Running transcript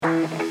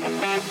Welcome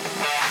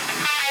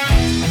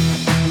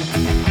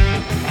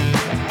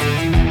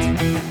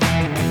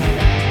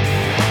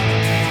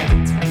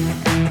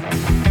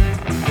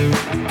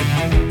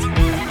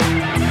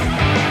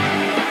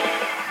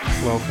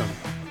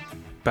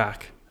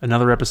back.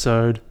 Another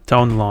episode, Toe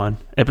on the Line,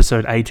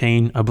 episode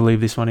 18, I believe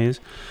this one is.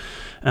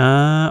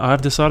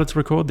 I've decided to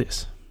record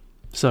this.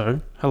 So,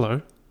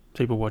 hello,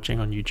 people watching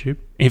on YouTube,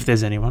 if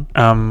there's anyone.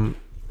 We'll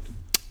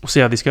see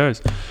how this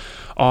goes.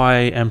 I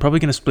am probably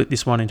going to split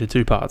this one into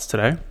two parts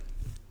today,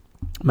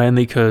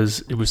 mainly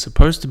because it was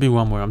supposed to be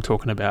one where I'm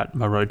talking about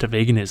my road to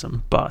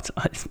veganism, but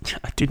I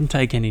didn't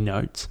take any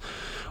notes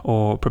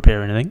or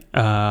prepare anything.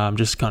 I'm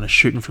just kind of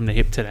shooting from the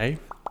hip today.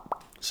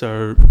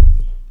 So,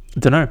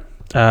 don't know.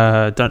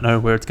 Don't know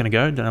where it's going to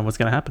go. Don't know what's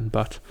going to happen,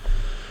 but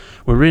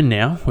we're in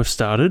now. We've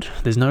started.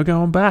 There's no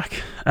going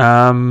back.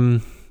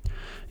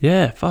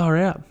 Yeah, far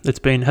out.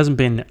 Hasn't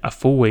been a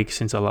full week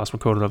since I last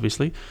recorded,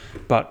 obviously,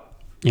 but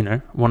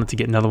wanted to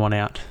get another one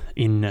out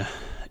in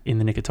the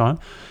nick of time.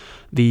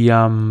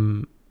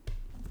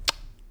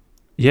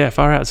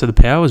 Far out. So the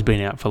power's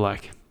been out for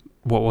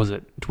what was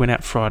it? It went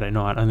out Friday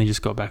night. I only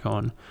just got back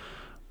on.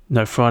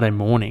 No, Friday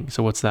morning.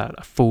 So what's that?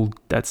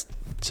 That's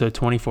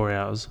 24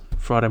 hours.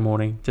 Friday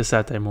morning to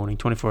Saturday morning,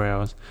 24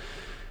 hours.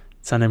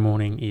 Sunday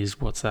morning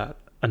is, what's that?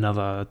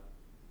 Another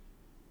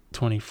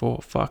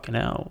 24. Fucking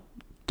hell.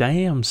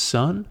 Damn,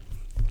 son.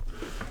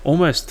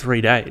 Almost 3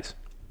 days.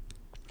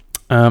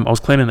 I was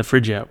cleaning the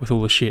fridge out with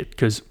all the shit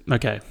because,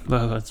 okay,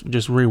 let's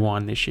just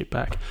rewind this shit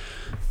back.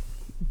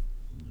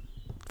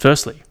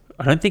 Firstly,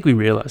 I don't think we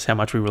realise how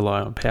much we rely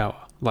on power.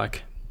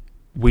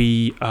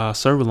 We are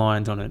so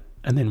reliant on it.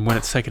 And then when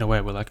it's taken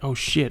away, we're like, oh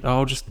shit,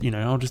 I'll just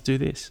do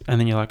this.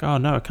 And then you're like, oh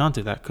no, I can't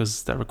do that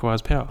because that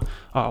requires power.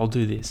 Oh, I'll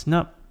do this.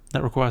 No,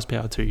 that requires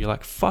power too. You're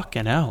like,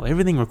 fucking hell,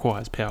 everything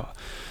requires power.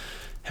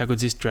 How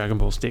good's this Dragon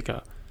Ball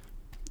sticker?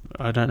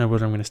 I don't know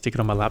whether I'm going to stick it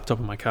on my laptop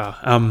or my car.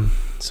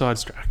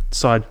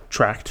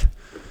 Sidetracked.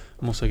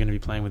 I'm also going to be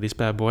playing with this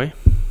bad boy.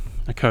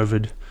 A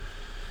COVID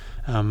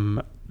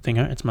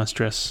thingo. It's my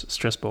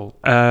stress ball.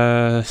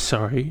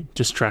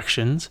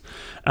 Distractions.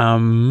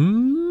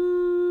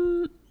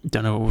 Don't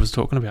know what I was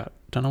talking about.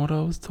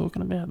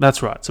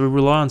 That's right. So we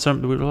rely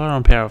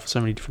on power for so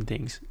many different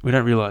things. We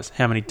don't realize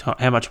how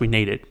much we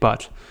need it,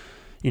 but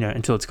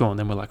until it's gone,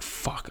 then we're like,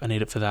 fuck, I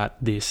need it for that,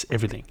 this,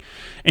 everything.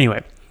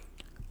 Anyway,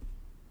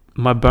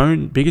 my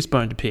biggest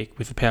bone to pick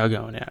with the power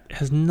going out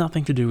has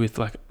nothing to do with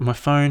my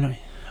phone.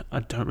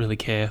 I don't really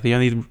care. The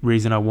only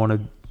reason I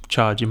wanted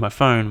charge in my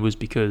phone was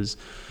because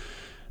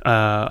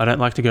I don't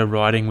like to go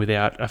riding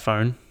without a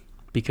phone.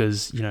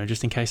 Because,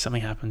 just in case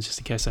something happens, just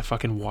in case I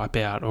fucking wipe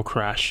out or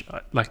crash,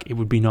 it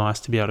would be nice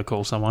to be able to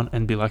call someone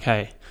and be like,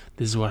 hey,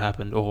 this is what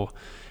happened. Or,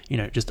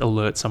 just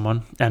alert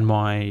someone. And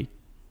my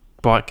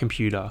bike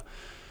computer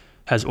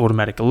has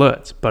automatic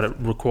alerts, but it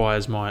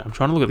requires I'm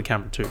trying to look at the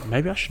camera too.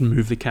 Maybe I should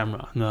move the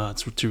camera. No,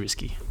 it's too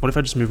risky. What if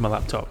I just move my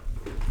laptop?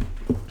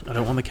 I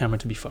don't want the camera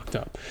to be fucked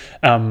up.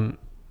 Don't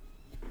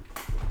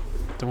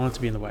want it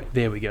to be in the way.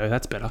 There we go.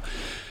 That's better.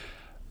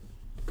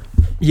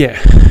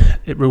 Yeah,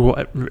 it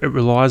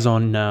relies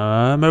on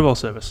mobile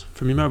service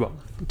from your mobile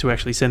to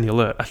actually send the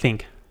alert, I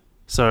think.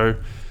 So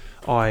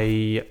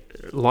I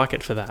like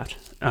it for that.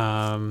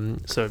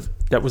 So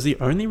that was the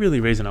only really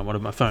reason I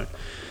wanted my phone.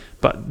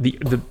 But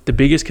the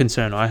biggest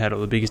concern I had, or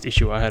the biggest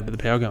issue I had with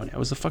the power going out,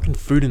 was the fucking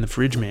food in the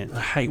fridge, man.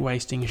 I hate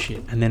wasting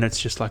shit. And then it's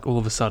just all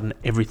of a sudden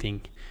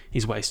everything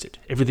is wasted.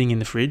 Everything in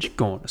the fridge,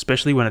 gone.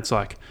 Especially when it's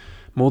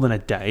more than a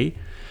day.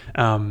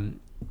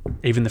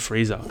 Even the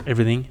freezer,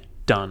 everything,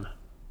 done.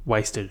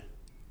 Wasted,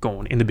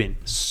 gone, in the bin.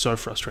 So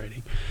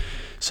frustrating.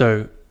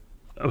 So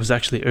I was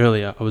actually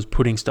earlier, I was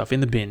putting stuff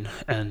in the bin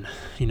and,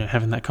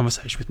 having that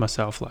conversation with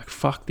myself,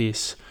 fuck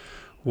this.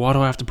 Why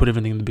do I have to put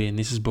everything in the bin?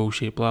 This is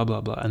bullshit, blah,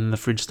 blah, blah. And then the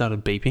fridge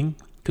started beeping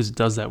because it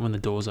does that when the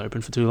door's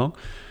open for too long.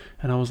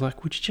 And I was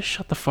like, would you just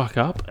shut the fuck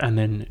up? And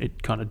then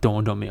it kind of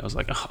dawned on me. I was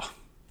like,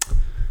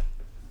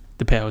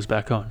 the power's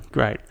back on.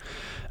 Great.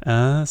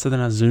 So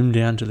then I zoomed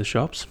down to the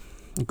shops,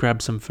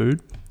 grabbed some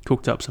food,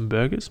 cooked up some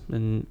burgers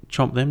and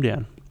chomped them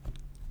down.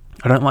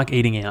 I don't like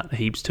eating out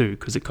heaps too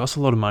because it costs a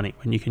lot of money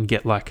when you can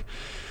get you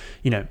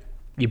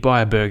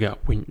buy a burger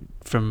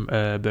from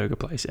a burger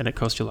place and it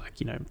costs you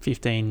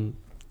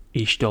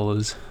 $15-ish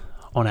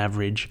on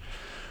average,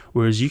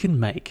 whereas you can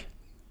make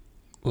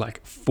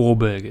 4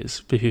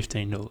 burgers for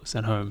 $15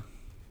 at home.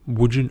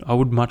 I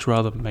would much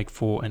rather make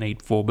 4 and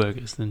eat 4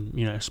 burgers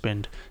than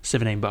spend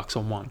 $17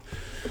 on one.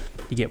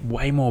 You get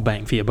way more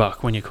bang for your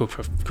buck when you cook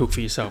for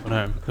yourself at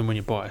home than when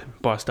you buy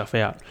stuff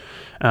out.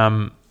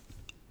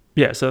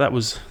 So that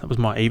was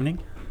my evening.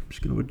 I'm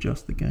just going to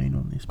adjust the gain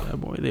on this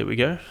bad boy. There we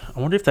go. I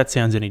wonder if that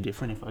sounds any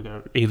different if I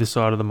go either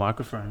side of the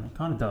microphone. It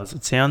kind of does.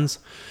 It sounds,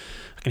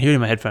 I can hear it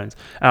in my headphones.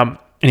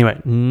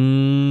 Anyway,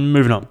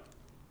 moving on.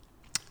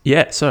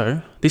 Yeah,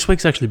 so this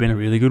week's actually been a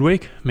really good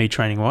week, me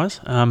training-wise.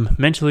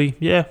 Mentally,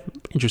 yeah,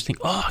 interesting.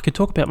 Oh, I could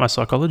talk about my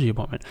psychology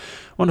appointment.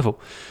 Wonderful.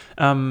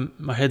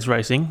 My head's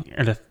racing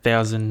at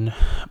 1,000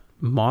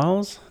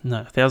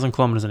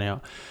 kilometers an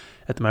hour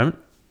at the moment.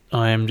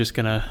 I am just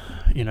going to,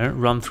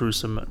 run through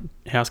some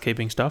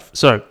housekeeping stuff.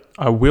 So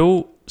I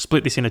will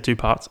split this into 2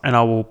 parts, and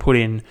I will put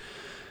in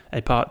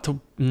a part to,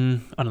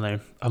 I don't know,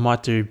 I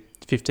might do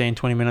 15,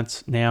 20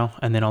 minutes now,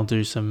 and then I'll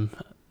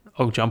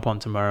jump on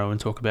tomorrow and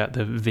talk about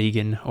the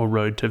vegan or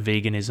road to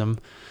veganism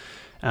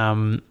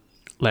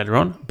later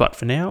on. But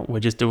for now, we're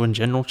just doing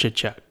general chit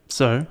chat.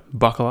 So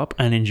buckle up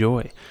and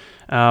enjoy.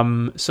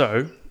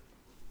 So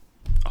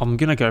I'm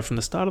going to go from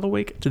the start of the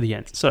week to the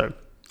end. So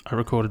I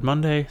recorded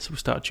Monday, so we'll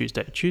start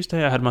Tuesday.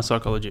 Tuesday, I had my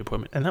psychology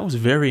appointment, and that was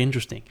very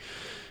interesting.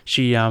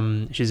 She's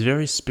a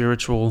very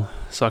spiritual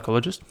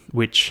psychologist,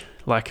 which,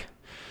 like,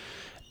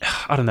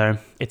 I don't know,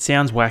 it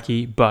sounds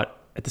wacky, but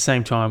at the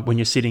same time, when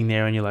you're sitting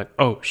there and you're like,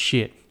 oh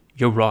shit,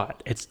 you're right.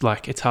 It's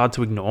like, it's hard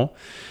to ignore.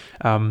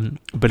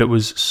 But it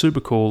was super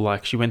cool.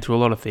 Like, she went through a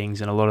lot of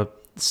things and a lot of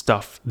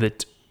stuff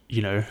that,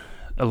 a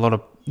lot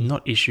of,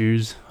 not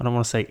issues, I don't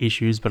want to say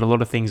issues, but a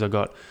lot of things I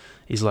got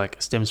is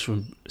like stems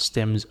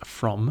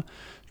from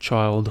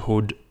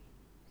childhood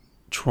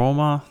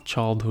trauma,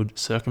 childhood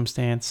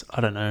circumstance.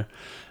 I don't know,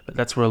 but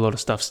that's where a lot of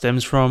stuff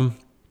stems from.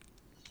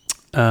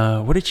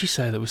 What did she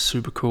say that was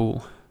super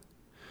cool?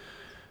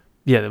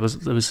 Yeah, there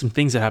was some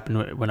things that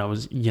happened when I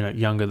was,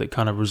 younger that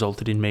kind of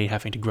resulted in me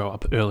having to grow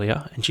up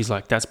earlier. And she's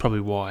like, that's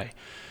probably why,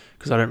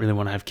 because I don't really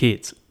want to have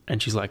kids.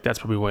 And she's like, that's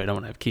probably why you don't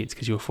want to have kids,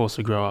 because you were forced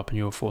to grow up and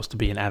you were forced to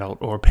be an adult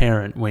or a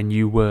parent when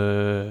you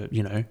were,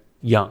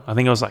 young. I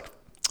think I was like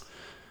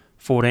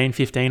 14,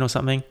 15 or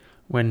something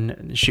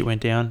when shit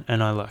went down,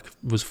 and I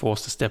was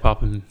forced to step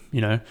up and,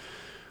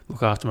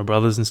 look after my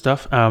brothers and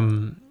stuff.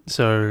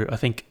 So I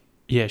think,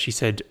 yeah, she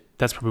said,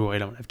 that's probably why you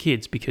don't have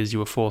kids, because you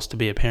were forced to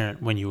be a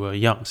parent when you were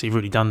young. So you've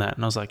already done that.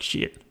 And I was like,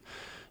 shit,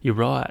 you're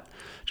right.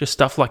 Just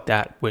stuff like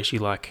that where she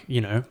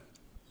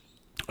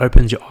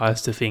opens your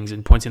eyes to things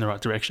and points in the right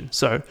direction.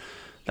 So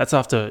that's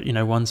after,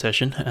 one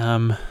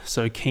session.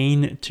 So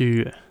keen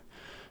to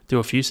do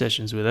a few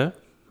sessions with her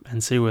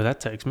and see where that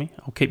takes me.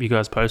 I'll keep you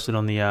guys posted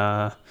on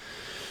the,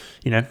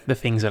 the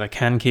things that I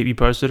can keep you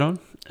posted on.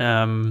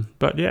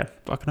 But yeah,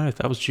 fucking oath.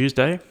 That was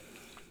Tuesday.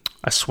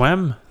 I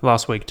swam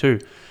last week too,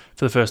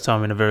 for the first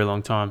time in a very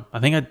long time. I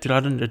think I did. I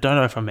don't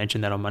know if I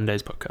mentioned that on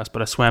Monday's podcast,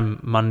 but I swam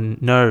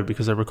no,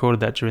 because I recorded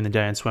that during the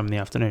day and swam in the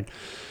afternoon.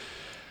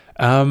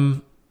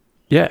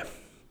 Yeah,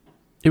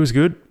 it was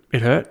good.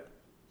 It hurt,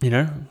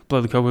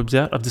 blow the cobwebs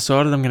out. I've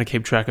decided I'm going to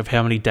keep track of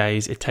how many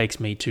days it takes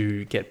me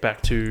to get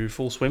back to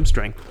full swim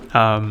strength,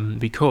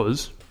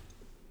 because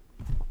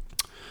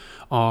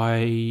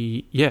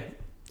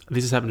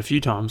this has happened a few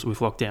times with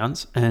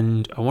lockdowns,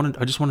 and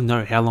I just want to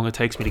know how long it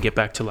takes me to get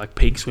back to like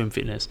peak swim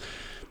fitness.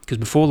 Because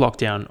before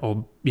lockdown,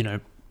 or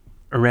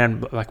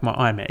around like my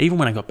Ironman, even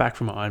when I got back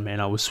from my Ironman,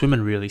 I was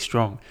swimming really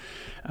strong,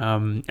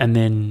 and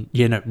then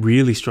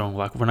really strong.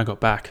 Like when I got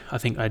back, I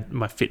think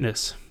my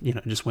fitness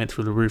just went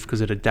through the roof because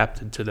it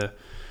adapted to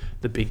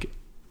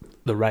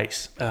the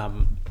race,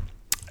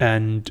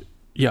 and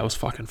I was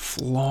fucking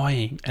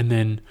flying. And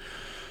then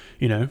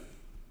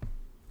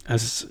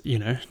as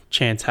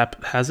chance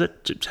has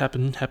it,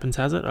 happens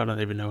has it. I don't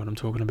even know what I'm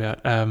talking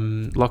about.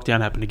 Lockdown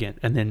happened again,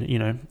 and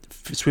then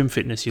swim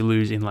fitness you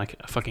lose in like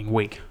a fucking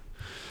week.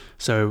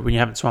 So when you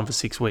haven't swum for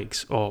 6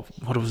 weeks, or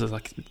what was it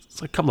like?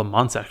 It's like a couple of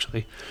months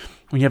actually.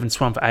 When you haven't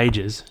swum for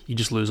ages, you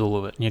just lose all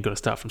of it, and you've got to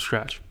start from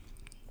scratch.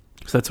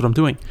 So that's what I'm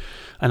doing,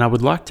 and I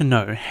would like to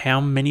know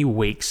how many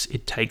weeks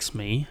it takes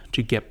me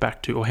to get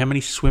back to, or how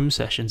many swim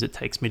sessions it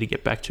takes me to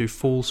get back to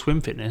full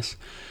swim fitness.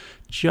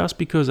 Just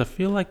because I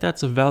feel like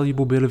that's a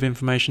valuable bit of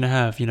information to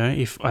have,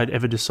 if I'd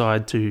ever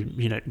decide to,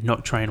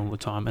 not train all the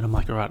time, and I'm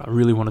like, all right, I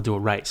really want to do a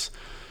race.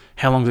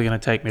 How long is it going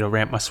to take me to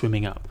ramp my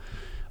swimming up?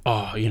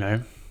 Oh,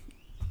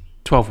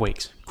 12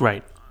 weeks.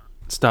 Great.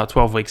 Start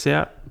 12 weeks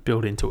out,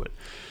 build into it.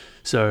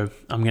 So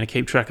I'm going to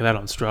keep track of that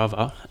on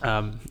Strava.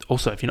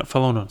 Also, if you're not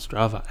following on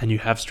Strava and you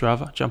have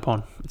Strava, jump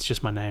on. It's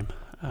just my name.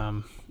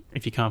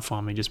 If you can't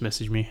find me, just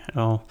message me and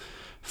I'll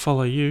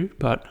follow you.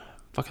 But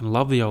fucking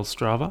love the old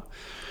Strava.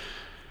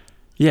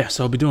 Yeah,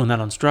 so I'll be doing that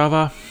on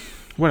Strava.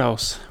 What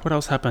else? What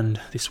else happened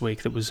this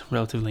week that was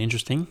relatively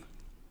interesting?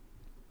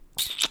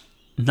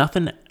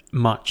 Nothing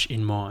much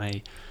in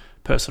my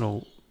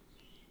personal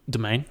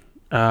domain.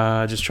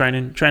 Just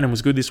training. Training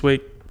was good this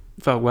week.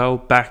 Felt well.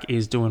 Back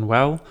is doing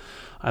well.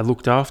 I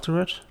looked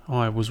after it.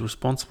 I was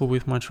responsible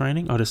with my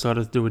training. I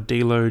decided to do a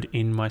deload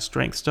in my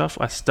strength stuff.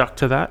 I stuck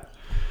to that.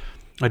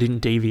 I didn't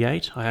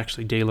deviate. I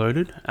actually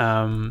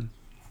deloaded.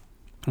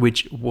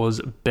 Which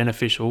was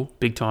beneficial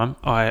big time.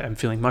 I am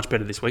feeling much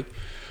better this week.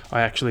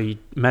 I actually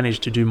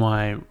managed to do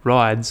my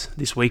rides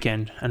this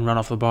weekend and run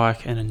off the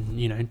bike and,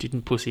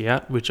 didn't pussy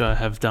out, which I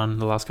have done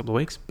the last couple of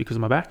weeks because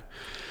of my back.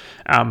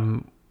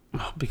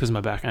 Because of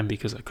my back and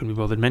because I couldn't be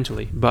bothered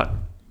mentally. But,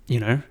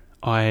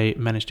 I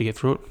managed to get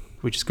through it,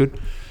 which is good.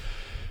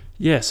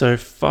 Yeah, so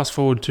fast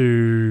forward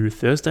to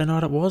Thursday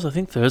night it was. I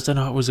think Thursday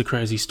night was a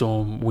crazy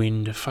storm,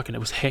 wind. Fucking, it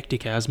was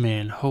hectic as,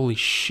 man. Holy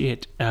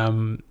shit.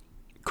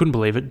 Couldn't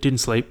believe it. Didn't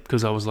sleep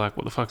because I was like,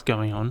 what the fuck's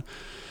going on?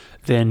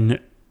 Then,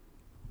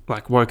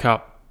 woke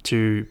up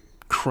to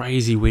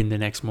crazy wind the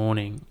next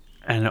morning,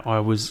 and I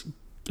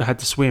I had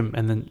to swim,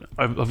 and then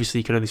obviously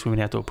you could only swim in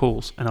outdoor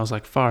pools. And I was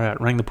like, far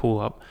out, rang the pool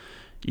up.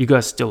 You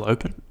guys still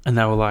open? And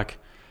they were like,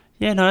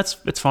 yeah, no,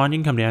 it's fine. You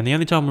can come down. The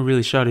only time we're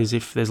really shut is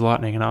if there's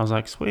lightning. And I was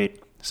like,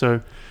 sweet.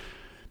 So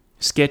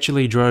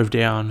sketchily drove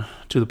down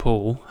to the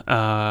pool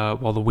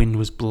while the wind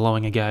was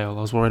blowing a gale.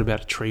 I was worried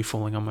about a tree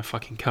falling on my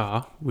fucking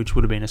car, which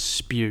would have been a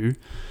spew,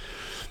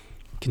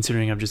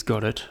 considering I've just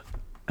got it.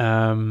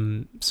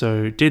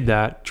 So did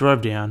that,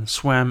 drove down,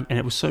 swam, and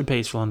it was so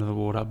peaceful under the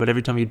water. But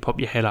every time you'd pop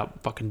your head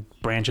up, fucking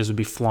branches would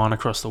be flying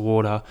across the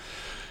water.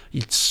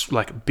 It's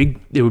like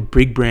there were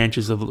big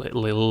branches of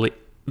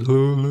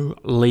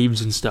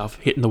leaves and stuff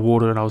hitting the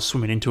water, and I was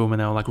swimming into them, and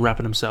they were like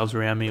wrapping themselves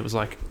around me. It was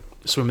like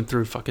swimming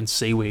through fucking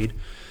seaweed.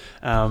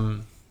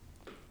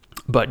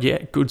 But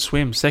yeah, good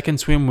swim. Second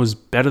swim was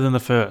better than the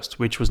first,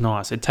 which was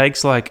nice. It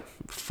takes like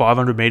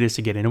 500 meters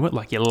to get into it.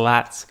 Like your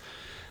lats,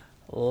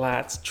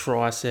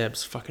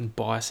 triceps, fucking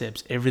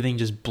biceps, everything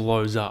just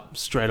blows up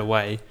straight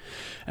away.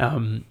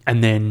 And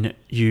then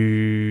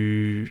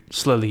you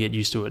slowly get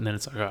used to it, and then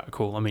it's like, all right,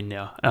 cool, I'm in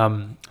now.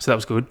 So that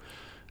was good.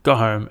 Got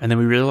home, and then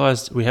we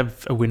realised we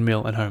have a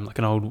windmill at home, like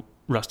an old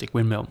rustic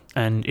windmill,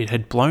 and it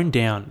had blown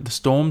down. The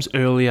storms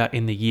earlier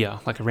in the year,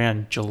 like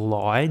around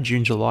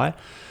June, July,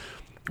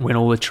 when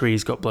all the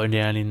trees got blown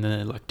down in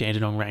the like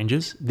Dandenong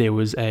Ranges, there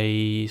was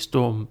a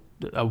storm,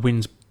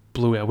 winds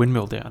blew our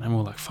windmill down, and we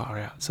were like, far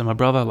out. So my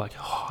brother like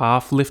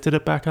half lifted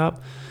it back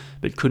up,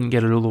 but couldn't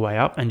get it all the way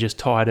up, and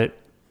just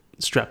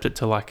strapped it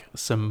to like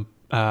some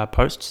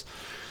posts.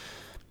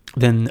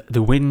 Then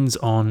the winds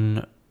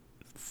on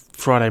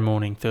Friday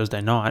morning, Thursday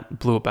night,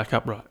 blew it back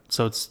up right.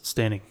 So it's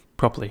standing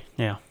properly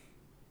now,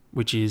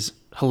 which is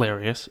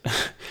hilarious.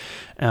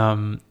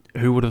 Who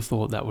would have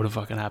thought that would have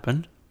fucking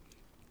happened?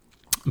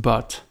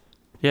 But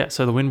yeah,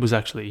 so the wind was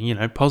actually,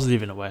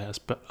 positive in a way,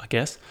 I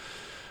guess.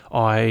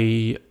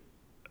 I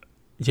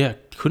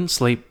couldn't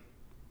sleep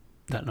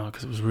that night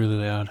because it was really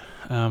loud.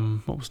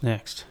 What was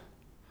next?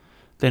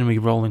 Then we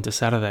roll into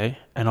Saturday,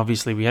 and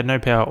obviously we had no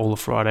power all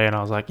of Friday, and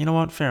I was like, you know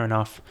what, fair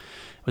enough.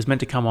 It was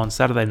meant to come on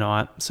Saturday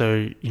night,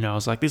 so, I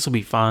was like, this will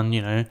be fun,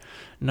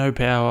 no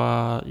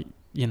power,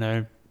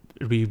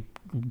 we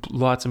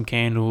light some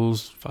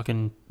candles,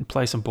 fucking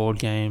play some board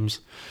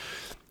games,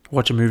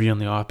 watch a movie on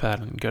the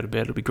iPad and go to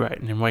bed, it'll be great.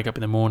 And then wake up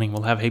in the morning,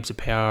 we'll have heaps of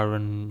power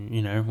and,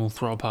 we'll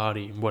throw a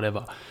party and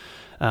whatever.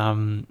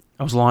 I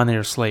was lying there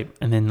asleep,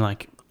 and then I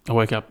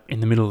woke up in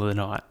the middle of the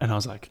night, and I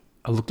was like,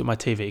 I looked at my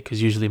TV,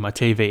 because usually my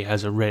TV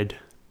has a red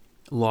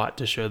light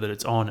to show that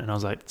it's on, and I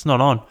was like, it's not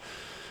on.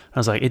 I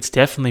was like, it's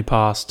definitely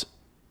past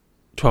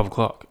 12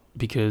 o'clock,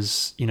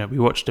 because, we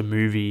watched a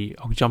movie.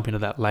 I'll jump into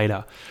that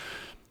later.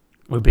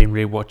 We've been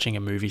rewatching a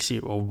movie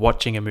series, or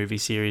watching a movie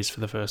series for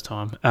the first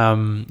time.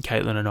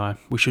 Caitlin and I,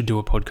 we should do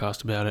a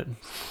podcast about it.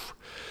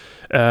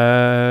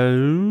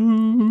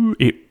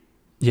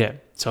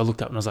 So I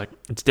looked up and I was like,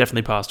 it's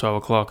definitely past 12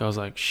 o'clock. I was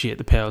like, shit,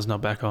 the power's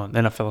not back on.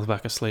 Then I fell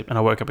back asleep, and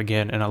I woke up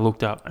again, and I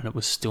looked up and it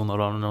was still not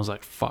on. And I was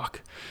like,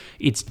 fuck,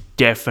 it's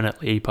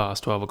definitely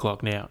past 12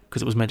 o'clock now,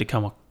 because it was meant to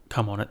come on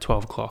at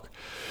 12 o'clock,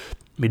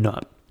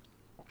 midnight.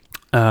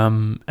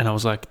 And I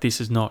was like,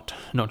 this is not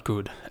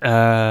good.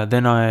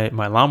 Then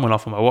my alarm went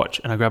off on my watch,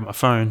 and I grabbed my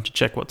phone to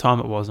check what time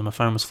it was, and my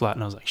phone was flat,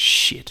 and I was like,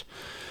 shit.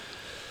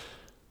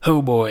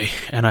 Oh boy.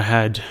 And I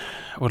had,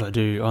 what did I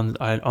do?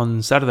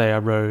 On Saturday I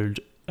had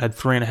a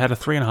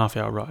 3.5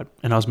 hour ride,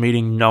 and I was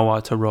meeting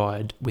Noah to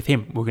ride with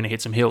him. We're going to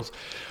hit some hills.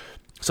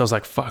 So I was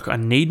like, fuck, I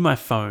need my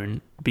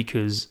phone,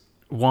 because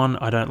one,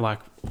 I don't like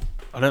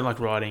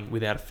riding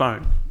without a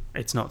phone.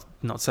 It's not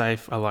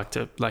safe. I like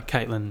to, like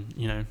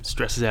Caitlin,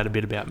 stresses out a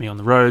bit about me on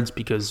the roads,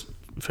 because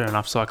fair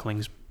enough,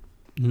 cycling's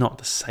not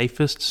the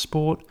safest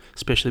sport,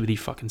 especially with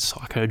these fucking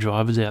psycho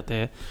drivers out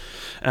there.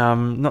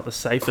 Not the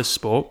safest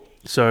sport.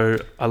 So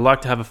I like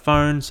to have a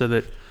phone so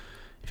that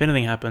if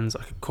anything happens,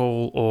 I could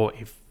call, or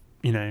if,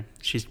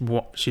 she's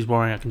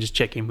worrying, I can just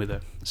check in with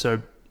her.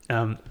 So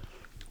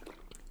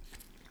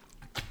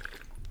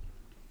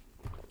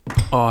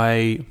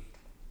I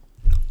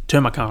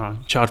turned my car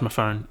on, charged my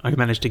phone. I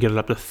managed to get it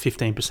up to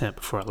 15%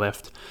 before I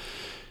left.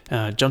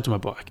 Jumped on my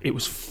bike. It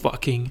was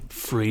fucking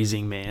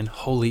freezing, man.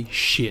 Holy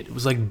shit. It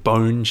was like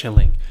bone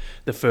chilling.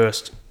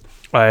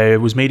 I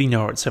was meeting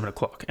Noah at 7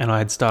 o'clock, and I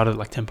had started at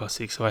like 10 past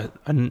 6. So I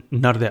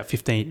nutted out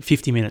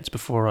 50 minutes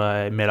before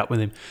I met up with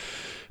him.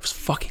 It was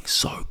fucking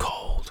so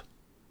cold.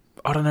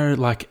 I don't know,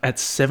 like at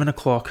 7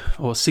 o'clock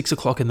or 6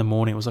 o'clock in the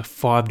morning, it was like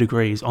 5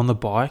 degrees on the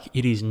bike.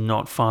 It is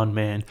not fun,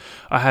 man.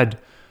 I had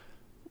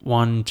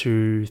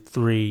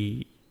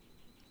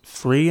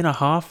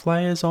 3.5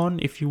 layers on,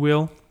 if you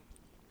will,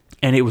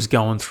 and it was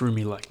going through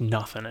me like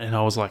nothing, and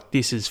I was like,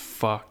 this is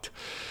fucked.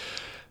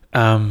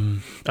 I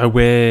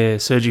wear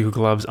surgical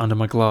gloves under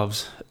my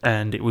gloves,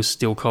 and it was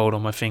still cold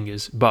on my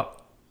fingers, but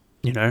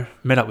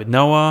met up with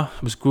Noah.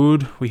 It was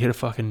good. We had a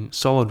fucking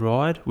solid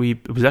ride.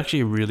 It was actually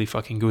a really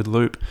fucking good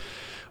loop.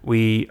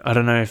 I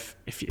don't know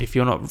if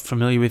you're not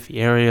familiar with the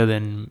area,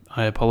 then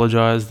I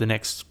apologize. The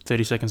next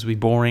 30 seconds will be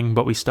boring,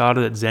 but we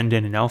started at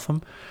Zenden in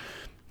Eltham,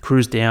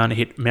 cruised down,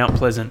 hit Mount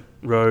Pleasant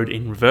Road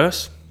in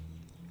reverse,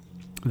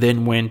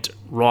 then went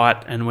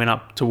right and went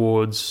up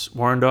towards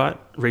Warrandyte,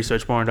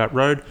 researched Warrandyte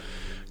Road,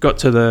 got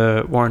to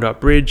the Warrandyte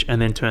Bridge,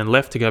 and then turned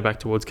left to go back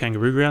towards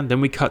Kangaroo Ground.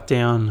 Then we cut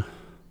down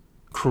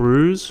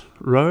Cruise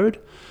Road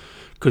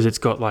because it's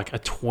got like a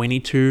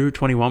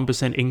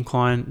 21%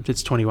 incline.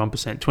 It's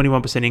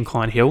 21%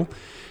 incline hill.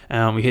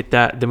 We hit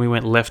that. Then we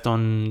went left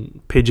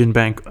on Pigeon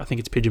Bank. I think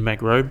it's Pigeon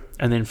Bank Road,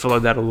 and then followed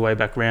that all the way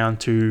back round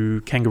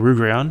to Kangaroo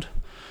Ground.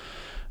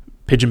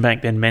 Pigeon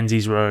Bank, then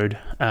Menzies Road,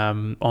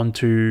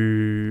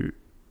 onto,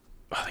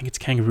 I think it's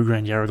Kangaroo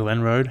Ground, Yarra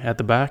Glen Road at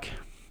the back,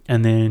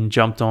 and then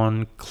jumped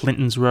on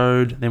Clinton's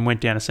Road, then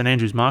went down to St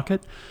Andrews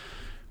Market,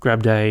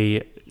 grabbed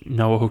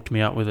Noah hooked me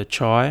up with a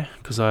chai,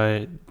 because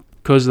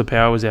the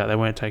power was out, they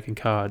weren't taking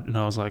card, and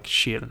I was like,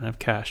 shit, I don't have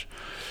cash.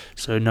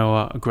 So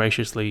Noah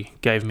graciously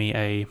gave me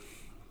a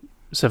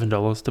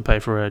 $7 to pay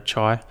for a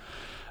chai,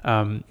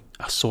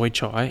 a soy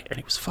chai, and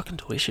it was fucking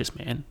delicious,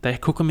 man. They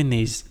cook them in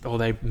these, or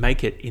they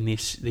make it in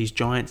these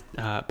giant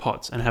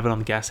pots and have it on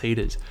the gas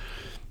heaters.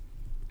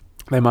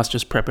 They must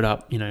just prep it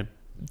up, the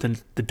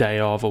day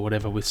of or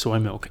whatever with soy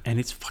milk, and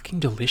it's fucking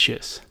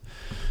delicious.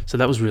 So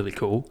that was really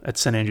cool at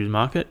St Andrews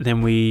Market.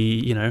 Then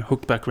we,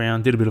 hooked back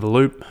around, did a bit of a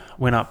loop,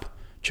 went up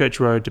Church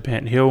Road to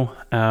Panton Hill,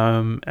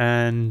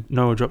 and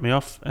Noah dropped me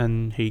off,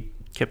 and he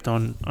kept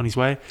on his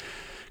way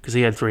because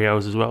he had 3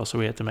 hours as well, so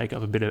we had to make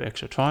up a bit of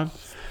extra time.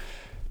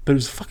 But it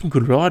was a fucking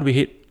good ride. We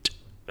hit,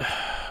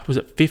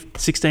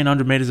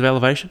 1,600 metres of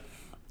elevation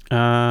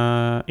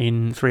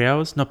in 3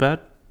 hours. Not bad.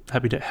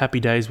 Happy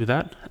days with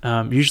that.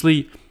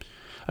 Usually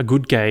a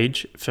good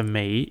gauge for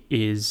me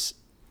is,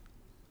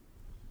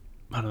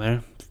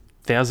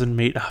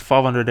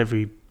 500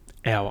 every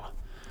hour.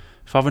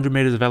 500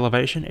 metres of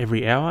elevation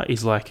every hour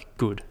is like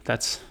good.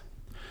 That's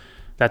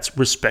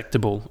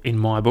respectable in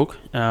my book.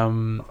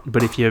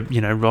 But if you're,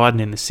 riding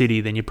in the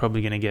city, then you're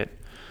probably going to get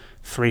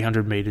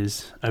 300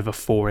 metres over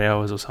 4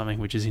 hours or something,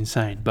 which is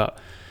insane. But,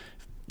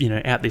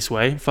 out this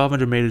way,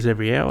 500 metres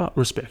every hour,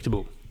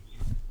 respectable.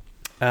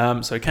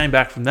 So came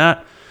back from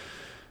that,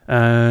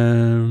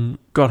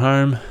 got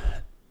home,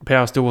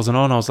 power still wasn't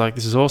on. I was like,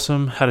 this is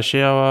awesome. Had a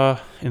shower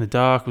in the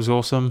dark, was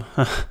awesome.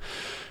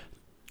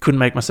 Couldn't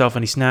make myself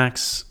any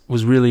snacks,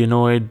 was really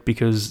annoyed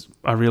because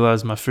I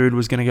realised my food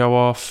was going to go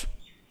off.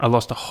 I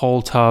lost a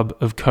whole tub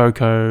of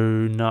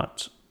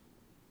coconut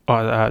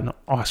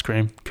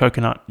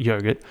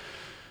yogurt,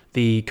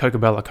 the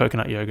Cocobella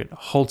coconut yogurt, a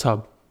whole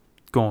tub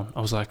gone.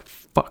 I was like,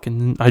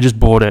 fucking, I just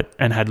bought it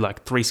and had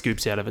like 3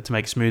 scoops out of it to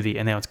make a smoothie,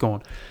 and now it's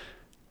gone.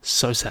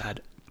 So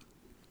sad.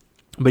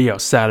 But yeah, I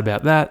was sad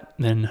about that.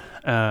 Then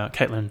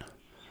Caitlin,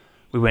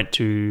 we went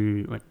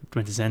to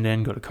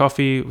Zandan, got a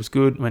coffee. It was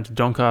good. Went to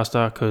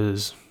Doncaster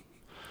because,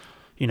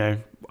 we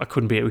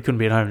couldn't be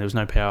at home. There was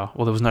no power.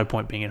 Well, there was no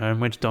point being at home.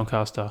 Went to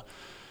Doncaster,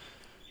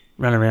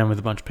 ran around with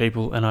a bunch of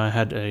people, and I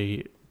had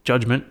a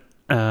judgment.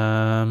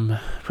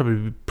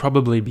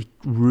 Probably be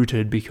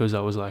rooted because I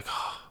was like,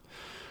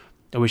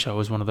 I wish I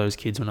was one of those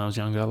kids when I was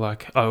younger.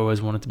 Like, I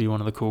always wanted to be one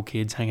of the cool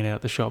kids hanging out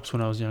at the shops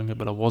when I was younger,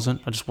 but I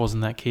wasn't. I just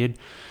wasn't that kid.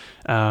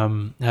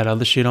 Had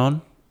other shit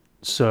on.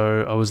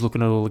 So I was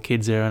looking at all the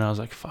kids there and I was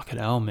like, fucking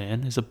hell,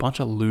 man. There's a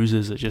bunch of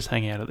losers that just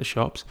hang out at the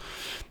shops.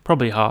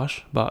 Probably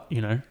harsh, but,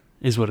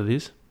 is what it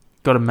is.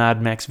 Got a Mad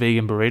Max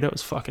vegan burrito. It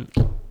was fucking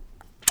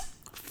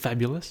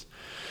fabulous.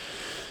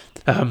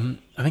 I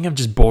think I'm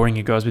just boring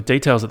you guys with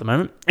details at the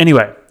moment.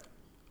 Anyway,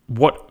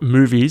 what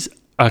movies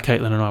are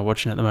Caitlin and I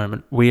watching at the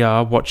moment? We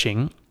are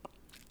watching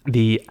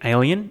The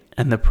Alien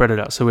and The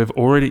Predator. So we've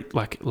already,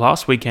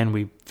 last weekend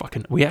we've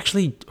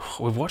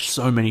watched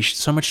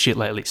so much shit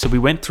lately. So we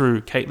went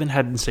through, Caitlin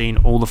hadn't seen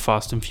all the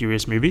Fast and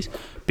Furious movies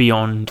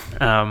beyond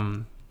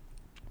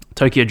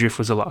Tokyo Drift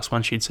was the last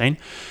one she'd seen.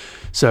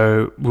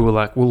 So we were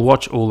like, we'll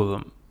watch all of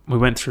them. We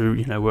went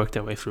through, worked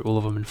our way through all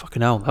of them, and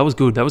fucking hell, that was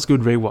good. That was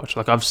good rewatch.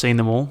 Like, I've seen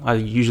them all. I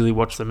usually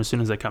watch them as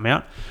soon as they come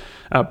out.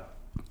 And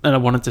I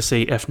wanted to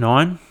see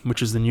F9,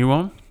 which is the new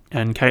one.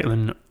 And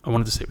Caitlin, I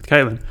wanted to see it with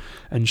Caitlin,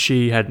 and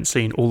she hadn't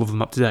seen all of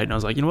them up to date. And I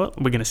was like, you know what?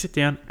 We're going to sit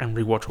down and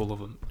rewatch all of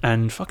them.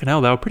 And fucking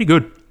hell, they were pretty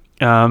good.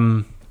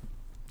 I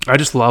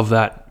just love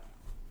that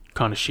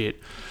kind of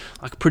shit.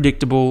 Like,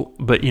 predictable,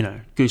 but,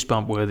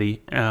 goosebump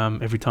worthy.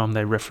 Every time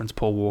they reference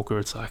Paul Walker,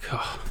 it's like,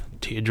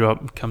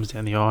 teardrop comes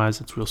down the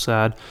eyes. It's real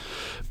sad.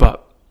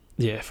 But,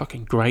 yeah,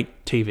 fucking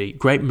great TV.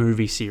 Great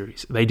movie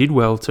series. They did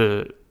well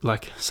to,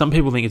 some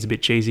people think it's a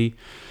bit cheesy.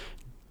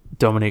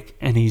 Dominic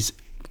and his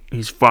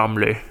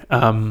family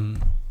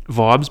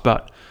vibes,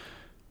 but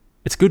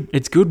it's good.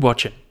 It's good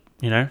watching.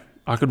 I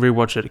could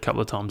rewatch it a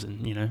couple of times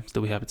and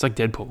still be happy. It's like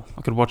Deadpool.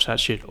 I could watch that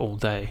shit all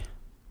day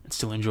and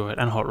still enjoy it,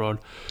 and Hot Rod.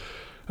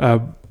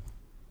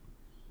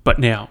 But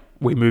now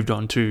we moved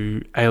on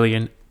to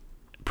Alien,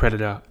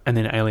 Predator, and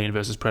then Alien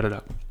versus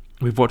Predator.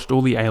 We've watched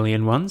all the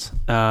Alien ones,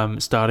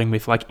 starting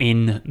with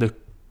in the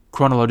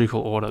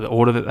chronological order, the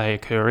order that they are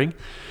occurring,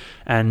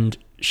 and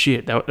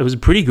shit, it was a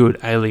pretty good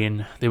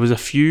Alien. There was a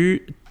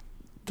few.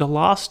 The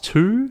last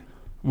two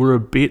were a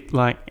bit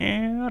I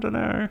don't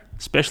know.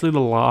 Especially the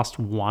last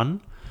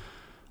one.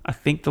 I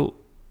think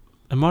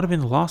It might have been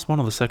the last one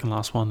or the second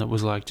last one that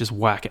was like just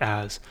whack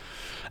as.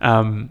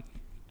 The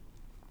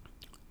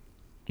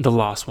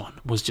last one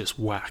was just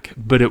whack,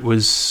 but it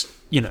was,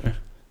 it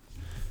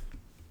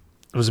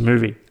was a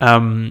movie.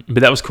 But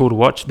that was cool to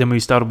watch. Then we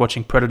started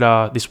watching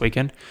Predator this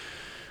weekend.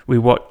 We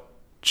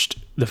watched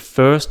the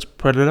first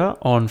Predator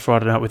on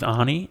Friday night with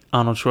Arnold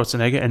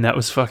Schwarzenegger, and that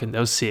was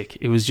sick.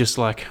 It was just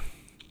like,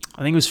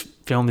 I think it was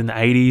filmed in the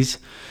 80s,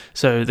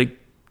 so the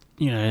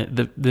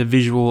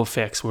visual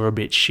effects were a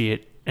bit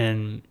shit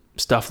and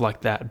stuff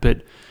like that.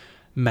 But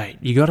mate,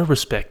 you gotta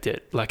respect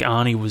it. Like,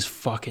 Arnie was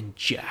fucking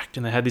jacked,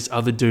 and they had this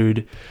other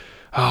dude.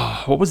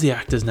 Oh, what was the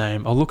actor's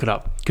name? I'll look it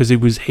up, because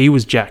he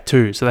was jacked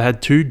too. So they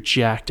had two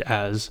jacked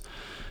as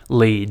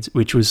leads,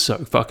 which was so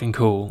fucking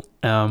cool.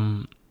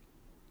 I'm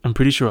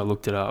pretty sure I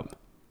looked it up.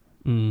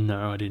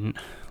 No, I didn't.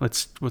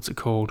 What's it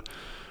called?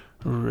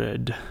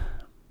 Red.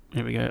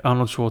 Here we go.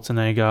 Arnold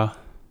Schwarzenegger.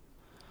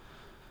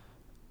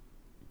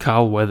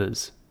 Carl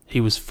Weathers.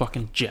 He was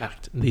fucking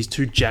jacked. These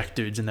two jacked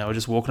dudes, and they were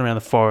just walking around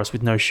the forest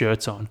with no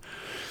shirts on.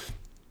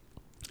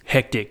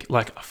 Hectic.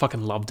 Like, I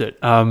fucking loved it.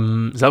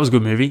 So that was a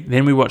good movie.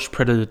 Then we watched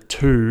Predator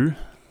 2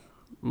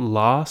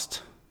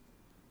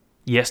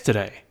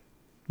 yesterday.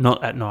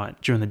 Not at night,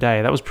 during the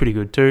day. That was pretty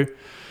good too.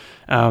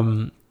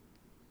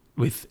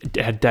 It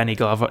had Danny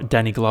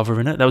Glover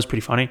in it. That was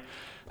pretty funny.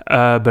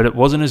 But it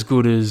wasn't as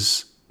good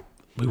as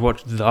we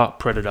watched The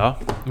Predator,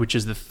 which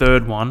is the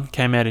third one.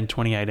 Came out in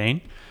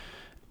 2018.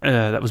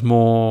 That was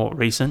more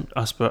recent,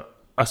 I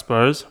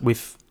suppose,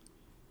 with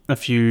a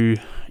few,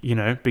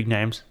 big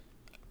names.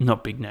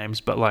 Not big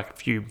names, but like a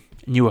few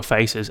newer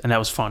faces. And that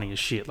was funny as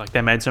shit. Like,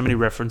 they made so many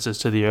references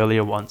to the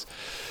earlier ones.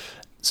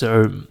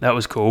 So that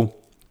was cool.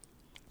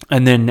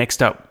 And then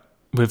next up,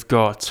 we've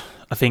got,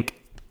 I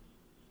think,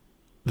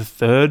 the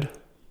third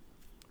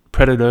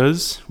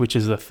Predators, which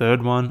is the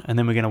third one. And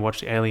then we're going to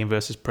watch the Alien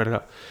versus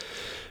Predator.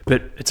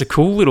 But it's a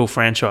cool little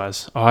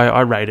franchise.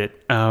 I rate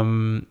it. I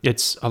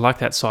like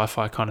that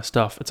sci-fi kind of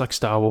stuff. It's like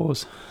Star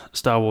Wars.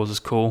 Star Wars is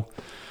cool.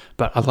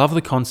 But I love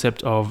the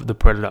concept of the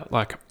Predator.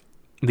 Like,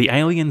 the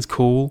Alien's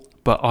cool,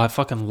 but I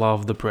fucking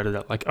love the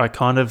Predator. Like,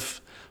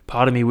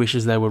 part of me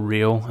wishes they were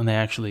real and they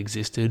actually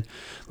existed.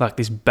 Like,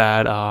 this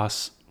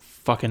badass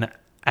fucking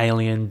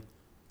alien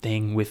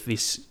thing with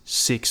this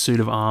sick suit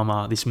of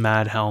armor, this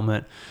mad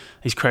helmet,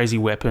 these crazy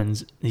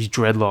weapons, these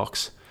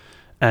dreadlocks.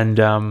 And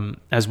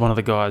as one of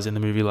the guys in the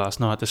movie last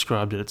night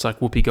described it, it's like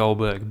Whoopi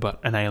Goldberg, but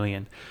an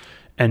alien.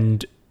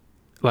 And,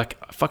 like,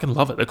 I fucking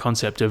love it, the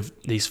concept of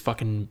these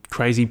fucking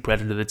crazy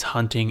predator that's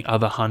hunting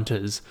other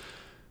hunters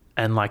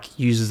and, like,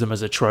 uses them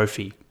as a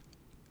trophy.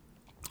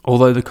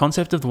 Although the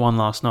concept of the one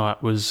last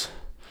night was,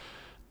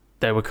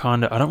 they were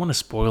kind of, I don't want to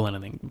spoil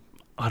anything.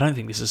 I don't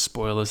think this is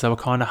spoilers. They were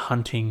kind of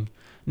hunting.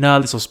 No,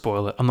 this will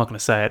spoil it. I'm not going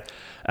to say it.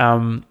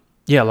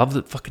 Yeah, I love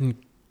the fucking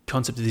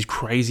concept of this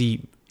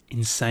crazy,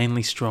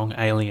 insanely strong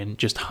alien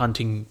just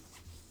hunting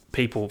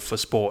people for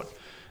sport.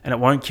 And it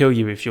won't kill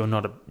you if you're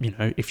not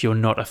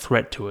a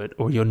threat to it,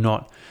 or you're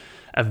not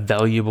a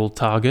valuable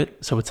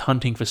target. So it's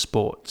hunting for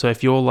sport. So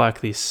if you're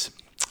like this,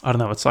 I don't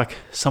know, it's like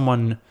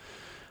someone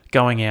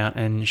going out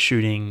and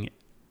shooting.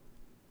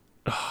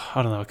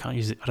 I don't know. I can't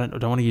use it. I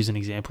don't want to use an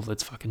example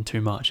that's fucking too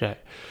much. Eh?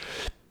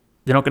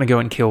 They're not going to go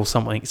and kill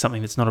something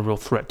that's not a real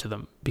threat to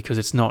them, because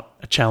it's not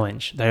a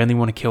challenge. They only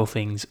want to kill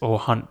things or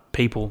hunt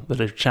people that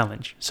are a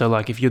challenge. So,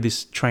 like, if you're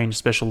this trained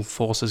special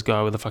forces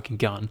guy with a fucking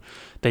gun,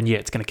 then yeah,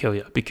 it's going to kill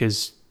you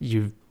because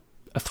you're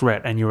a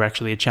threat and you're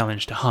actually a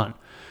challenge to hunt.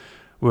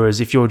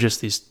 Whereas if you're just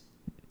this,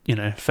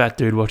 fat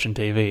dude watching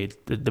TV,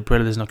 the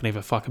predator's not going to give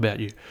a fuck about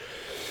you.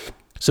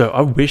 So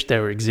I wish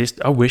they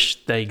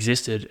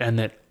existed, and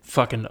that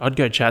fucking I'd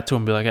go chat to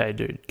him and be like, hey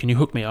dude, can you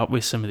hook me up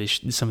with some of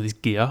this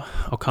gear?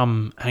 I'll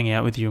come hang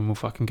out with you and we'll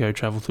fucking go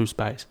travel through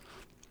space.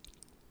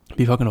 It'd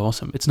be fucking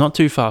awesome. It's not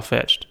too far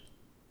fetched,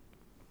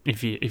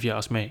 if you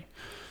ask me,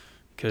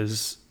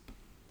 because,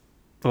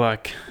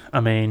 like,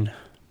 I mean,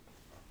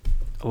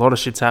 a lot of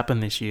shit's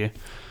happened this year,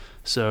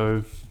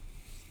 so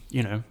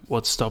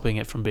what's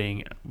stopping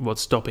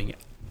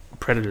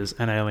predators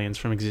and aliens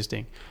from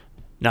existing?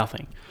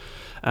 Nothing.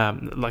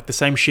 Like the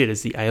same shit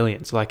as the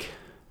aliens. Like,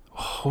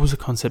 what was the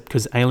concept?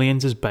 Because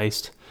Aliens is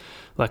based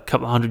like a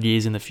couple of 100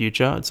 years in the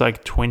future. It's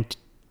like 20,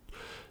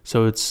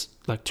 so it's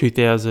like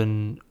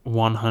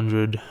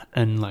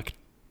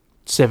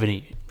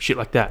 2170, shit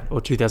like that,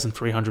 or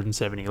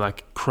 2370,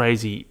 like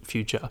crazy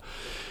future.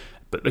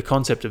 But the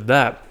concept of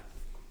that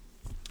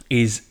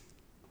is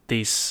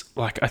this,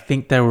 like, I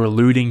think they were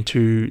alluding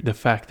to the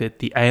fact that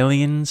the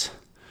aliens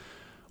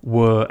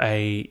were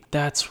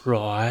that's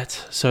right.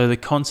 So the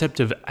concept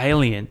of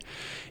alien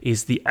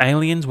is the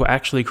aliens were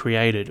actually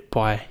created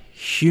by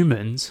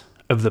humans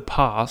of the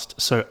past,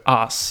 so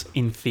us,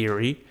 in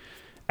theory,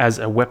 as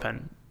a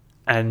weapon,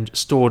 and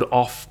stored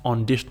off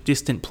on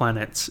distant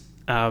planets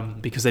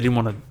because they didn't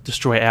want to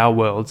destroy our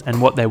worlds.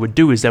 And what they would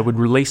do is they would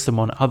release them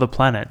on other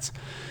planets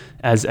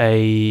as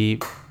a,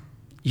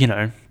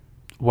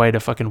 way to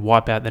fucking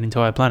wipe out that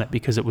entire planet,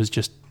 because it was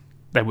just,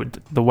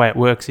 the way it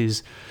works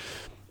is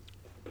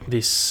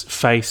this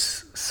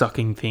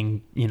face-sucking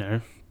thing,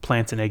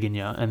 plants an egg in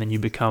you, and then you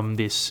become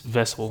this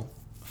vessel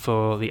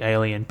for the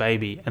alien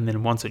baby, and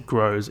then once it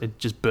grows, it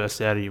just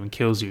bursts out of you and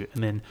kills you,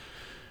 and then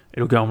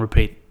it'll go and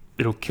repeat.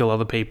 It'll kill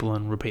other people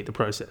and repeat the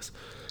process.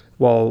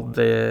 While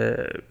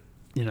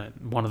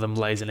one of them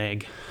lays an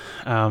egg,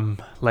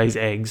 lays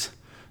eggs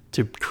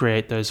to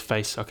create those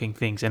face-sucking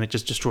things, and it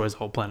just destroys the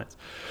whole planet.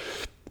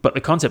 But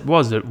the concept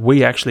was that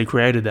we actually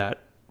created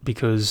that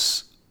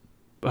because,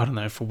 I don't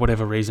know, for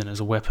whatever reason, as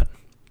a weapon.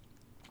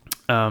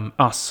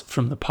 Us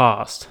from the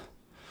past,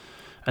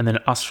 and then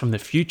us from the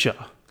future.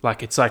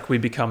 Like, it's like we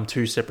become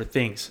two separate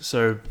things.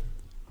 So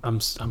I'm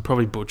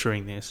probably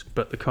butchering this,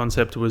 but the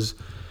concept was,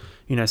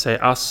 say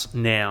us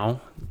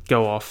now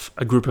go off,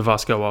 a group of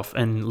us go off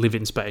and live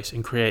in space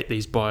and create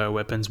these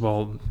bioweapons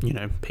while,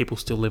 people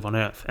still live on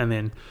Earth. And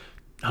then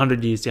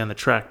 100 years down the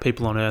track,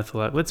 people on Earth are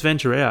like, let's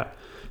venture out.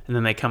 And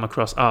then they come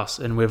across us,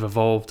 and we've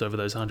evolved over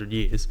those 100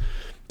 years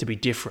to be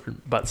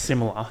different but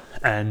similar.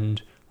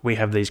 And we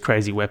have these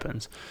crazy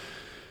weapons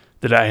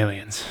that are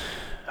aliens.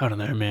 I don't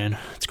know, man.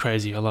 It's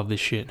crazy. I love this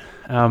shit.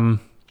 So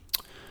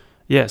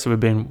we've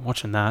been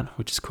watching that,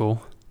 which is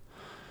cool.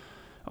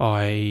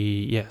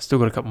 Still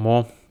got a couple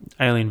more.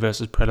 Alien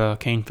versus Predator,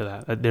 keen for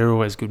that. They're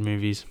always good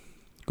movies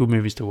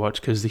to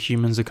watch, because the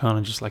humans are kind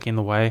of just like in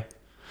the way.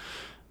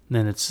 And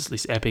then it's just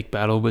this epic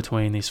battle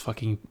between this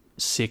fucking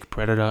sick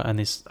predator and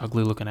this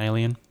ugly looking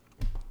alien.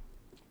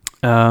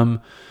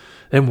 Then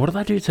what did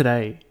I do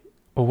today?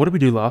 Or what did we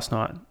do last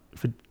night?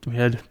 We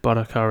had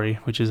butter curry,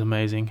 which is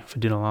amazing, for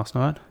dinner last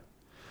night.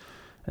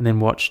 And then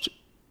watched,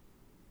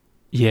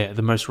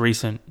 the most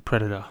recent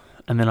Predator.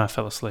 And then I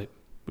fell asleep,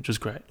 which was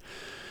great.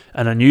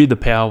 And I knew the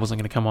power wasn't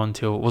meant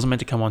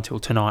to come on till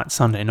tonight,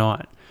 Sunday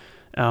night,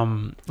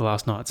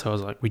 last night. So I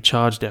was like, we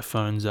charged our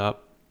phones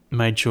up,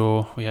 made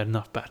sure we had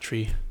enough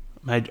battery.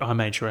 I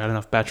made sure I had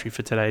enough battery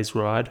for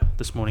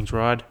this morning's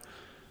ride.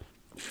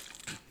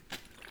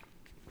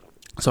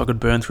 So I could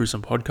burn through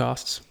some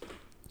podcasts,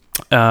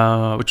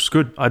 which was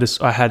good.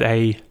 I had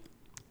a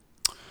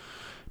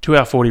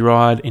 2-hour 40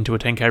 ride into a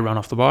 10K run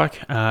off the bike.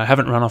 I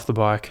haven't run off the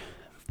bike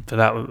for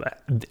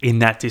that in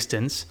that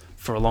distance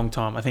for a long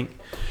time. I think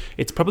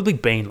it's probably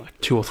been like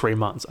 2 or 3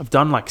 months. I've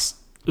done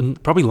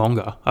probably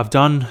longer. I've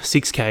done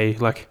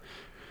 6K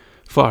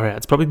far out.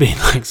 It's probably been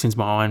since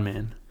my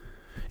Ironman.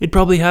 It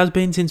probably has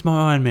been since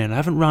my Ironman. I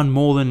haven't run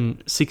more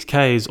than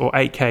 6Ks or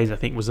 8Ks, I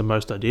think was the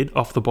most I did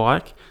off the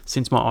bike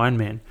since my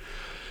Ironman.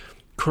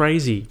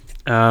 Crazy.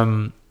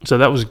 So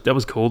that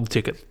was cool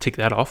to tick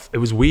that off. It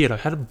was weird.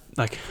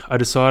 I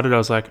decided, I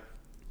was like,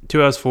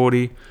 2 hours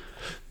 40.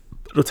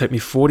 It'll take me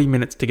 40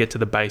 minutes to get to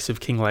the base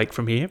of King Lake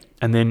from here.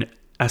 And then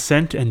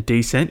ascent and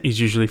descent is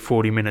usually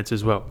 40 minutes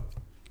as well.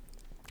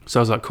 So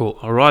I was like, cool.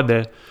 I'll ride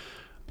there,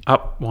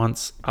 up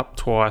once, up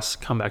twice,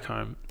 come back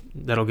home.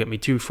 That'll get me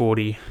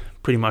 240,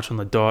 pretty much on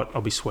the dot.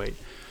 I'll be sweet.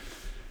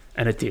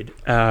 And it did.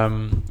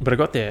 But I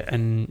got there,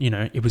 and,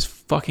 it was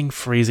fucking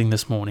freezing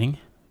this morning.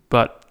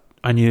 But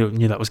I knew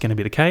that was going to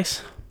be the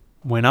case.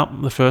 Went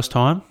up the first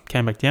time,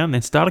 came back down,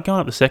 then started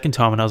going up the second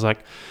time, and I was like,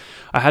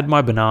 I had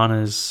my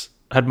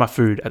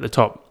food at the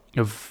top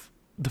of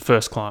the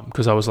first climb,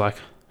 because I was like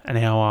an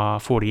hour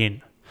 40 in.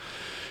 And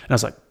I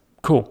was like,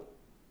 cool,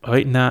 I've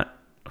eaten that,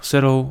 I'll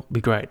settle, be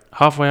great.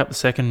 Halfway up the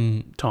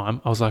second time,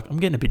 I was like, I'm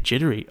getting a bit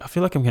jittery. I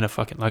feel like I'm going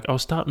to I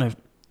was starting to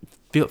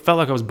felt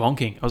like I was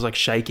bonking. I was like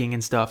shaking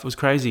and stuff. It was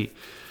crazy.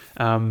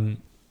 It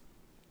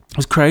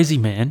was crazy,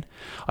 man.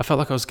 I felt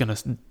like I was going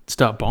to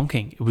start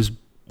bonking. It was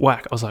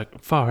whack. I was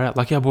like, far out.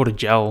 Lucky I bought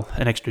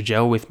an extra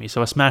gel with me.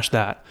 So I smashed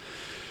that.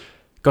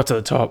 Got to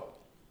the top.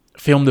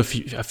 Filmed a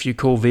few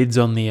cool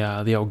vids on the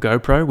old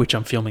GoPro, which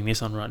I'm filming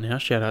this on right now.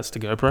 Shout outs to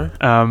GoPro.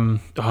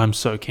 I'm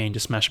so keen to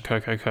smash a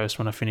Cocoa Coast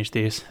when I finish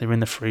this. They're in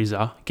the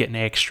freezer, getting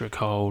extra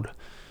cold.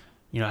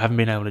 I haven't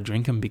been able to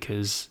drink them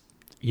because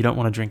you don't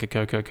want to drink a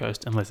Cocoa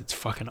Coast unless it's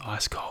fucking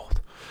ice cold.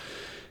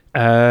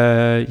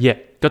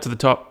 Got to the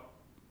top.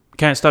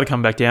 Started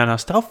coming back down. I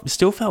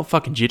still felt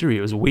fucking jittery.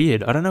 It was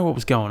weird. I don't know what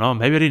was going on.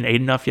 Maybe I didn't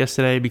eat enough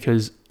yesterday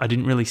because I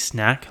didn't really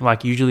snack.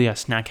 Like, usually I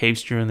snack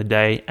heaps during the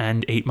day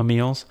and eat my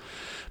meals.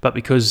 But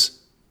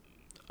because,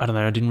 I don't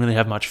know, I didn't really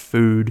have much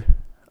food.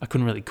 I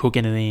couldn't really cook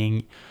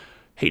anything.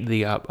 Heated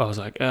the up. I was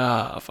like,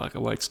 fuck, I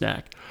won't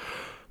snack.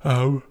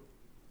 So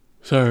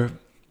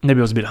maybe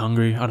I was a bit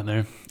hungry. I don't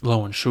know.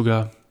 Low on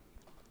sugar.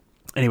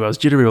 Anyway, I was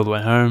jittery all the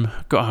way home.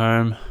 Got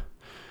home.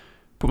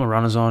 Put my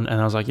runners on,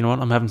 and I was like, you know what,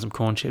 I'm having some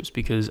corn chips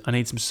because I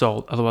need some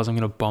salt, otherwise I'm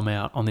going to bomb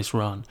out on this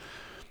run.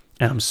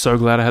 And I'm so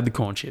glad I had the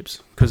corn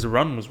chips, because the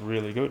run was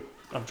really good.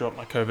 I've dropped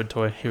my COVID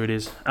toy, here it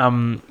is.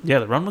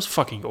 The run was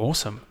fucking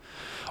awesome.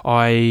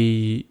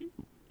 I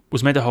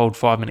was meant to hold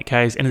 5-minute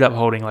Ks, ended up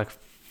holding like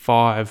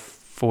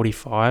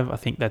 5:45, I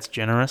think that's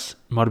generous,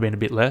 might have been a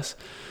bit less.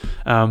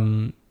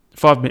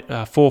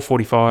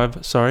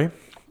 4:45,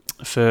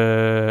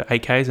 for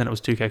 8Ks, and it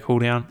was 2K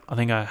cooldown. I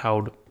think I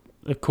held...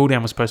 The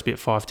cooldown was supposed to be at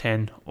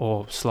 5:10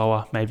 or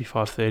slower, maybe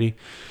 5:30,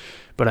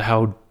 but I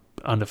held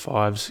under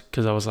 5s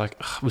because I was like,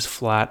 it was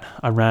flat.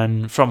 I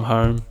ran from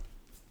home,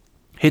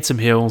 hit some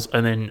hills,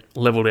 and then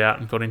leveled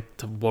out and got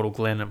into Wattle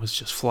Glen. It was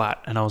just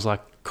flat, and I was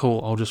like,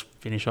 cool, I'll just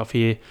finish off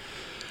here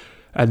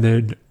and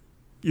then,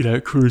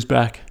 cruise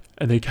back.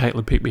 And then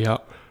Caitlin picked me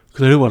up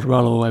because I didn't want to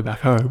run all the way back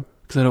home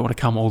because I don't want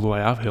to come all the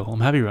way uphill.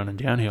 I'm happy running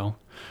downhill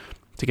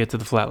to get to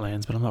the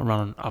flatlands, but I'm not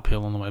running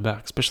uphill on the way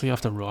back, especially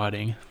after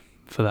riding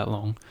for that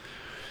long.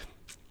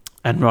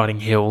 And riding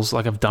hills,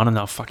 like I've done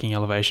enough fucking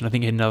elevation. I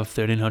think I hit another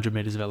 1,300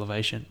 meters of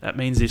elevation. That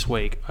means this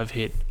week I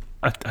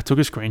took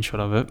a screenshot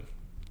of it.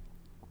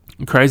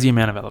 A crazy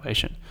amount of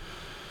elevation.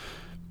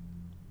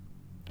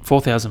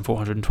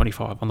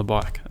 4,425 on the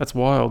bike. That's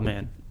wild,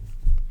 man.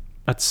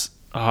 That's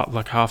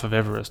like half of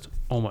Everest,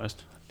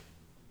 almost.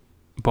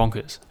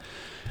 Bonkers.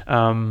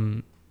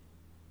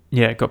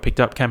 Got picked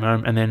up, came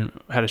home, and then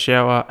had a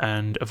shower,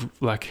 and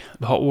the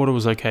hot water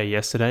was okay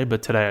yesterday,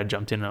 but today I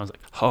jumped in and I was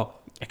like, oh,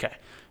 okay.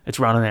 It's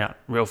running out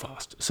real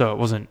fast. So it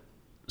wasn't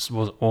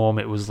warm.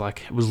 It was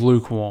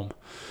lukewarm.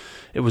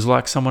 It was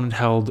like someone had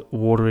held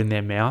water in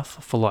their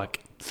mouth for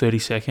like 30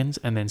 seconds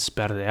and then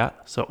spat it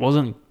out. So it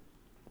wasn't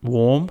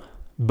warm,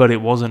 but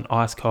it wasn't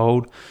ice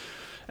cold.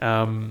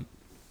 Rinsed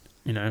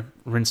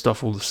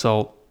off all the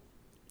salt,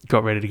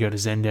 got ready to go to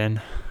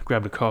Zenden,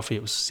 grabbed a coffee.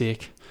 It was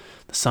sick.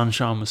 The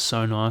sunshine was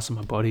so nice on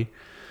my body.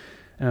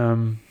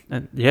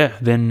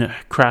 Then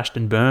crashed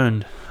and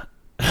burned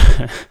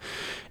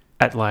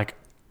at like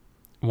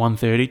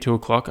 1:30, 2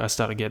 o'clock, I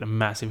started getting a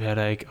massive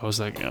headache. I was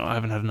like, I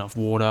haven't had enough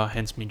water,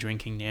 hence me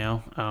drinking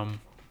now.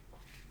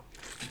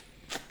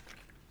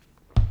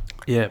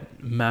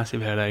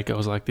 Massive headache. I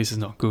was like, this is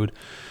not good.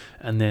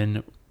 And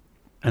then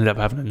ended up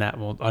having a nap.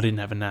 Well, I didn't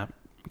have a nap.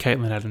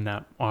 Caitlin had a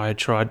nap. I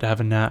tried to have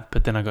a nap,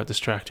 but then I got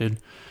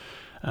distracted.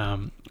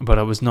 But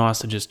it was nice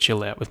to just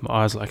chill out with my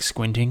eyes like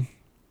squinting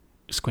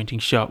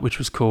shut, which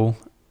was cool.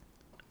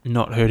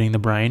 Not hurting the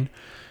brain.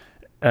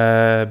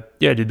 I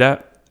did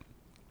that.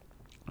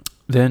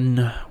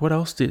 Then what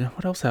else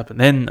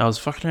happened? Then I was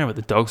fucking around with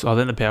the dogs.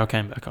 Then the power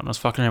came back on. I was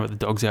fucking around with the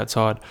dogs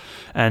outside,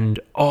 and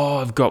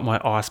I've got my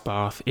ice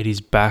bath. It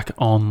is back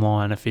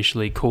online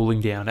officially,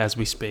 cooling down as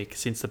we speak.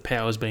 Since the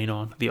power's been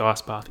on, the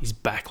ice bath is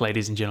back,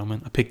 ladies and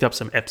gentlemen. I picked up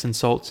some Epsom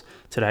salts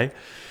today.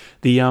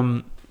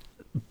 The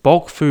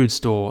bulk food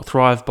store,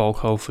 Thrive Bulk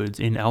Whole Foods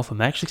in Eltham,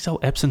 they actually sell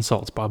Epsom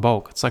salts by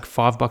bulk. It's like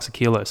 $5 a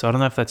kilo. So I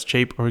don't know if that's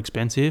cheap or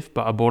expensive,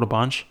 but I bought a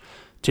bunch,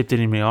 tipped it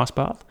in my ice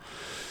bath.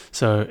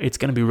 So it's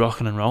going to be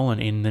rocking and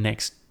rolling in the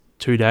next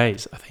 2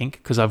 days, I think,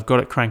 because I've got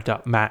it cranked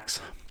up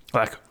max,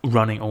 like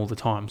running all the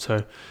time.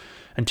 So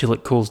until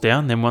it cools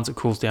down, then once it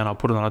cools down, I'll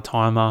put it on a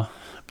timer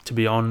to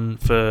be on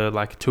for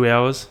like 2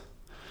 hours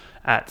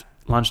at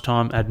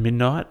lunchtime at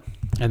midnight,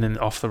 and then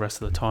off the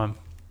rest of the time,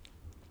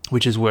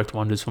 which has worked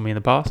wonders for me in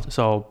the past.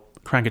 So I'll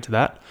crank it to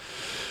that.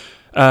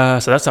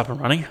 So that's up and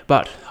running.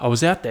 But I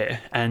was out there,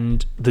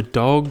 and the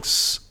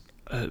dogs,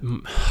 I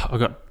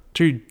got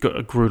two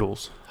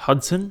Groodles.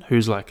 Hudson,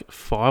 who's like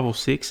 5 or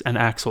 6, and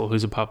Axel,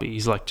 who's a puppy.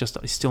 He's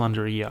still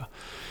under a year.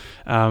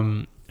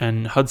 And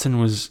Hudson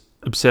was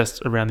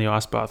obsessed around the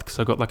ice bath because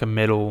I got like a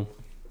metal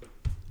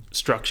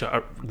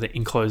structure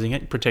enclosing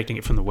it, protecting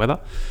it from the weather.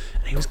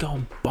 And he was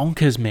going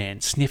bonkers,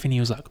 man, sniffing. He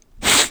was like,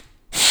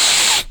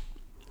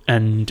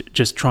 and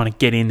just trying to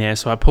get in there.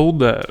 So I pulled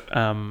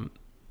the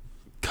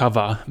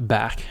cover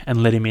back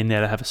and let him in there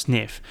to have a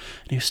sniff.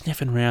 And he was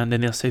sniffing around. Then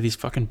they'll see this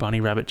fucking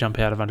bunny rabbit jump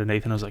out of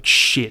underneath, and I was like,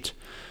 shit.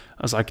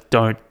 I was like,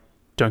 don't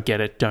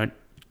get it, don't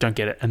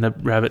get it. And the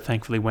rabbit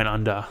thankfully went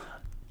under,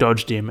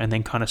 dodged him, and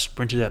then kind of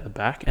sprinted out the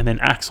back. And then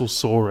Axel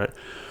saw it,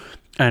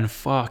 and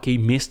fuck, he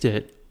missed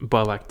it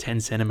by like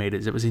 10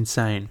 centimeters. It was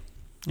insane.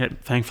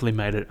 It thankfully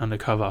made it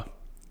undercover,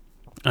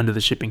 under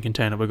the shipping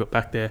container. We got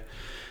back there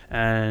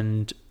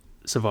and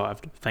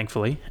survived,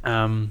 thankfully.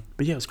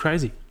 But yeah, it was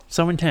crazy.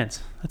 So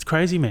intense. That's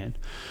crazy, man.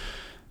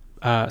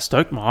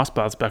 Stoked my ice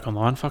baths back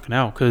online. Fucking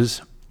hell.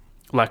 Because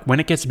like when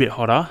it gets a bit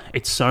hotter,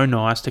 it's so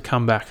nice to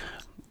come back.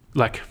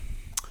 Like,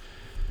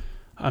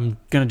 I'm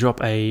going to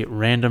drop a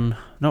random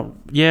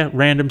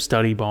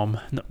study bomb.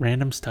 Not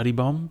random study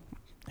bomb?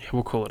 Yeah,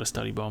 we'll call it a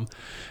study bomb.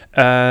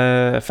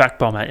 Fact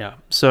bomb at ya.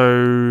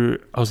 So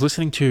I was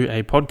listening to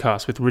a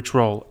podcast with Rich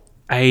Roll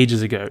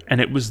ages ago,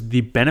 and it was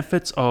the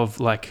benefits of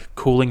like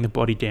cooling the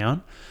body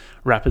down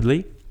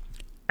rapidly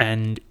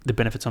and the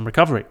benefits on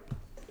recovery.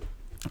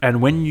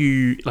 And when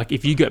you, like,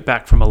 if you get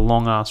back from a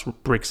long ass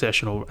brick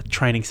session or a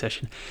training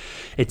session,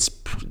 it's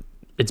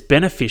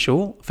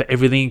beneficial for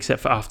everything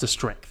except for after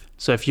strength.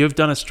 So if you've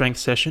done a strength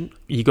session,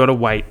 you got to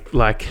wait,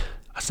 like,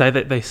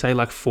 they say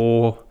like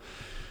 4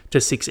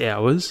 to 6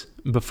 hours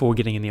before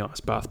getting in the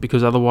ice bath,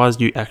 because otherwise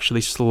you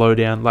actually slow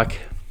down. Like,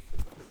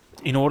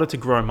 in order to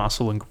grow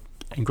muscle and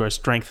grow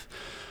strength,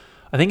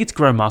 I think it's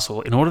grow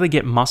muscle. In order to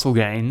get muscle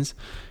gains,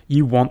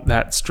 you want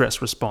that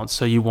stress response.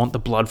 So you want the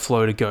blood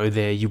flow to go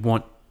there. You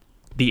want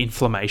the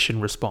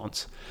inflammation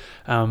response.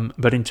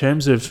 But in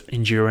terms of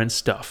endurance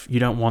stuff, you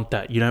don't want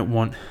that. You don't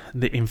want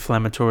the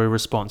inflammatory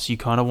response. You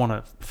kind of want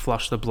to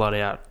flush the blood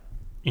out,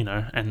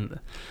 and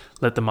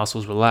let the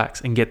muscles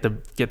relax and get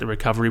the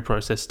recovery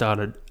process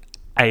started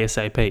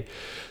ASAP.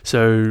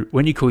 So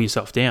when you cool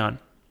yourself down,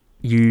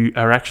 you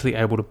are actually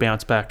able to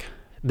bounce back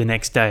the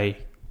next day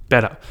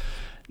better.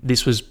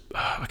 This was,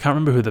 I can't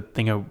remember who the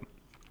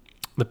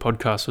the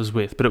podcast was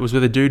with, but it was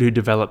with a dude who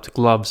developed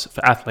gloves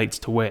for athletes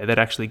to wear that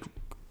actually,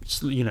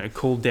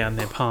 cooled down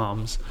their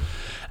palms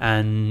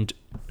and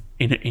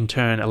in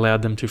turn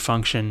allowed them to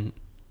function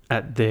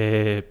at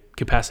their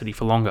capacity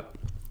for longer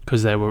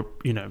because they were,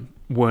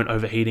 weren't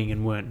overheating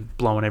and weren't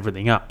blowing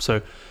everything up.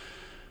 So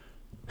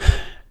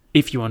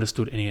if you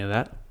understood any of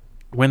that,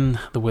 when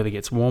the weather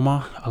gets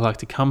warmer, I like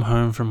to come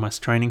home from my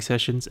training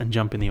sessions and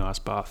jump in the ice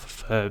bath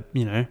for,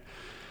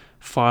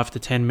 5 to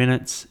 10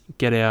 minutes,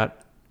 get out,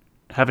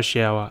 have a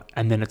shower,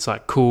 and then it's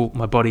like cool.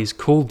 My body's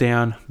cooled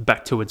down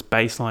back to its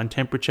baseline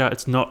temperature.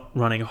 It's not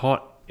running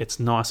hot. It's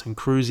nice and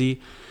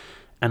cruisy,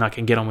 and I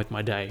can get on with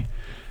my day.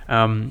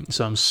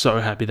 So I'm so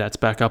happy that's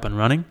back up and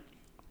running.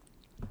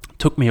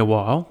 Took me a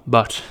while,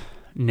 but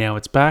now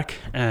it's back,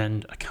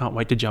 and I can't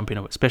wait to jump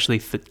into it. Especially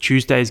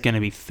Tuesday is going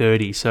to be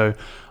 30, so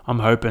I'm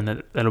hoping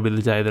that that'll be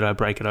the day that I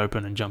break it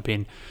open and jump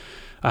in.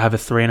 I have a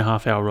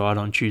 3.5 hour ride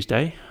on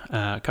Tuesday,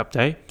 cup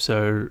day,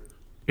 so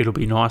it'll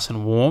be nice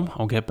and warm.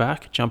 I'll get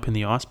back, jump in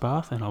the ice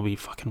bath, and I'll be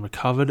fucking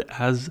recovered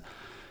as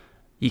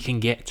you can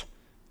get.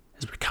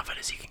 As recovered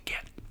as you can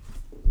get.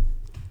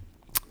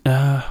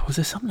 Was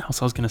there something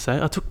else I was going to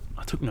say? I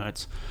took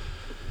notes.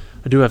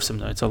 I do have some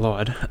notes. I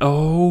lied.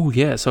 Oh,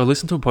 yeah. So I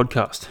listened to a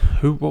podcast.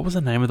 What was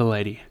the name of the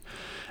lady?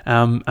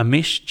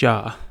 Amish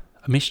Jha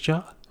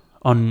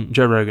on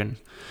Joe Rogan.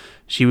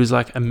 She was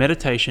like a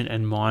meditation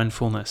and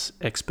mindfulness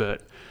expert.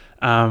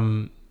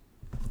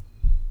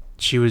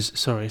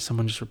 Sorry,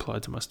 someone just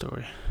replied to my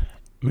story.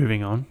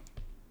 Moving on.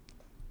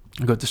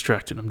 I got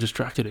distracted. I'm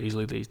distracted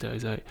easily these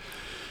days, eh?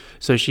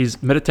 So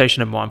she's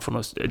meditation and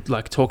mindfulness,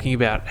 like talking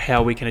about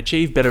how we can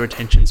achieve better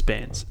attention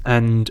spans.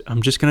 And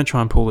I'm just going to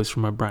try and pull this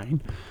from my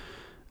brain.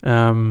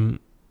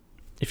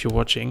 If you're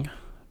watching,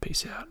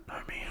 peace out,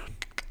 homie.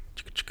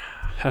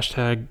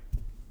 Hashtag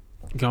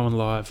going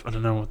live. I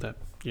don't know what that...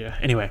 Yeah,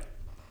 anyway.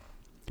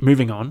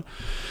 Moving on.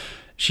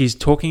 She's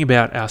talking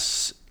about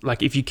us...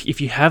 Like,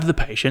 if you have the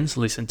patience,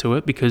 listen to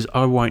it, because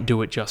I won't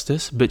do it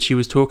justice. But she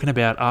was talking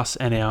about us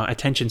and our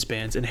attention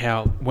spans and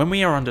how when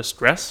we are under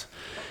stress,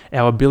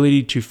 our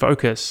ability to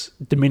focus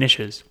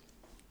diminishes.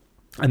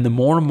 And the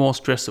more and more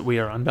stress that we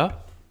are under,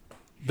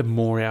 the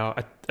more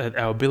our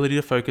ability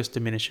to focus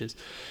diminishes.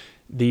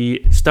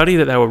 The study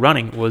that they were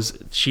running was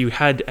she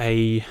had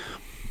a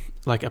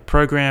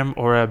program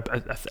or a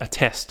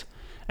test,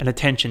 an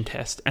attention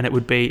test, and it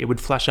would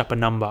flash up a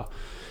number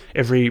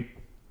every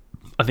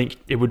third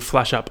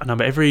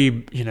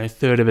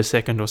of a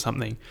second or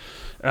something.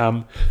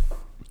 And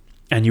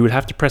you would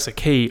have to press a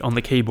key on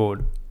the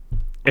keyboard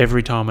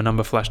every time a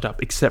number flashed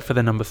up, except for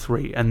the number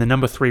 3. And the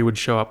number 3 would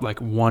show up like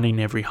 1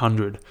 in every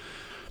 100.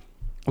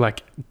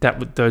 Like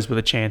those were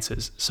the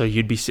chances. So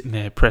you'd be sitting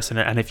there pressing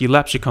it. And if you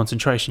lapse your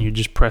concentration, you'd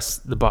just press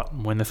the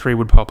button when the 3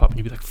 would pop up and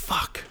you'd be like,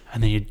 fuck.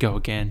 And then you'd go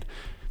again,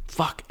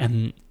 fuck.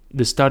 And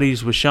the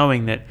studies were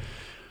showing that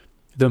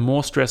the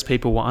more stress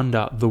people were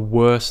under, the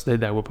worse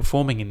they were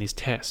performing in this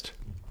test.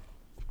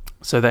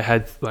 So they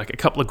had like a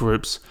couple of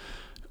groups,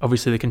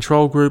 obviously the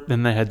control group,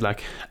 then they had I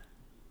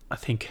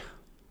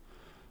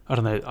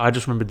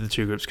just remembered the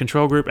 2 groups,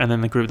 control group and then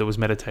the group that was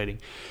meditating.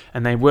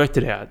 And they worked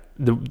it out.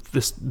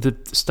 The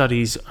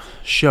studies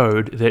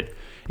showed that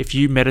if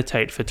you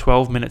meditate for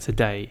 12 minutes a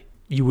day,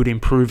 you would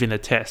improve in the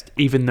test,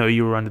 even though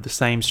you were under the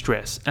same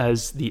stress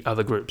as the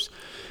other groups.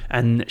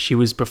 And she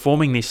was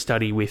performing this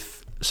study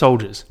with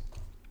soldiers.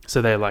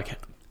 So they're like,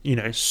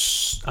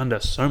 under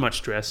so much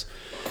stress.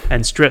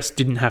 And stress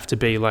didn't have to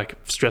be like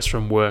stress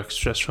from work,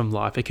 stress from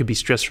life. It could be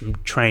stress from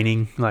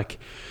training. Like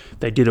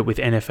they did it with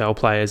NFL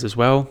players as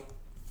well.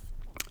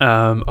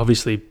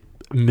 Obviously,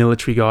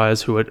 military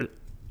guys who are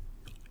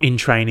in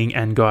training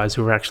and guys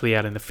who are actually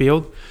out in the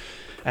field.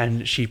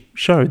 And she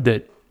showed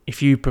that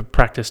if you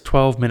practice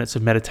 12 minutes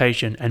of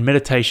meditation, and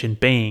meditation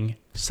being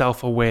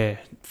self-aware,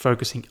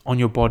 focusing on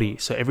your body.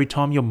 So every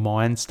time your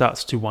mind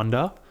starts to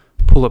wander,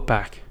 pull it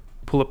back.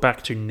 Pull it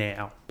back to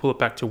now. Pull it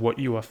back to what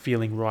you are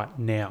feeling right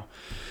now.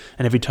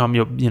 And every time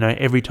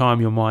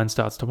your mind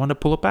starts to wander,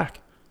 pull it back.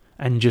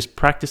 And just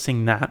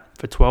practicing that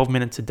for 12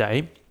 minutes a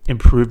day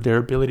improved their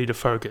ability to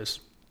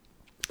focus.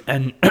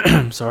 And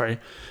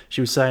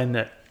she was saying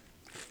that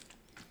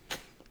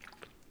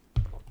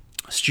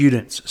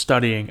students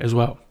studying as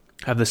well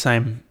have the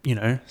same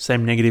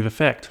negative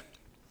effect.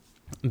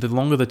 The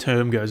longer the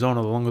term goes on,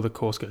 or the longer the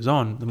course goes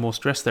on, the more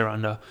stress they're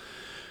under,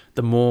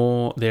 the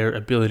more their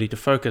ability to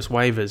focus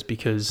wavers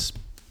because,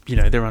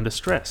 they're under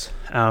stress.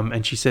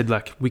 And she said,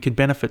 we could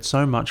benefit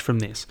so much from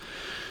this.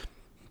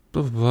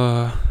 Blah,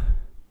 blah,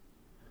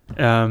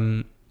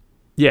 blah.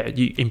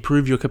 You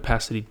improve your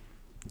capacity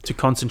to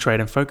concentrate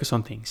and focus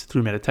on things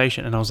through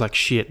meditation. And I was like,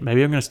 shit,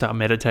 maybe I'm going to start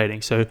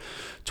meditating. So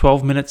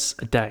 12 minutes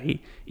a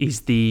day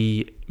is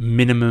the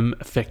minimum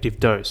effective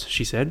dose,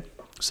 she said.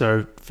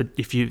 So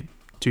if you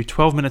do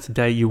 12 minutes a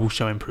day, you will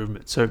show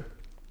improvement. So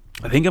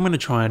I think I'm going to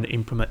try and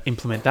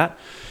implement that.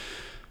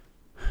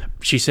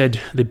 She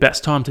said the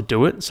best time to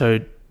do it,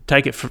 so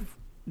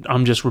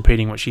I'm just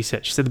repeating what she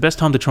said. She said the best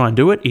time to try and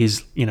do it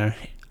is,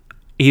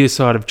 either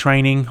side of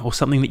training or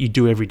something that you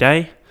do every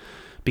day.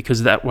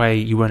 because that way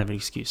you won't have an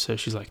excuse. So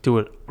she's like, do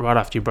it right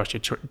after you brush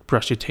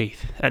your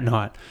teeth at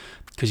night,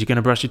 because you're going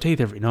to brush your teeth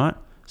every night.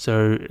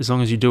 So as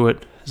long as you do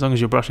it, as long as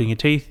you're brushing your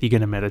teeth, you're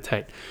going to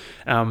meditate.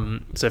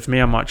 So for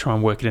me, I might try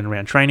and work it in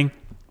around training,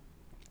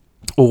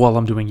 or while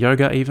I'm doing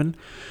yoga even.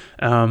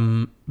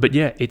 But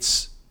yeah,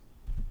 it's,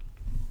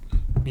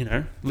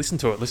 listen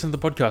to it. Listen to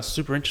the podcast.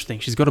 Super interesting.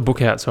 She's got a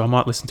book out, so I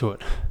might listen to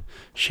it.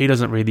 She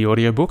doesn't read the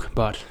audiobook,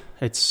 but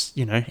it's,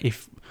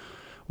 if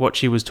what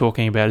she was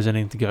talking about is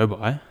anything to go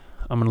by,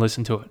 I'm going to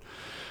listen to it.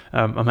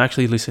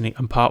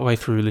 I'm partway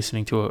through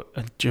listening to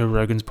a Joe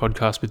Rogan's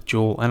podcast with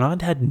Jewel, and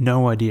I'd had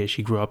no idea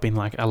she grew up in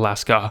like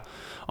Alaska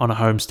on a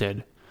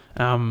homestead,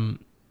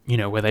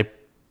 where they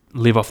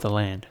live off the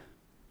land.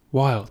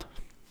 Wild.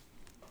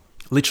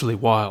 Literally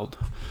wild.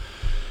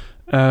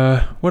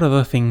 What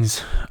other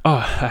things? Oh,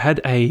 I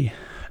had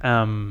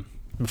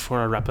before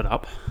I wrap it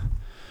up,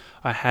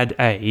 I had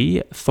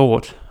a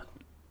thought.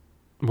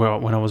 Well,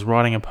 when I was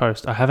writing a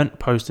post, I haven't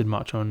posted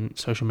much on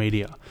social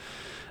media.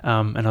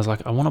 And I was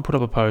like, I want to put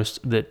up a post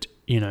that,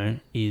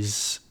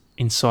 is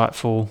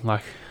insightful.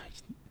 Like,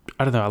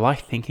 I don't know, I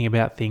like thinking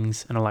about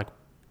things and I like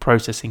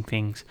processing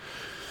things.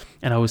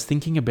 And I was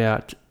thinking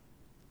about,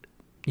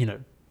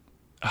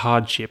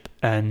 hardship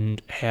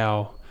and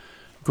how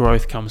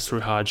growth comes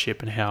through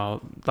hardship, and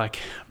how, like,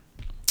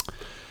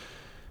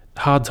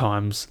 hard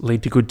times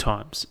lead to good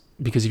times.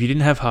 Because if you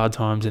didn't have hard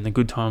times, then the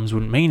good times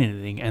wouldn't mean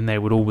anything, and they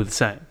would all be the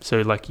same.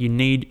 So, like, you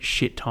need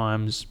shit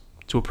times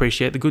to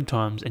appreciate the good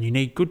times, and you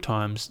need good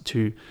times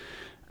to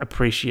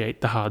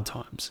appreciate the hard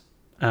times.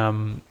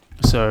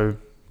 So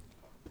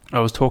I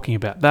was talking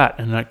about that,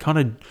 and I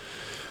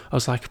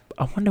was like,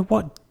 I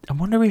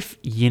wonder if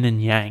yin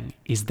and yang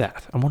is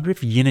that. I wonder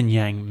if yin and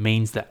yang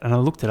means that. And I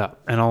looked it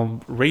up, and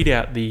I'll read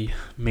out the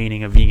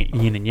meaning of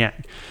yin and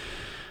yang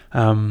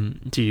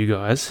to you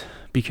guys,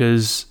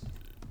 because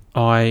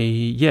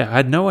I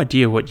had no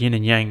idea what yin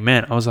and yang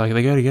meant. I was like,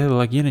 they go together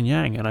like yin and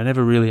yang, and I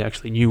never really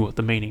actually knew what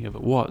the meaning of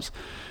it was.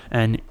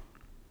 And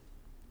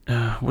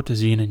what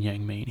does yin and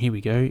yang mean? Here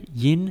we go.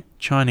 Yin,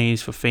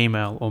 Chinese for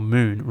female or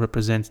moon,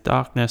 represents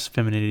darkness,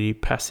 femininity,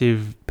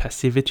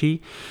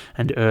 passivity,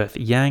 and earth.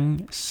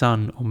 Yang,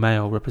 sun or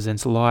male,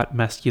 represents light,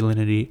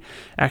 masculinity,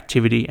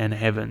 activity, and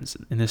heavens.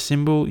 In the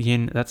symbol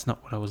yin, that's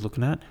not what I was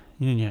looking at.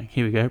 Yin and yang.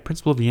 Here we go.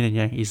 Principle of yin and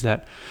yang is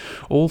that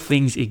all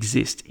things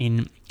exist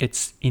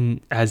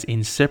as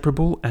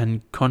inseparable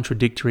and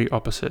contradictory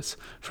opposites.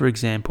 For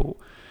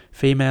example,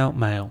 female,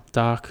 male,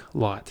 dark,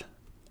 light,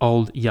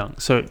 old, young.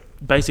 So it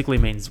basically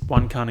means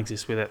one can't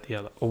exist without the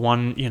other, or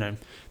one,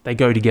 they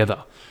go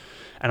together.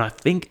 And I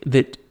think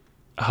that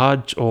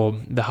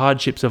the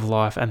hardships of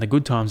life and the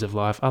good times of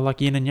life are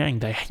like yin and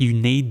yang. You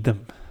need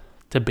them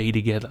to be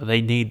together.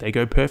 They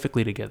go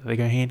perfectly together. They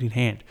go hand in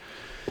hand.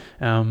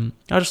 I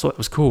just thought it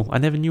was cool. I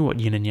never knew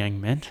what yin and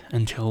yang meant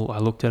until I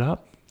looked it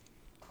up.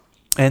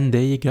 And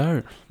there you go.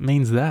 It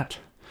means that.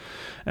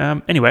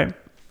 Anyway,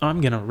 I'm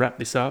going to wrap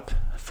this up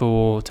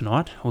for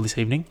tonight or this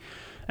evening.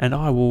 And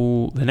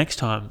the next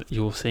time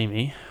you'll see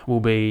me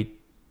will be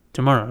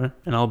tomorrow,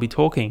 and I'll be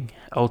talking.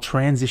 I'll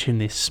transition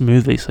this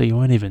smoothly so you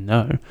won't even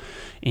know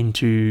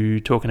into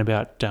talking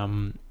about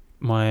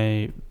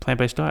my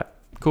plant-based diet.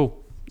 Cool.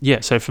 Yeah,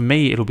 so for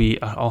me,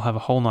 I'll have a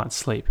whole night's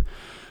sleep.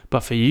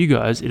 But for you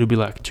guys, it'll be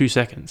like 2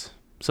 seconds.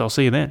 So I'll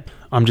see you then.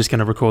 I'm just going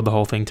to record the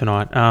whole thing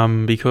tonight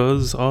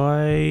because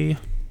I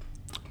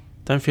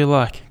don't feel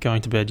like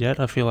going to bed yet.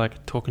 I feel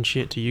like talking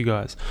shit to you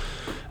guys.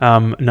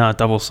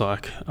 Double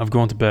psych. I've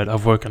gone to bed.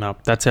 I've woken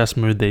up. That's how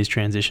smooth these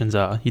transitions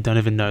are. You don't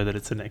even know that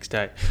it's the next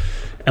day.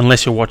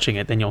 Unless you're watching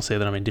it, then you'll see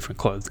that I'm in different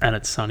clothes and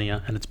it's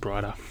sunnier and it's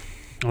brighter.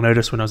 I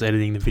noticed when I was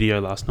editing the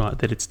video last night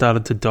that it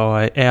started to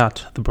die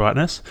out, the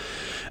brightness,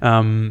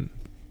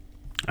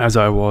 as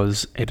I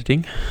was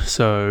editing.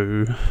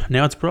 So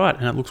now it's bright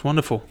and it looks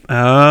wonderful.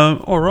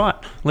 All right,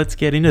 let's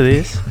get into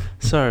this.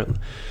 So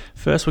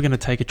first, we're going to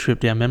take a trip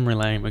down memory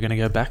lane. We're going to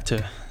go back to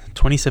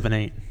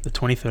 2017, the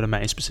 23rd of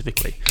May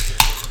specifically.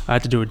 I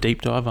had to do a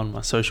deep dive on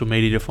my social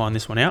media to find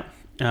this one out.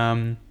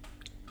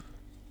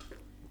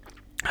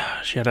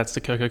 Shout outs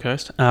to Coco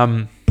Coast.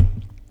 To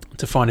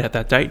find out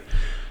that date.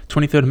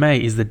 23rd of May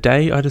is the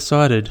day I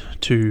decided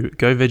to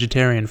go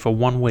vegetarian for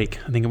 1 week.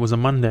 I think it was a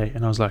Monday.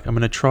 And I was like, I'm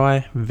going to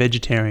try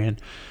vegetarian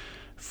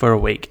for a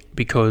week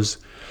because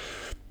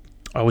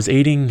I was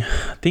eating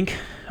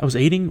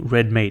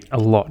red meat a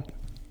lot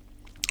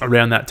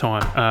around that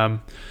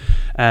time.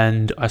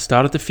 And I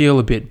started to feel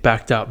a bit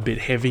backed up, a bit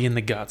heavy in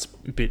the guts,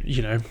 a bit,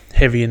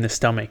 heavy in the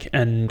stomach.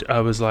 And I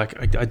was like,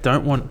 I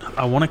want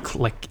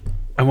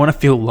to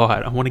feel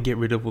light. I want to get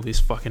rid of all this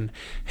fucking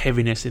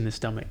heaviness in the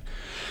stomach.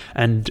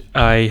 And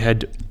I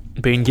had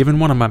been giving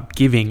one of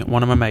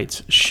my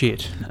mates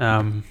shit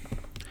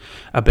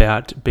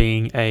about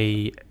being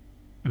a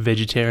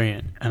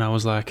vegetarian. And I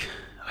was like,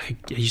 I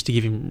used to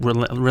give him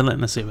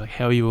relentlessly, like,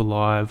 how are you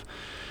alive?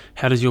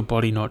 How does your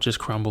body not just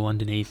crumble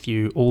underneath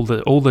you? All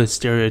the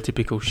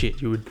stereotypical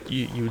shit you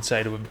would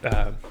say to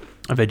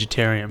a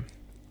vegetarian.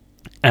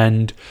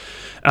 And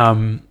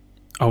I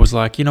was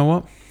like, you know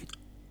what?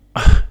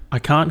 I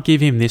can't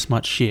give him this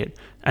much shit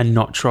and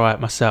not try it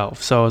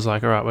myself. So I was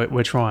like, all right,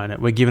 we're trying it.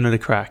 We're giving it a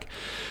crack.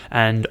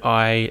 And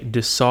I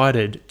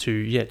decided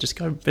to, just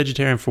go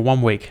vegetarian for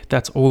 1 week.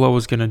 That's all I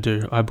was going to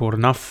do. I bought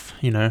enough,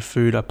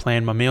 food. I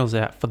planned my meals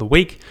out for the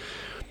week.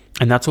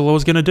 And that's all I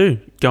was going to do.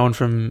 Going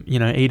from,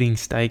 eating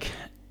steak,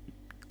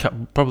 I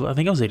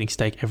think I was eating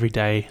steak every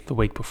day the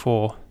week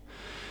before,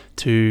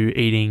 to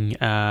eating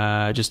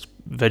just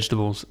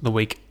vegetables the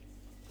week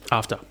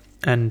after.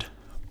 And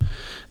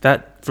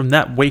from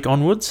that week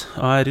onwards,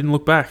 I didn't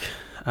look back.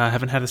 I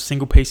haven't had a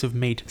single piece of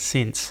meat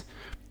since,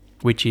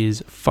 which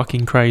is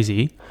fucking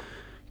crazy,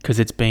 because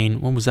it's been,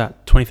 when was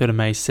that? 23rd of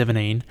May,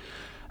 17,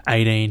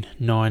 18,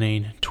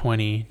 19,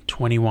 20,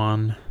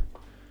 21,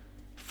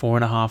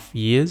 4.5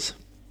 years.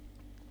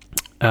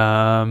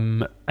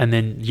 And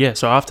then,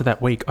 so after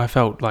that week, I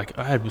felt like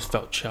I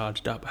felt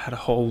charged up.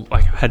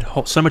 I had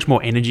so much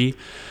more energy,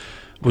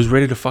 was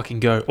ready to fucking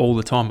go all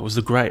the time. It was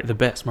the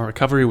best. My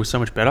recovery was so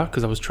much better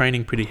because I was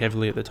training pretty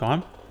heavily at the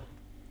time.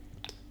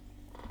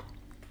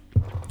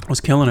 I was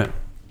killing it.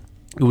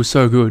 It was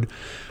so good.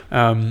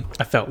 I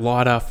felt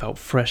lighter, felt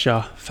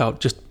fresher,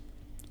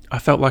 I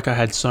felt like I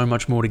had so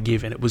much more to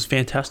give, and it was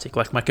fantastic.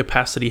 Like, my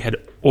capacity had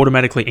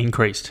automatically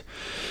increased.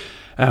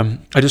 I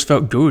just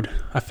felt good.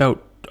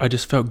 I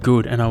just felt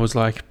good, and I was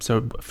like,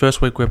 so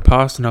first week went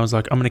past, and I was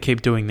like, I'm going to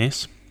keep doing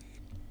this.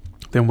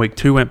 Then week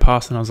 2 went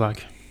past, and I was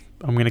like,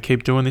 I'm going to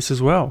keep doing this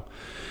as well.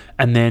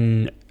 And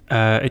then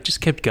it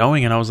just kept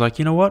going, and I was like,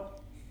 you know what?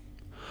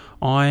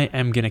 I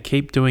am going to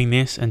keep doing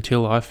this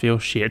until I feel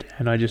shit.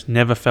 And I just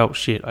never felt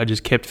shit. I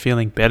just kept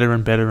feeling better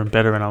and better and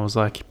better, and I was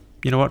like,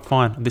 you know what?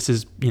 Fine. This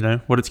is,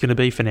 what it's going to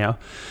be for now.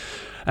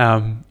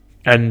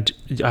 And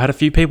I had a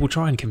few people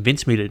try and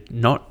convince me to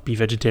not be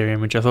vegetarian,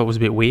 which I thought was a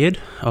bit weird.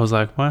 I was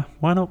like, why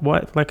not?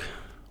 Why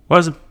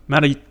does it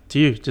matter to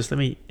you? Just let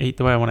me eat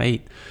the way I want to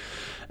eat.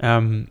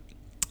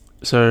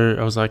 So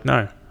I was like,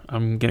 no,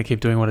 I'm going to keep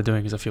doing what I'm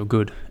doing because I feel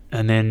good.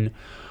 And then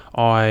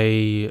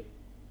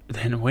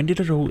when did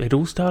it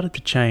all started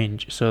to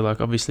change? So,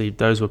 like, obviously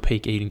those were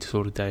peak eating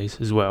disorder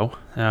days as well.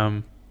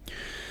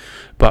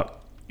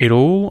 But it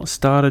all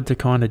started to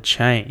kind of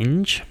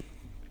change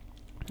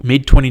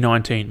mid to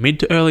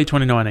early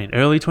 2019.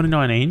 Early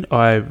 2019,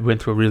 I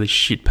went through a really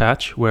shit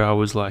patch where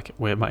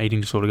my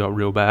eating disorder got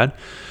real bad.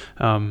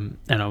 And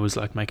I was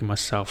like making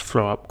myself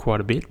throw up quite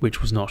a bit,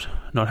 which was not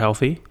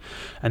healthy.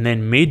 And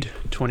then mid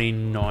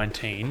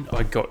 2019,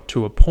 I got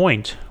to a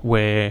point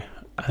where,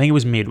 I think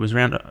it was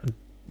around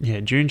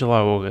June, July,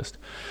 August.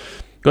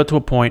 Got to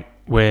a point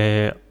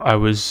where I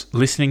was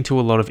listening to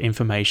a lot of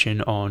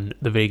information on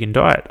the vegan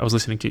diet. I was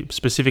listening to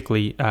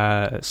specifically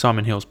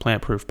Simon Hill's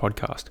Plant Proof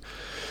podcast.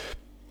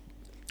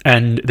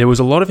 And there was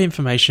a lot of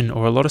information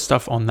or a lot of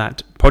stuff on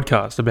that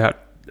podcast about,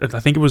 I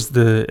think it was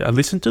I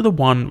listened to the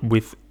one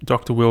with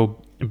Dr.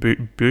 Will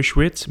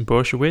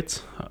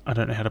Bershowitz. I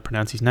don't know how to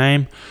pronounce his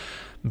name,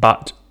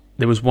 but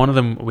there was one of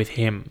them with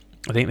him.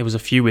 I think there was a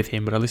few with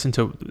him, but I listened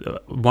to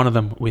one of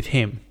them with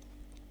him.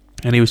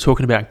 And he was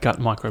talking about gut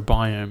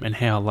microbiome and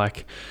how,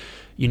 like,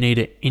 you need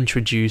to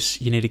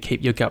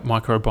keep your gut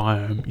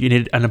microbiome. You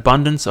need an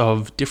abundance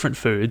of different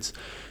foods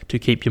to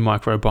keep your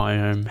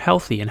microbiome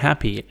healthy and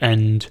happy.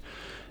 And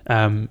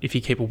if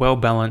you keep a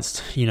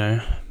well-balanced,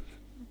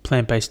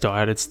 plant-based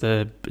diet, it's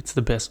the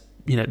best,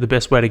 the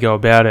best way to go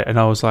about it. And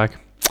I was like,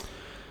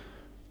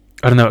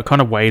 I don't know, it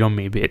kind of weighed on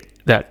me a bit,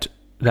 that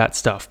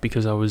stuff,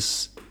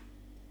 because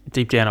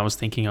deep down I was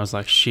thinking, I was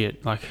like,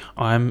 shit, like,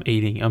 I'm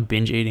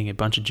binge eating a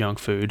bunch of junk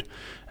food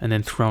and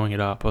then throwing it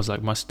up. I was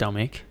like, my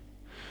stomach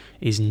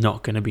is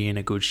not going to be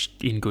in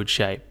good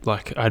shape.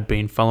 Like, I'd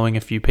been following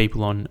a few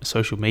people on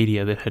social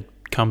media that had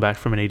come back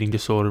from an eating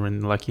disorder,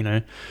 and like,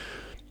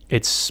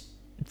 it's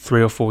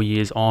 3 or 4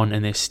 years on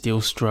and they're still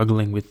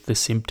struggling with the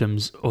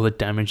symptoms or the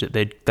damage that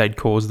they'd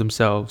caused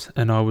themselves.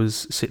 And I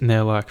was sitting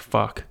there like,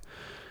 fuck.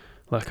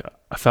 Like,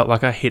 I felt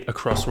like I hit a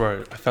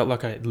crossroad. I felt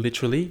like I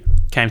literally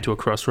came to a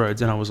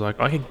crossroads, and I was like,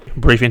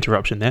 brief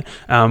interruption there.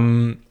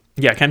 I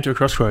came to a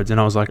crossroads, and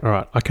I was like, all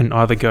right, I can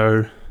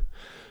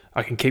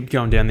keep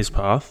going down this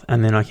path,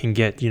 and then I can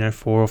get,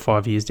 4 or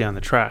 5 years down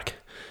the track,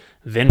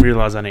 then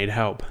realize I need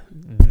help,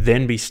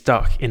 then be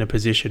stuck in a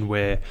position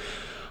where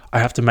I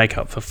have to make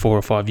up for 4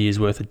 or 5 years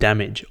worth of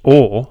damage,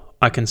 or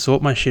I can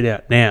sort my shit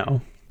out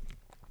now,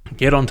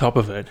 get on top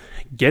of it,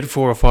 get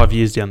 4 or 5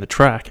 years down the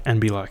track,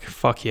 and be like,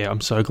 fuck yeah,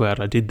 I'm so glad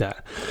I did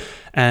that.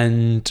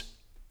 And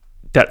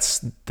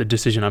that's the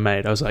decision I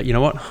made. I was like, you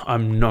know what?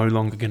 I'm no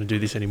longer going to do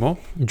this anymore.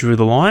 Drew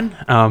the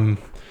line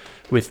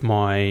with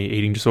my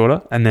eating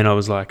disorder. And then I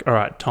was like, all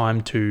right,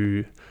 time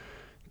to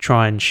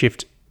try and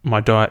shift my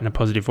diet in a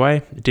positive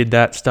way. Did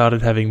that,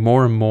 started having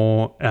more and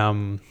more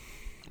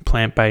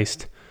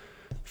plant-based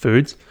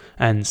foods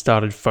and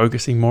started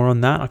focusing more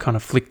on that. I kind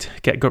of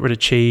got rid of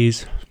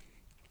cheese.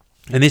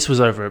 And this was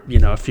over,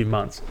 a few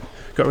months.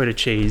 Got rid of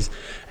cheese,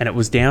 and it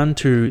was down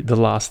to the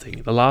last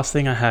thing. The last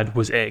thing I had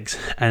was eggs,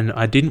 and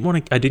I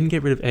didn't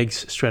get rid of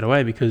eggs straight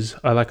away because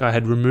I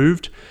had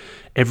removed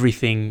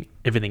everything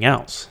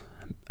else.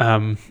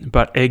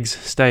 But eggs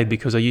stayed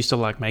because I used to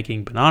like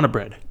making banana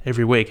bread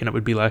every week, and it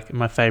would be like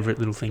my favorite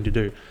little thing to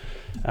do.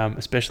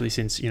 especially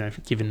since,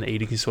 given the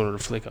eating disorder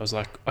to flick, I was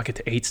like, I get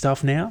to eat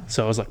stuff now.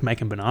 So I was like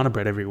making banana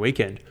bread every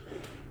weekend.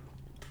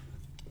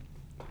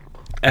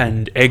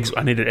 And eggs,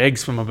 I needed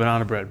eggs for my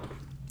banana bread.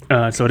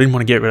 So I didn't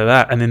want to get rid of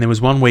that. And then there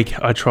was one week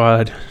I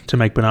tried to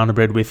make banana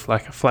bread with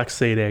like a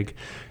flaxseed egg,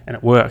 and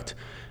it worked.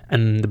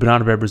 And the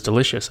banana bread was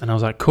delicious. And I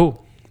was like,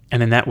 cool.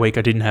 And then that week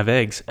I didn't have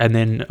eggs. And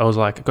then I was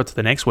like, I got to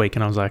the next week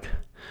and I was like,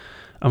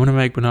 I'm going to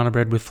make banana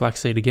bread with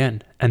flaxseed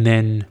again. And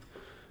then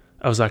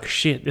I was like,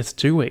 shit, it's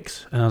 2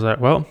 weeks. And I was like,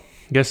 well,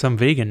 I guess I'm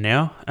vegan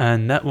now.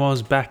 And that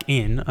was back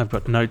in, I've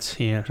got notes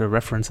here to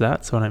reference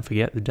that so I don't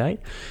forget the date,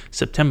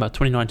 September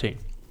 2019.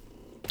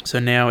 So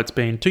now it's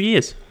been 2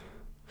 years.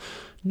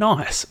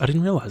 Nice. I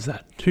didn't realize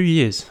that. 2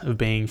 years of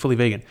being fully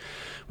vegan,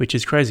 which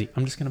is crazy.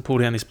 I'm just going to pull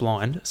down this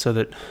blind so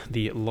that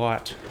the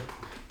light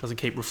doesn't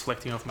keep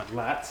reflecting off my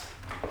lats.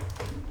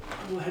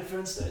 Will the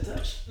headphones stay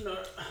attached? No.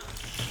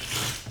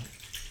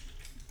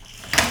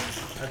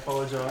 I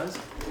apologise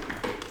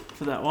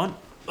for that one.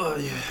 Oh,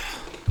 yeah.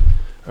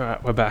 All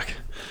right, we're back.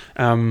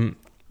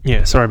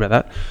 Sorry about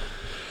that.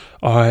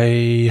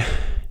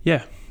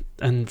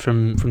 And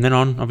from then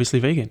on, obviously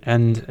vegan.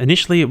 And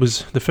initially,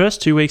 the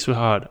first 2 weeks were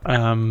hard.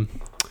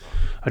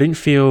 I didn't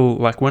feel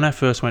like when I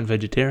first went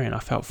vegetarian, I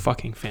felt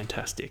fucking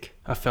fantastic.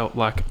 I felt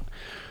like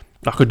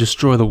I could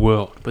destroy the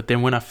world. But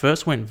then when I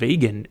first went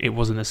vegan, it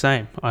wasn't the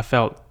same. I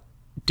felt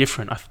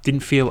different. I didn't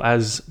feel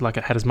as like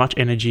I had as much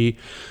energy.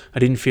 I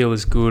didn't feel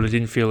as good. I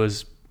didn't feel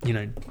as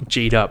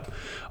G'd up.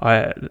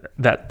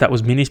 That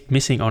was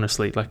missing,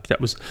 honestly. Like that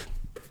was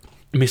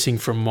missing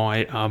from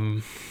my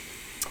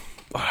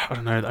I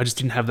don't know. I just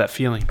didn't have that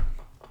feeling,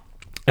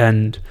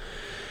 and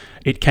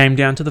it came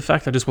down to the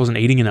fact I just wasn't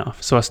eating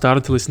enough. So I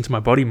started to listen to my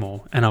body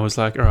more, and I was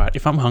like, all right,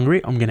 if I'm hungry,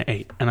 I'm gonna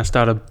eat. And I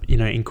started,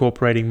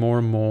 incorporating more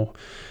and more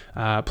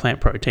plant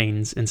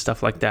proteins and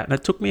stuff like that. And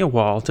it took me a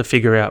while to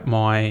figure out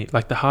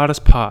the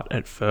hardest part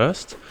at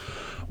first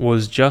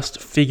was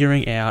just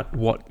figuring out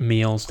what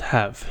meals to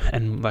have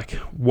and like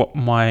what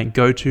my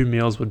go-to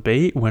meals would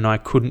be when I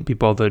couldn't be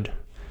bothered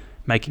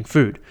making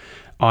food.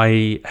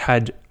 I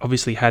had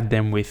obviously had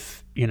them with,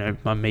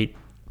 my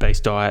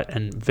meat-based diet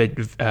and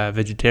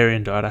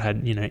vegetarian diet. I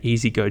had,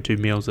 easy go-to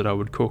meals that I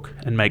would cook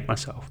and make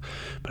myself.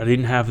 But I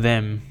didn't have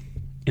them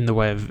in the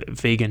way of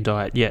vegan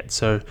diet yet.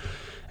 So,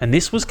 and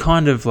this was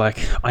kind of like,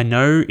 I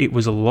know there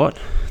was a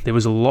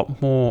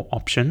lot more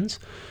options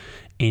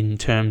in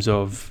terms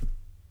of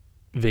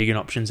vegan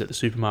options at the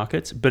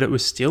supermarkets, but it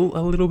was still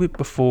a little bit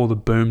before the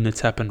boom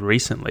that's happened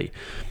recently.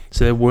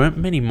 So there weren't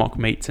many mock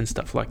meats and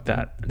stuff like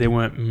that. There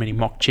weren't many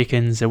mock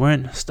chickens. There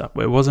weren't stuff.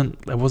 It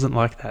wasn't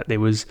like that. There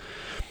was,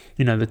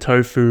 the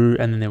tofu,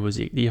 and then there was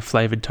the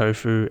flavored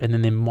tofu, and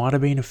then there might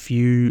have been a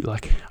few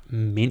like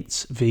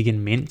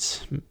vegan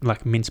mince,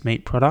 like mince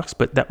meat products,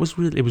 but it was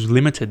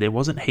limited. There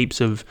wasn't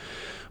heaps of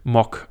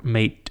mock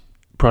meat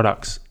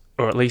products,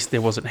 or at least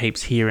there wasn't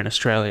heaps here in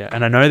Australia.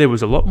 And I know there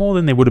was a lot more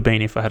than there would have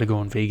been if I had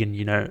gone vegan,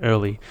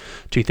 early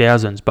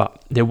 2000s,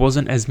 but there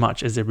wasn't as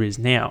much as there is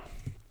now.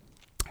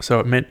 So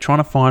it meant trying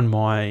to find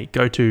my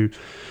go-to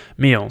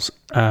meals,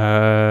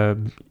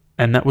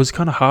 and that was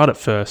kind of hard at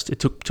first. It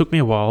took me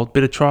a while,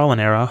 bit of trial and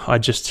error. I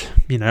just,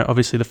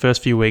 obviously the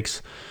first few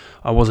weeks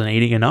I wasn't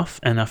eating enough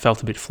and I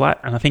felt a bit flat.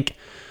 And I think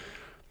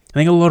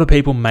a lot of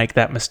people make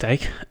that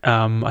mistake.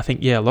 A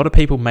lot of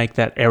people make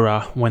that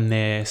error when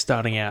they're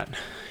starting out,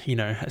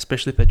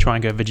 especially if they try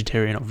and go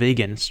vegetarian or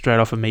vegan straight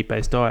off a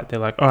meat-based diet. They're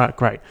like, all right,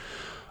 great.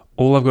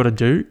 All I've got to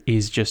do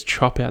is just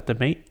chop out the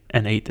meat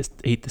and eat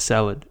the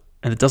salad.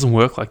 And it doesn't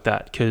work like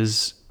that,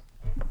 because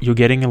you're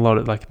getting a lot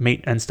of like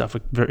meat and stuff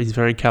is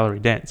very calorie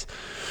dense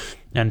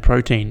and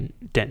protein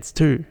dense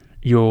too.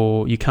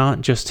 You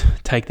can't just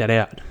take that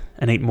out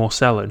and eat more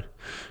salad,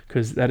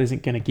 because that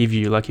isn't going to give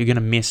you, like, you're going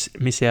to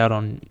miss out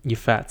on your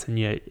fats and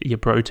your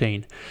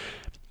protein.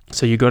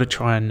 So you got to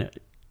try and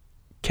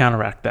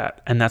counteract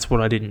that, and that's what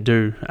I didn't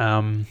do.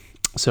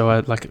 So I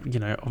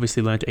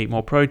obviously learned to eat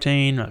more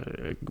protein,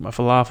 my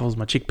falafels,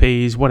 my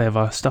chickpeas,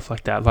 whatever, stuff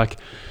like that. Like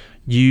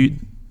you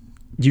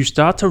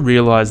start to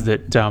realize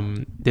that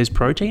there's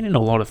protein in a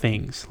lot of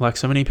things. Like,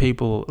 so many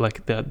people,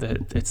 like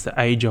it's the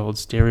age-old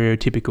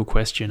stereotypical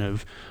question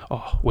of,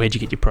 oh, where'd you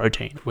get your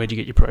protein? Where'd you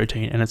get your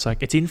protein? And it's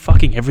like, it's in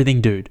fucking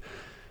everything, dude.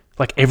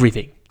 Like,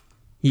 everything.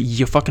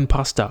 Your fucking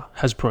pasta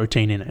has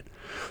protein in it.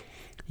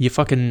 Your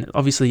fucking,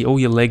 obviously, all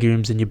your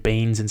legumes and your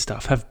beans and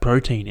stuff have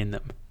protein in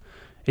them.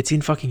 It's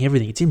in fucking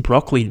everything. It's in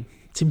broccoli.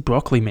 It's in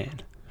broccoli,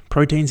 man.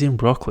 Protein's in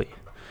broccoli.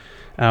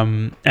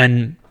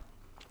 And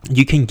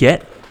you can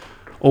get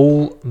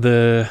what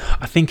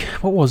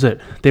was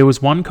it? There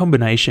was one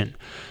combination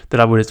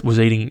that I was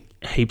eating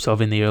heaps of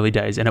in the early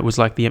days, and it was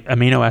like the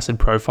amino acid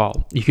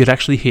profile. You could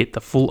actually hit the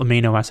full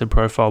amino acid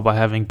profile by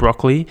having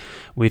broccoli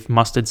with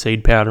mustard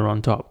seed powder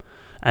on top,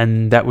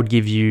 and that would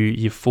give you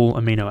your full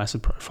amino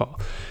acid profile.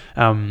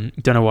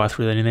 Don't know why I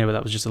threw that in there, but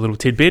that was just a little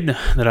tidbit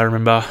that I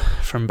remember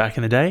from back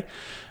in the day.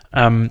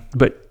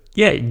 But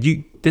yeah,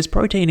 there's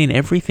protein in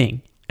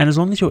everything. And as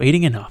long as you're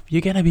eating enough,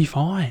 you're going to be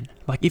fine.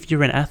 Like if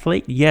you're an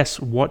athlete, yes,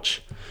 you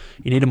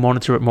need to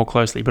monitor it more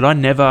closely. But I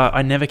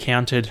never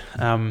counted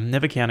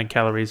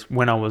calories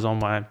when I was on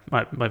my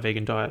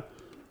vegan diet.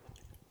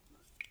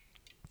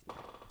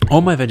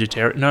 On my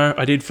vegetarian, no,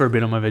 I did for a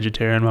bit on my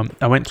vegetarian one.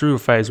 I went through a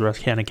phase where I was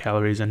counting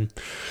calories, and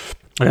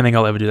I don't think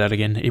I'll ever do that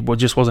again. It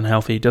just wasn't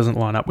healthy. It doesn't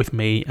line up with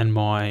me and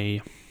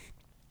my...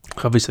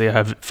 Obviously, I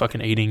have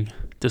fucking eating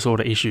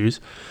disorder issues,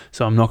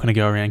 so I'm not going to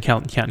go around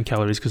counting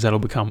calories because that'll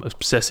become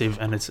obsessive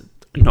and it's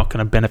not going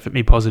to benefit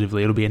me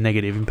positively. It'll be a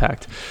negative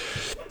impact.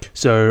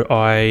 So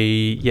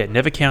I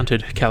never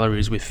counted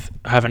calories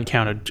haven't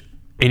counted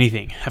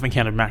anything, haven't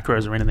counted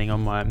macros or anything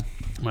on my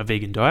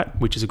vegan diet,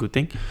 which is a good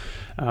thing.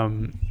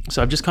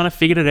 So I've just kind of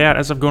figured it out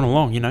as I've gone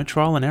along,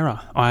 trial and error.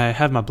 I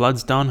have my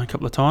bloods done a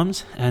couple of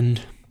times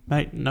and,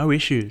 mate, no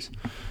issues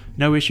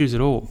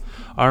at all.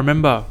 I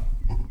remember...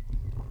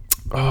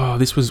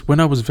 this was when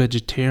I was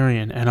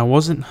vegetarian and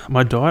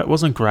my diet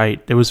wasn't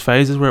great. There was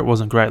phases where it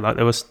wasn't great. Like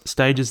there was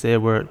stages there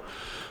where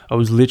I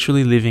was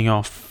literally living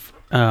off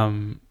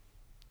fucking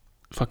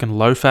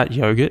low-fat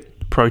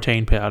yogurt,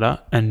 protein powder,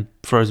 and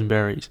frozen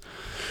berries.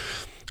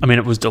 I mean,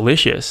 it was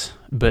delicious,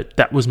 but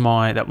that's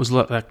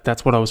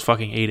what I was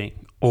fucking eating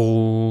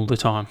all the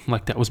time.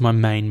 Like that was my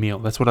main meal.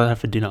 That's what I'd have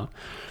for dinner.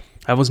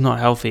 That was not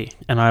healthy.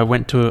 And I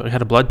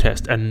had a blood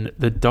test, and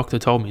the doctor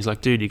told me, he's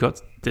like, dude,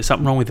 there's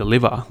something wrong with the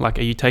liver. Like,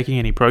 are you taking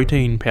any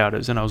protein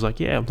powders? And I was like,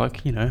 yeah,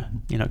 like, a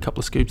couple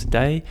of scoops a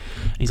day.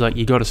 And he's like,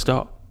 you got to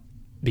stop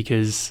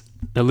because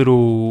the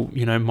little,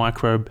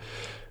 microbial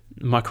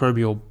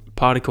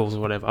particles or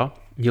whatever,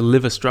 your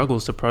liver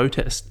struggles to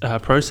process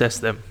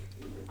them.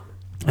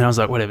 And I was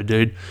like, whatever,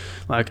 dude.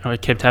 Like, I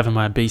kept having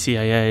my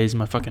BCAAs,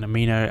 my fucking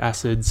amino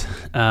acids,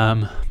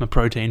 my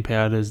protein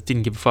powders,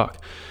 didn't give a fuck.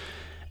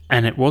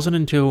 And it wasn't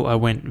until I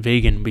went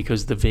vegan,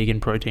 because the vegan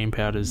protein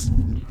powders,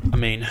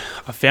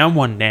 I found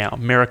one now,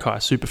 Mirakai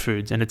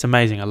Superfoods, and it's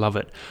amazing. I love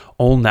it.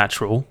 All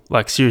natural.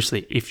 Like,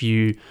 seriously, if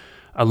you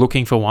are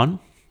looking for one,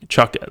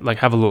 have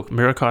a look.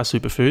 Mirakai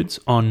Superfoods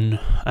on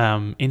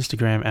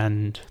Instagram,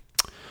 and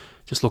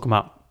just look them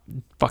up.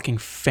 Fucking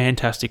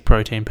fantastic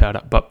protein powder.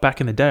 But back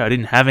in the day, I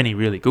didn't have any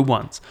really good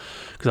ones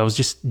because I was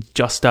just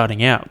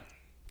starting out.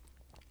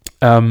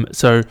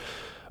 So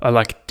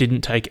I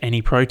didn't take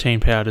any protein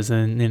powders,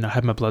 and then I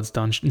had my bloods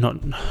done not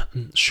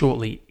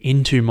shortly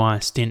into my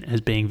stint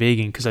as being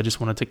vegan, because I just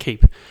wanted to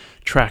keep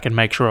track and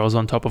make sure I was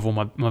on top of all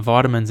my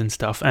vitamins and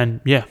stuff.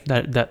 And yeah,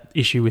 that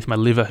issue with my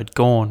liver had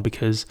gone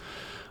because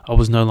I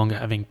was no longer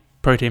having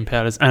protein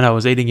powders, and I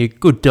was eating a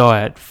good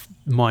diet,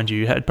 mind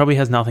you. It probably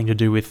has nothing to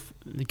do with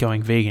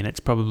going vegan. It's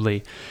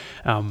probably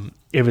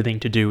everything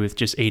to do with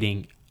just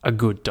eating a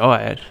good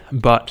diet.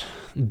 But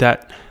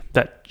that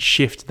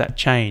shift, that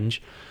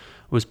change,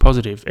 was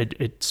positive.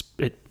 It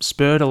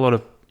spurred a lot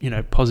of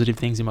positive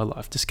things in my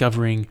life.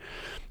 Discovering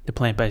the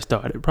plant-based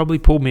diet, it probably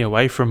pulled me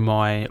away from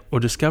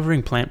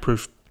discovering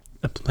Plant-Proof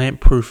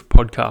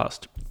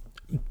podcast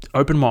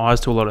opened my eyes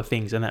to a lot of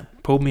things, and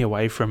that pulled me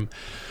away from,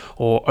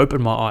 or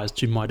opened my eyes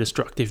to, my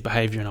destructive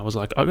behavior. And I was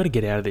like, I got to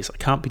get out of this. I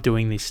can't be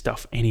doing this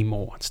stuff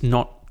anymore. It's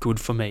not good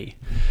for me.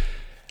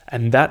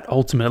 And that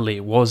ultimately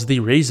was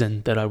the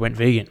reason that I went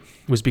vegan,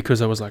 was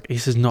because I was like,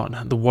 this is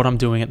not, what I'm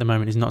doing at the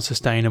moment is not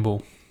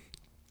sustainable.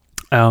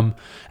 And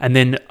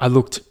then I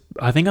looked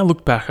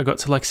back, I got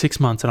to 6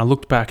 months, and I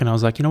looked back and I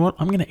was like, you know what?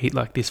 I'm going to eat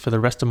like this for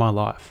the rest of my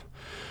life.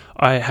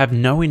 I have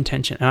no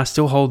intention, and I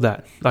still hold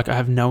that. I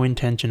have no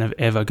intention of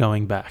ever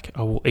going back.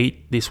 I will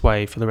eat this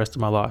way for the rest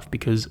of my life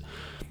because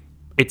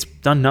it's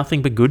done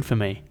nothing but good for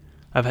me.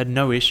 I've had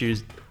no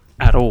issues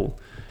at all.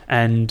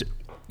 And,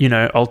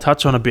 I'll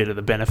touch on a bit of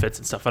the benefits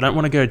and stuff. I don't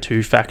want to go too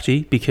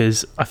facty,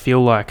 because I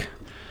feel like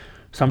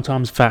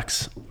sometimes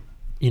facts,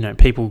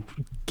 people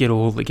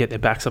get their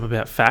backs up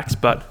about facts,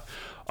 but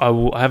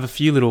I have a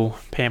few little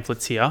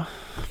pamphlets here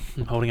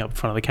I'm holding up in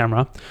front of the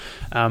camera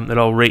that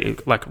I'll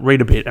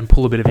read a bit and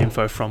pull a bit of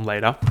info from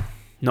later.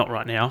 Not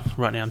right now.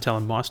 Right now I'm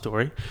telling my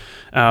story.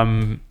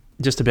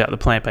 Just about the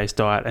plant-based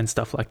diet and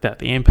stuff like that,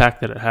 the impact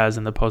that it has,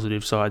 and the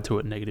positive side to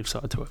it, negative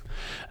side to it.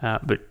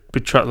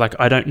 But try,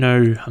 I don't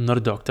know. I'm not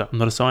a doctor. I'm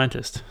not a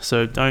scientist.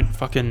 So don't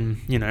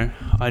fucking,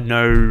 I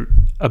know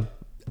a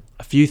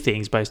few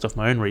things based off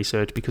my own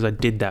research, because I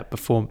did that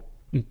before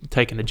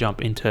taking the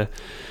jump into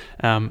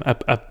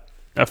a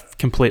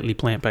completely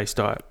plant-based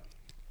diet.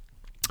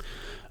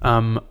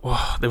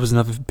 There was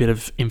another bit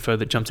of info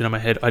that jumped into my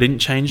head. I didn't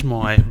change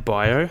my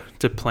bio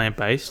to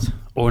plant-based.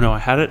 Or no, I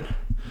had it.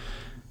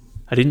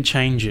 I didn't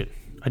change it.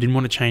 I didn't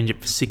want to change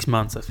it for 6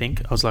 months, I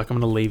think. I was like, I'm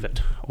going to leave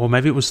it. Or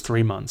maybe it was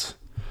 3 months.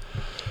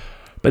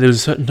 But there was a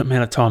certain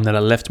amount of time that I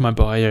left my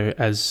bio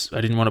as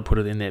I didn't want to put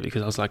it in there,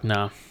 because I was like,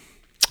 nah.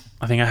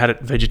 I think I had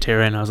it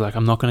vegetarian. I was like,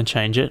 I'm not going to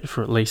change it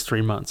for at least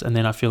 3 months. And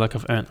then I feel like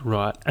I've earned the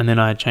right. And then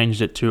I changed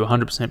it to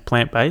 100%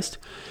 plant-based.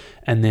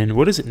 And then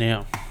what is it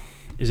now?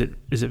 Is it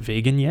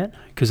vegan yet?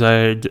 Because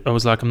I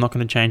was like, I'm not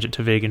going to change it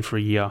to vegan for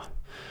a year.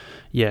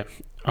 Yeah,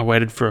 I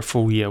waited for a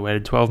full year. I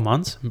waited 12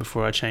 months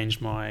before I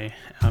changed my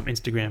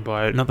Instagram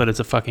bio. Not that it's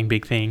a fucking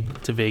big thing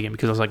to vegan,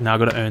 because I was like, no, I've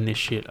got to earn this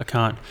shit. I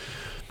can't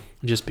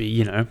just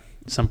be,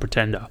 some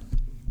pretender.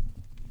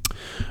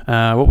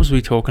 What was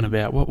we talking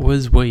about? What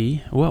was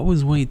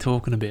we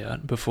talking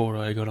about before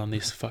I got on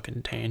this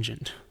fucking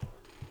tangent?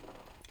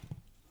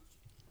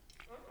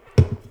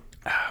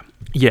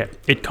 Yeah,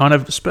 it kind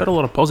of spurred a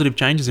lot of positive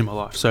changes in my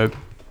life. So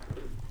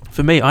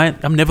for me,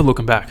 I'm never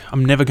looking back.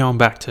 I'm never going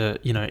back to,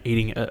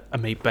 eating a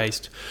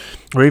meat-based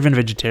or even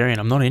vegetarian.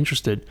 I'm not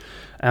interested.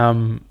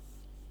 And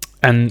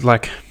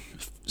like,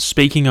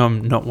 speaking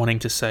on not wanting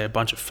to say a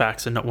bunch of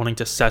facts and not wanting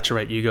to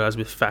saturate you guys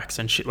with facts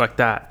and shit like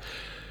that,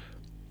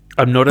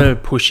 I'm not a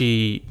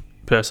pushy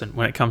person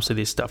when it comes to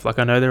this stuff. Like,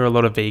 I know there are a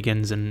lot of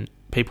vegans and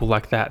people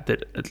like that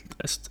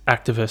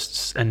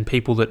activists and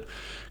people that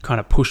kind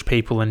of push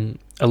people and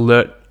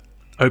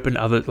open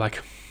other,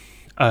 like,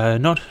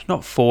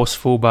 not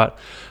forceful, but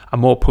are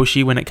more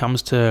pushy when it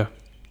comes to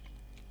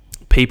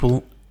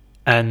people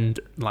and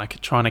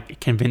like trying to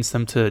convince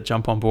them to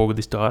jump on board with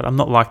this diet. I'm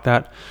not like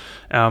that.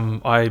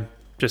 I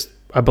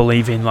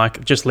believe in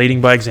like just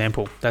leading by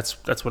example.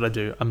 That's what I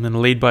do. I'm going to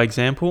lead by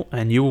example,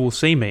 and you will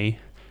see me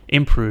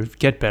improve,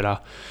 get better,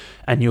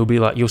 and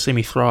you'll see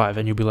me thrive,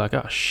 and you'll be like,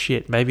 oh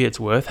shit, maybe it's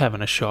worth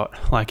having a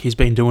shot. Like, he's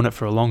been doing it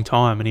for a long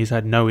time and he's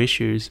had no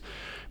issues.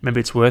 Maybe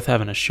it's worth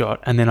having a shot.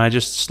 And then I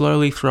just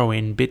slowly throw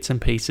in bits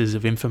and pieces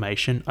of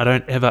information. I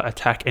don't ever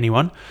attack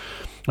anyone.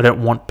 I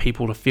don't want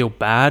people to feel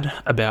bad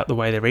about the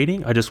way they're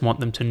eating. I just want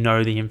them to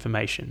know the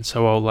information.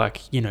 So I'll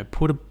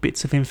put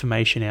bits of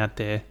information out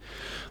there.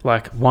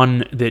 Like,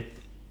 one that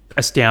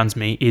astounds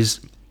me is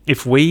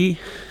if we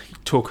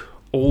took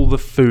all the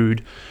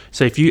food,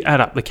 so if you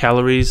add up the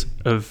calories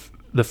of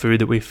the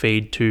food that we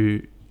feed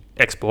to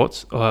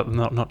exports, or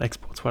not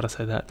exports, why'd I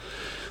say that?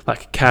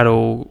 Like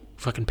cattle,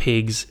 fucking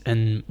pigs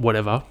and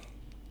whatever,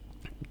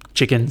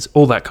 chickens,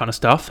 all that kind of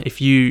stuff.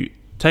 If you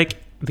take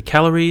the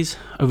calories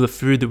of the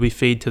food that we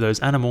feed to those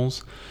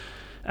animals,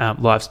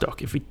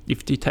 livestock, if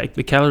you take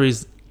the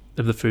calories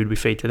of the food we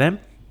feed to them,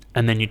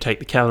 and then you take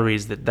the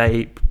calories that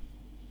they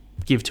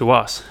give to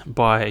us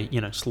by,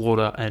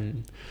 slaughter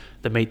and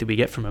the meat that we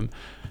get from them,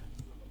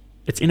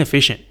 it's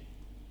inefficient,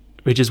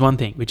 which is one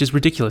thing, which is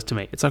ridiculous to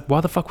me. It's like, why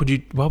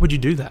would you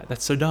do that?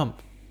 That's so dumb.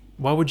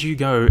 Why would you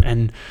go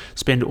and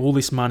spend all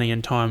this money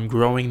and time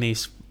growing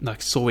these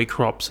like soy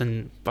crops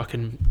and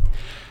fucking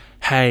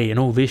hay and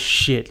all this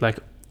shit, like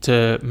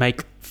to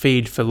make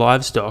feed for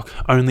livestock,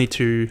 only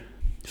to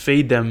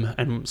feed them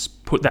and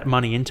put that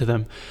money into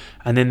them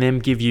and then them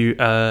give you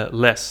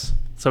less?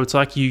 So it's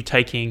like you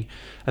taking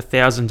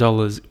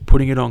 $1,000,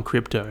 putting it on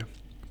crypto,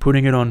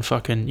 putting it on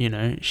fucking,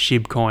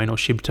 SHIB coin or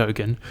SHIB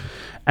token,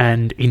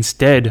 and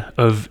instead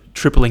of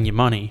tripling your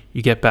money,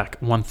 you get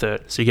back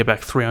 1/3. So you get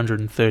back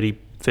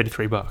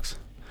 $33.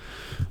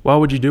 Why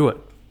would you do it?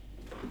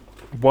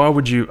 Why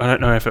would you? I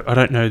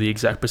don't know the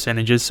exact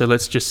percentages, so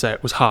let's just say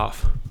it was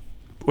half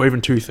or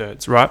even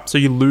 2/3, right? So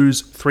you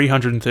lose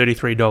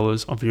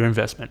 $333 of your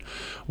investment.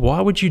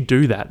 Why would you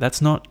do that?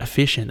 That's not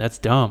efficient. That's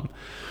dumb.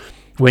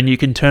 When you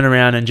can turn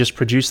around and just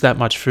produce that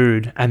much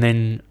food and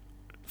then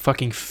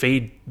fucking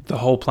feed the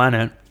whole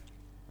planet,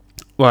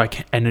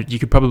 and you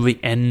could probably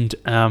end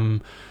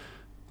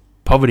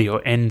poverty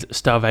or end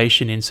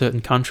starvation in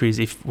certain countries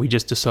if we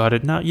just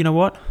decided, no, you know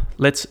what?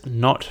 Let's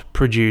not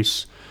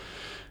produce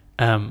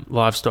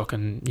livestock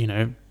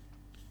and,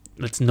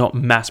 let's not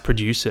mass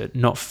produce it,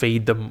 not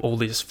feed them all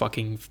this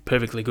fucking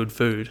perfectly good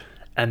food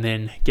and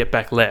then get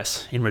back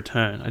less in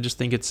return. I just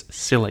think it's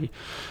silly.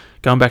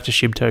 Going back to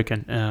SHIB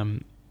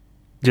token,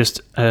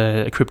 just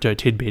a crypto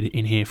tidbit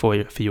in here for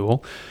you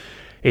all.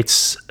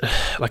 It's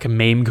like a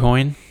meme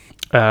coin,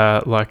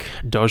 like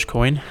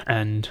Dogecoin,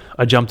 and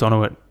I jumped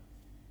onto it,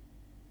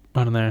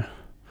 I don't know,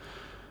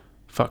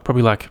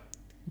 probably like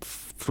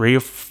 3 or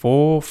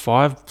 4,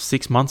 5,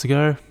 6 months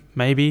ago,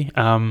 maybe.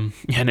 And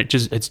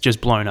it's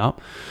just blown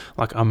up.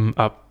 Like, I'm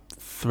up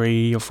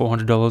 $300 or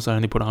 $400. I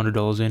only put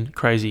 $100 in.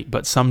 Crazy.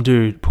 But some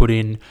dude put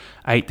in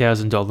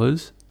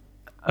 $8,000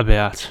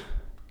 about,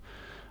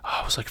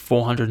 it was like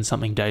 400 and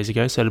something days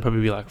ago. So it'd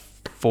probably be like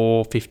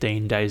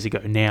 15 days ago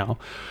now.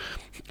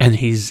 And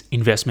his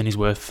investment is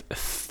worth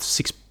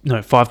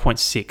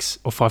 5.6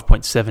 or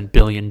 $5.7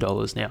 billion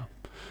now.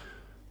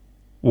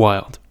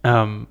 Wild.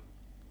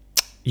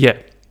 Yeah.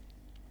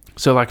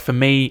 So like, for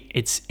me,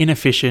 it's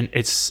inefficient.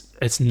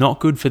 It's not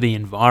good for the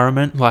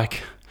environment.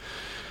 Like,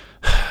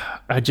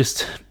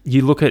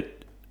 you look at,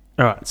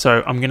 all right,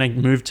 so I'm going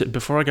to move to,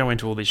 before I go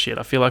into all this shit,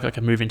 I feel like I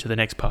can move into the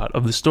next part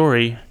of the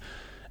story.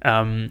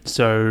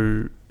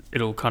 So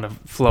it'll kind of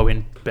flow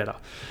in better.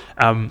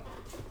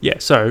 Yeah.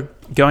 So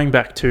going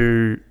back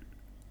to,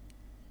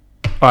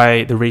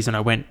 the reason I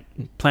went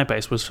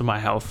plant-based was for my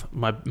health,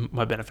 my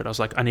benefit. I was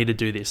like, I need to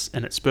do this,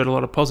 and it spurred a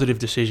lot of positive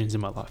decisions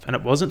in my life. And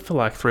it wasn't for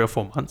like 3 or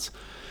 4 months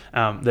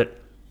that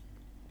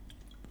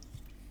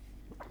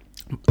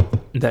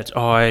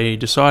I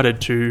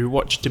decided to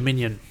watch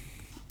Dominion,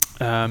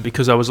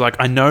 because I was like,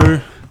 I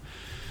know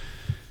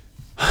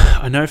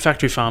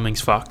factory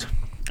farming's fucked.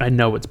 I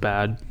know it's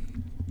bad.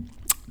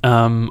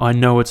 I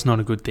know it's not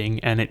a good thing,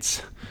 and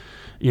it's,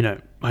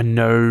 I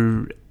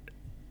know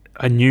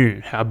I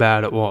knew how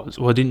bad it was.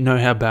 Well, I didn't know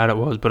how bad it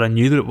was, but I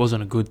knew that it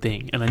wasn't a good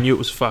thing, and I knew it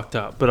was fucked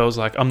up. But I was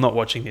like, I'm not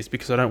watching this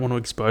because I don't want to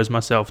expose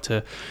myself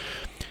to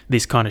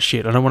this kind of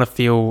shit. I don't want to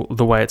feel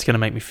the way it's going to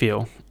make me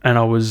feel. And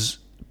I was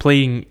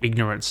pleading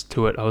ignorance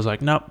to it. I was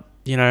like, nope,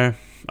 I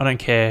don't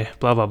care,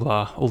 blah, blah,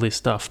 blah, all this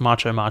stuff,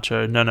 macho,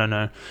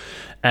 no.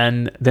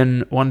 And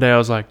then one day I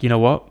was like, you know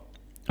what?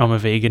 I'm a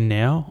vegan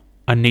now.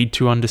 I need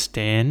to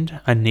understand.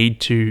 I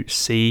need to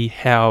see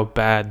how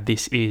bad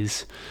this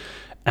is.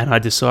 And I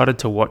decided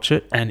to watch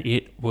it, and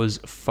it was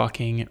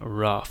fucking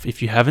rough.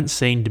 If you haven't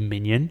seen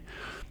Dominion,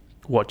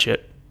 watch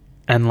it.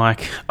 And I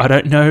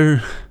don't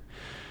know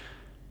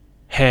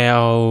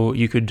how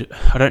you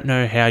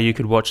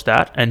could watch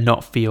that and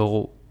not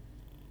feel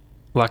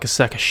like a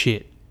sack of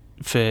shit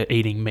for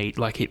eating meat.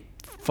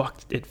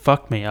 It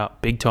fucked me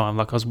up big time.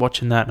 I was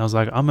watching that and I was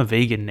like, I'm a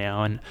vegan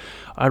now, and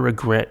I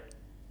regret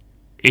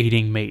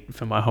eating meat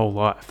for my whole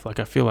life.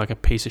 I feel like a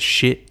piece of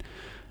shit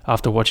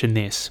after watching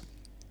this.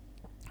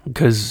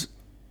 Because,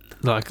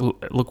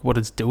 look what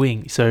it's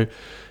doing. So,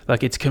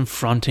 it's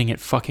confronting.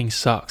 It fucking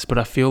sucks. But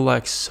I feel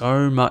like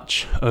so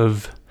much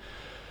of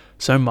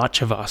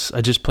us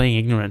are just playing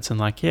ignorance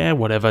and yeah,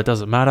 whatever, it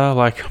doesn't matter.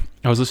 I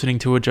was listening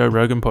to a Joe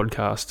Rogan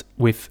podcast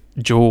with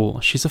Jewel.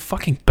 She's a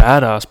fucking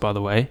badass, by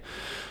the way.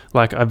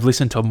 I've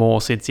listened to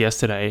more since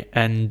yesterday,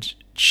 and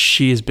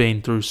she has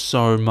been through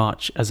so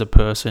much as a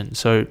person.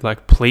 So,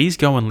 please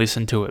go and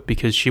listen to it,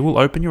 because she will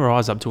open your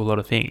eyes up to a lot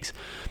of things.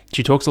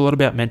 She talks a lot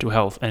about mental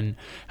health and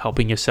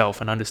helping yourself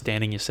and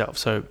understanding yourself.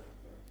 So,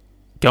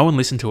 go and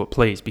listen to it,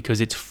 please, because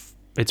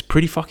it's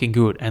pretty fucking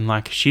good. And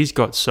she's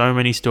got so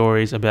many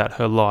stories about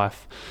her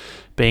life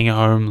being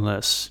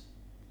homeless,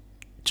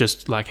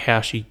 just how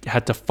she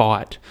had to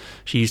fight.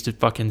 She used to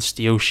fucking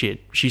steal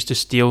shit. She used to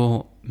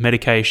steal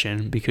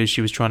medication because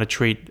she was trying to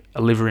treat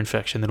a liver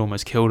infection that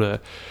almost killed her.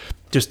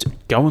 Just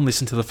go and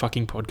listen to the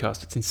fucking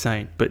podcast. It's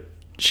insane. But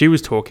she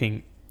was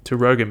talking to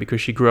Rogan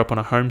because she grew up on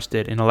a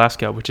homestead in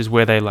Alaska, which is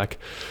where they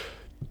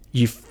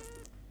you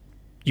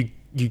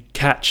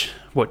catch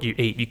what you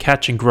eat. You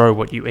catch and grow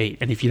what you eat.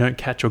 And if you don't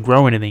catch or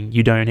grow anything,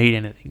 you don't eat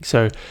anything.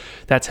 So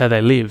that's how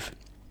they live.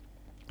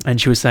 And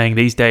she was saying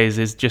these days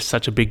there's just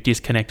such a big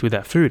disconnect with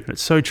that food. And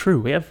it's so true.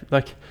 We have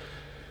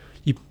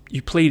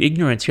you plead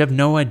ignorance. You have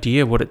no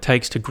idea what it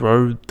takes to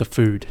grow the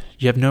food.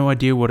 You have no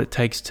idea what it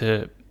takes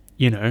to,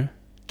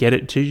 get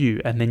it to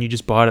you, and then you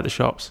just buy it at the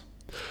shops.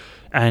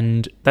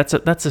 And that's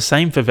the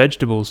same for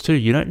vegetables too.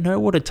 You don't know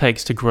what it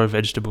takes to grow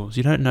vegetables.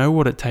 You don't know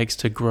what it takes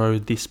to grow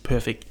this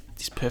perfect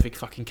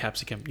fucking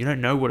capsicum. You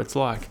don't know what it's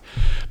like.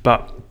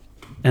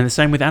 And the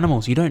same with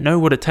animals. You don't know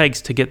what it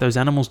takes to get those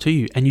animals to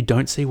you, and you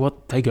don't see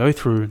what they go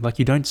through.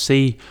 You don't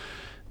see.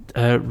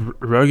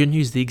 Rogan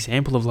used the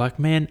example of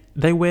man,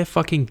 they wear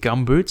fucking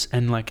gumboots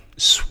and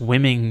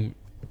swimming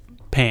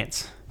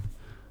pants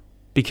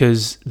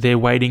because they're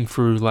wading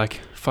through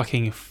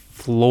fucking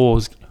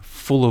floors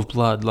full of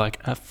blood,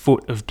 a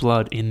foot of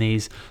blood in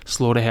these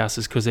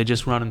slaughterhouses, because they're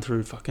just running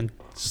through fucking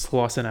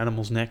slicing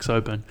animals' necks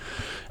open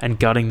and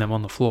gutting them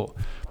on the floor.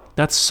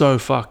 That's so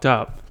fucked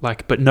up.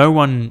 But no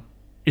one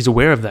is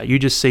aware of that. You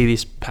just see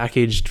this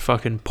packaged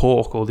fucking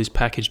pork or this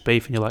packaged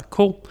beef, and you're like,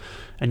 cool,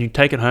 and you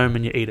take it home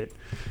and you eat it.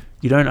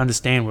 You don't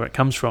understand where it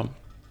comes from.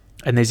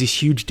 And there's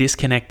this huge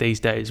disconnect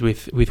these days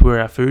with where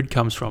our food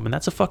comes from, and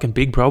that's a fucking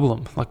big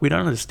problem. We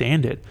don't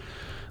understand it.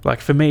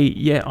 For me,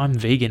 yeah, I'm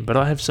vegan, but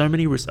I have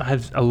I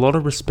have a lot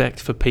of respect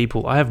for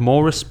people. I have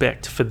more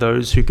respect for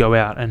those who go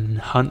out and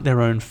hunt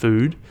their own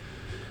food,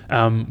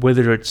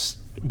 whether it's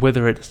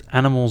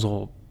animals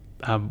or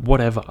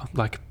whatever.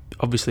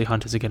 Obviously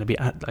hunters are going to be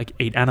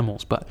eat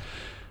animals, but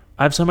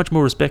I have so much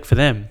more respect for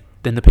them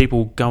than the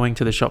people going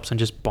to the shops and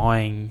just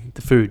buying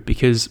the food.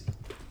 Because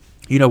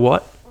you know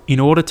what? In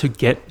order to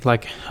get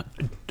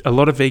a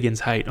lot of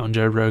vegans hate on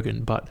Joe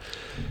Rogan, but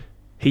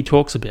he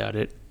talks about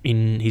it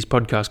in his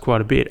podcast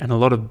quite a bit, and a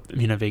lot of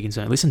vegans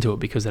don't listen to it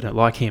because they don't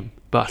like him.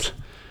 But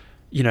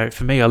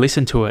for me, I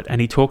listen to it,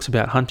 and he talks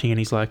about hunting, and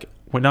he's like,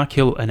 when I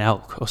kill an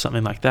elk or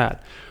something like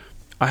that,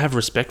 I have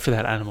respect for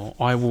that animal.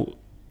 I will,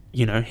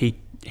 I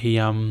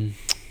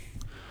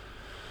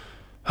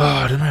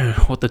don't know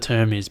what the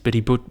term is, but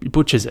he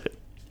butchers it.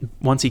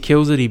 Once he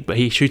kills it,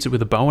 he shoots it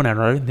with a bow and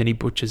arrow, then he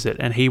butchers it,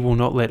 and he will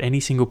not let any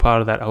single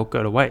part of that elk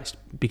go to waste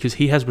because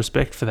he has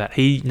respect for that.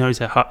 He knows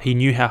he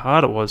knew how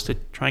hard it was to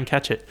try and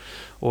catch it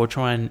or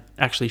try and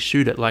actually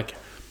shoot it.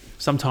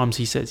 Sometimes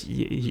he says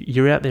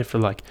you're out there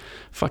for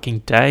fucking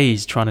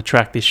days trying to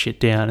track this shit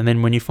down, and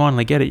then when you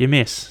finally get it, you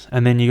miss,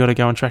 and then you got to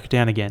go and track it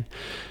down again,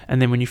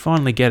 and then when you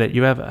finally get it,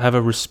 you have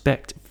a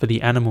respect for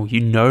the animal.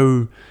 You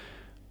know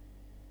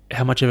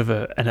how much of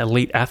an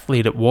elite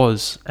athlete it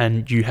was,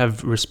 and you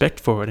have respect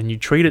for it, and you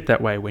treat it that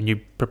way when you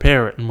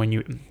prepare it and when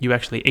you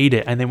actually eat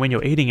it. And then when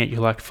you're eating it, you're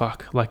like,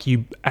 fuck,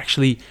 you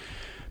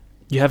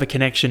have a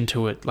connection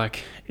to it.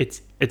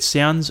 It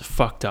sounds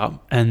fucked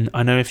up, and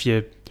I know if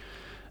you're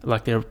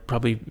there are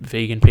probably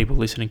vegan people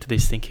listening to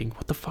this thinking,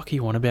 what the fuck are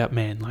you on about,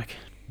 man?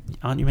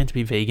 Aren't you meant to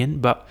be vegan?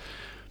 But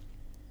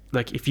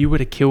if you were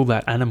to kill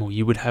that animal,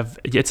 you would have,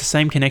 it's the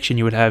same connection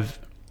you would have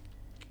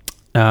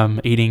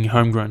eating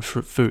homegrown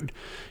food.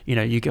 You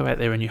know, you go out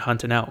there and you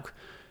hunt an elk.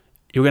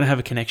 You're going to have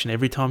a connection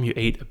every time you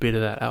eat a bit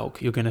of that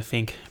elk. You're going to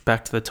think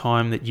back to the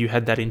time that you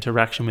had that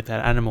interaction with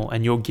that animal,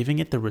 and you're giving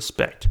it the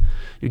respect.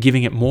 You're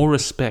giving it more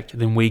respect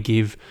than we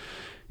give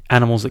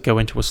animals that go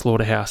into a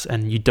slaughterhouse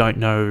and you don't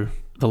know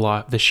the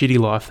shitty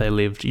life they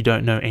lived. You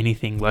don't know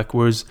anything. Like,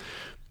 whereas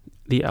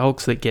the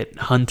elks that get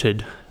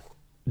hunted,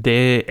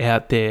 they're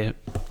out there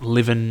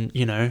living,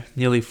 you know,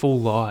 nearly full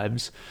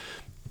lives,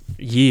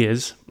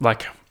 years,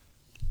 like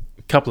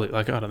a couple of,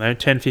 like, I don't know,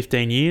 10,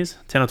 15 years,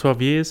 10 or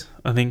 12 years,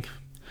 I think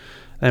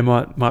they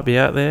might be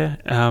out there,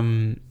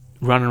 running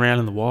around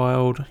in the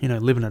wild, you know,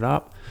 living it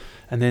up,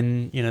 and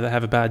then, you know, they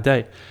have a bad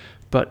day.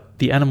 But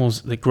the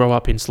animals that grow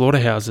up in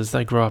slaughterhouses,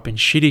 they grow up in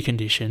shitty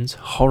conditions,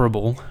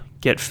 horrible,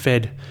 get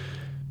fed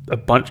a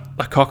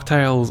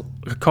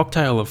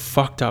cocktail of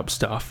fucked up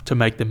stuff to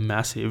make them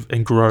massive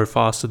and grow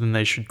faster than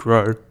they should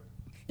grow,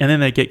 and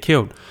then they get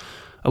killed,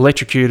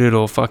 electrocuted,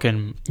 or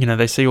fucking, you know,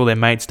 they see all their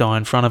mates die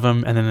in front of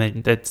them, and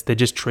then they're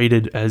just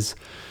treated as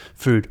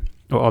food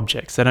or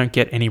objects. They don't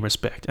get any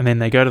respect, and then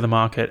they go to the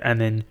market, and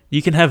then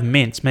you can have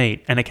mince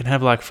meat, and it can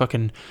have like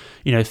fucking,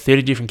 you know,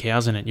 30 different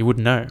cows in it. You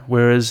wouldn't know.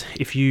 Whereas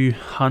if you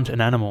hunt an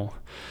animal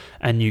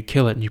and you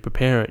kill it and you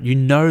prepare it, you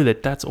know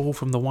that that's all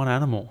from the one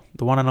animal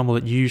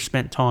that you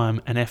spent time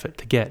and effort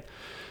to get.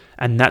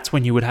 And that's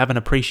when you would have an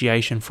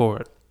appreciation for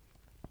it.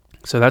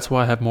 So that's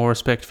why I have more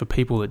respect for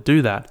people that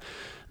do that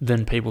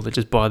than people that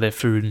just buy their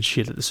food and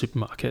shit at the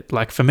supermarket.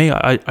 Like, for me,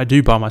 I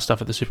do buy my stuff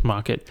at the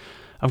supermarket.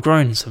 I've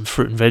grown some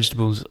fruit and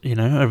vegetables, you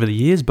know, over the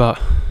years,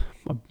 but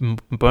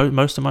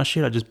most of my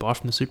shit I just buy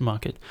from the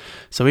supermarket.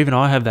 So even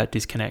I have that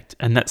disconnect,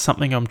 and that's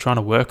something I'm trying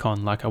to work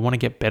on. Like, I want to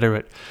get better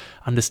at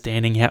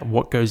understanding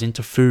what goes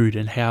into food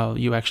and how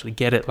you actually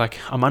get it. Like,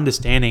 I'm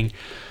understanding,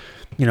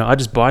 you know, I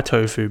just buy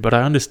tofu, but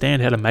I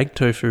understand how to make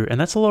tofu,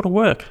 and that's a lot of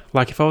work.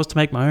 Like, if I was to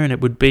make my own,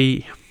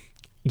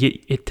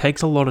 it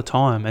takes a lot of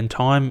time, and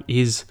time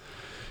is,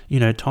 you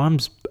know,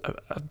 time's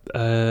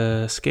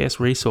a scarce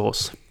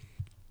resource.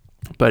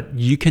 But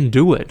you can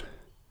do it.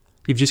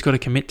 You've just got to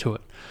commit to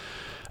it.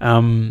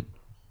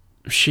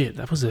 Shit,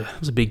 that was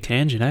a big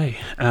tangent, eh?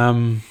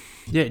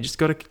 Yeah,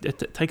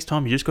 it takes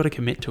time. You just got to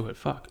commit to it.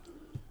 Fuck.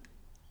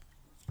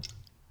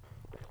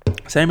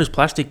 Same as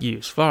plastic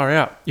use. Far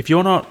out. If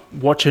you're not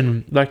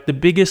watching, like, the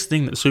biggest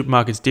thing that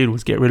supermarkets did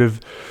was get rid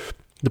of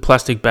the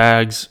plastic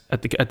bags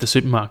at the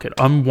supermarket.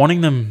 I'm wanting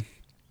them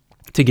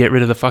to get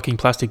rid of the fucking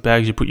plastic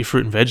bags you put your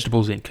fruit and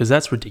vegetables in, because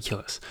that's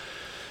ridiculous.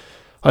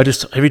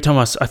 Every time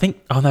I think,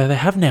 oh no, they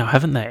have now,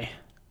 haven't they?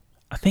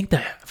 I think they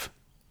have.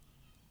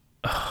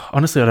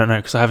 Honestly, I don't know,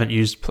 because I haven't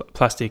used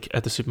plastic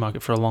at the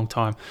supermarket for a long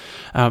time.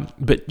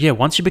 But yeah,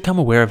 once you become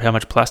aware of how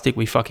much plastic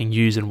we fucking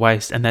use and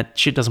waste, and that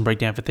shit doesn't break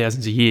down for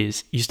thousands of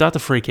years, you start to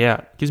freak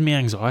out. It gives me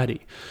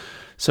anxiety.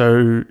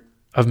 So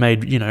I've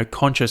made, you know,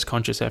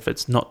 conscious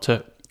efforts not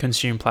to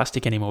consume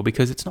plastic anymore,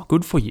 because it's not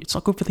good for you. It's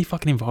not good for the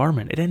fucking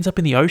environment. It ends up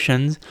in the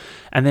oceans.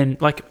 And then,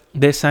 like,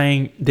 they're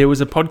saying, there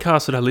was a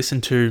podcast that I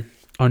listened to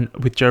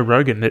with Joe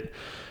Rogan, that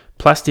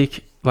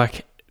plastic,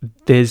 like,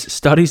 there's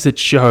studies that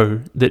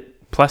show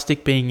that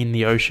plastic being in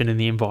the ocean and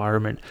the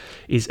environment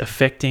is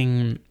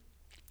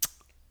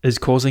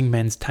causing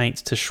men's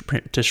taints to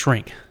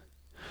shrink,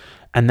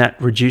 and that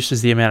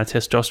reduces the amount of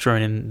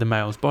testosterone in the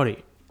male's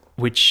body,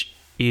 which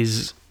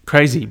is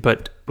crazy.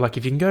 But, like,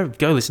 if you can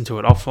go listen to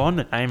it, I'll find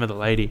the name of the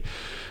lady,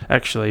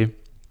 actually,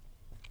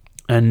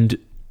 and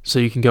so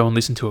you can go and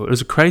listen to it. It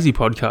was a crazy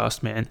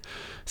podcast, man.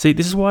 See,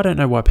 this is why I don't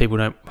know why people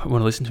don't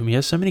want to listen to him. He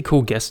has so many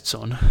cool guests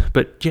on,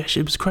 but yeah,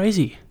 it was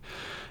crazy.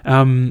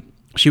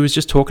 She was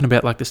just talking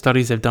about, like, the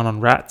studies they've done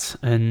on rats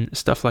and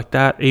stuff like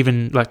that,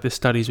 even like the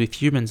studies with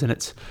humans, and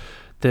it's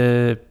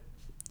the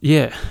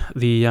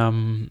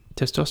testosterone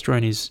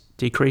is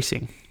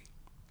decreasing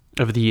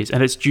over the years,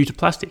 and it's due to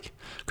plastic,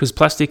 because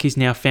plastic is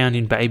now found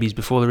in babies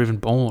before they're even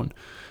born,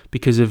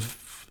 because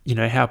of, you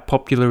know, how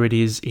popular it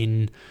is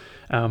in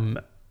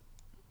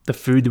the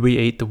food that we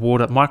eat, the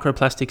water.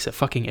 Microplastics are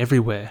fucking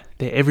everywhere.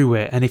 They're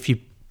everywhere. And if you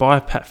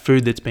buy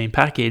food that's been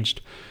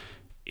packaged,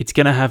 it's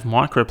going to have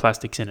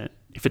microplastics in it.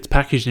 If it's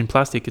packaged in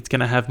plastic, it's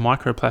going to have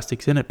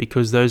microplastics in it,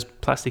 because those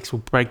plastics will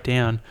break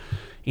down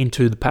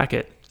into the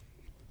packet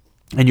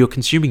and you're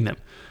consuming them.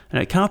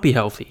 And it can't be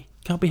healthy.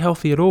 It can't be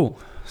healthy at all.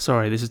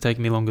 Sorry, this is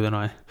taking me longer than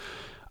I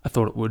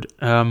thought it would.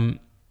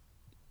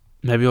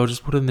 Maybe I'll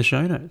just put it in the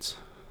show notes.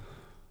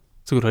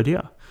 It's a good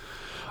idea.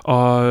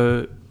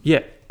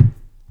 Yeah.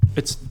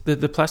 It's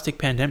the plastic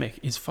pandemic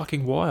is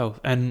fucking wild.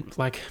 And,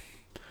 like,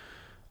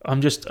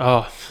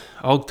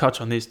 I'll touch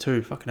on this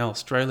too. Fucking hell,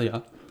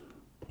 Australia.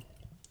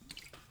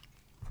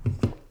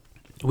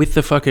 With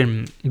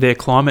their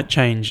climate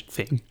change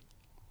thing.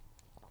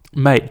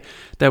 Mate,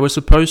 they were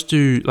supposed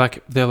to,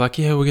 like, they're like,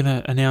 yeah, we're going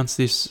to announce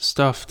this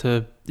stuff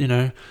to, you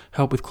know,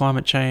 help with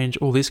climate change,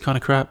 all this kind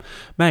of crap.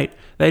 Mate,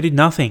 they did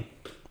nothing.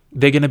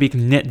 They're going to be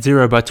net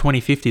zero by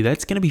 2050.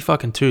 That's going to be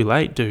fucking too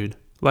late, dude.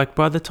 Like,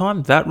 by the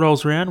time that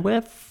rolls around,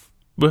 we're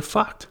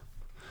fucked.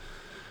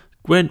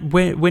 We're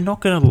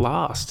not going to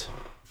last.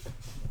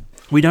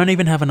 We don't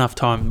even have enough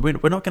time. We're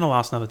not going to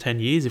last another 10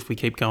 years if we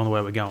keep going the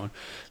way we're going.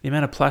 The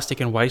amount of plastic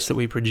and waste that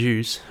we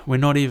produce, we're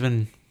not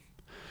even,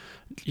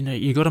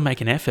 you got to make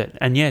an effort.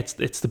 And yeah,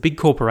 it's the big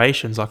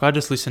corporations. Like, I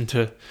just listened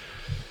to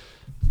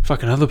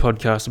fucking other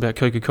podcast about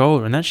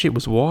Coca-Cola, and that shit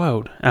was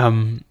wild.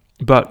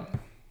 But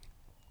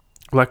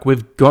like,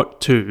 we've got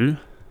to,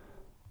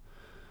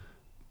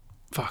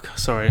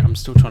 sorry, I'm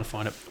still trying to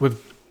find it.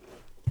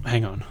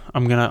 Hang on,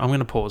 I'm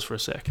gonna pause for a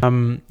sec.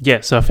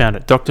 So I found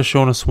it. Dr.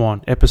 Shauna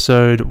Swan,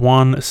 episode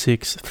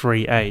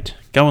 1638.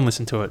 Go and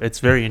listen to it. It's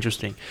very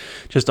interesting,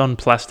 just on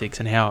plastics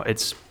and how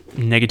it's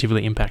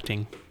negatively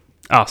impacting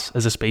us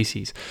as a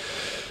species.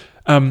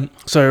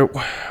 So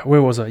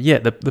where was I? Yeah,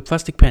 the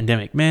plastic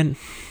pandemic, man.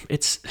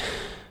 It's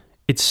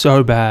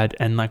so bad,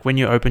 and like, when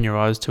you open your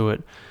eyes to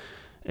it,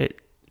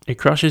 it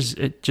crushes.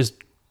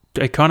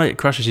 It kind of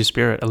crushes your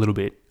spirit a little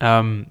bit.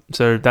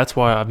 So that's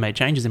why I've made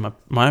changes in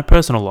my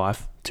personal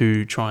life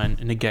to try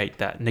and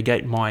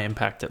negate my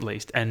impact at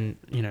least. And,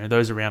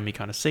 those around me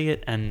kind of see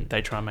it, and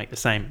they try and make the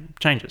same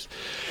changes.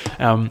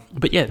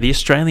 But yeah, the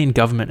Australian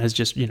government has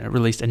just,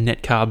 released a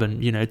net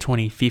carbon,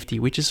 2050,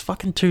 which is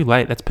fucking too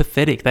late. That's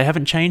pathetic. They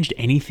haven't changed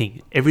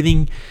anything.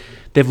 Everything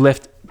they've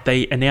left.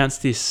 They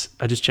announced this.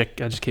 I just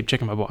keep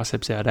checking my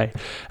biceps our day.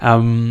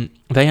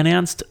 They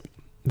announced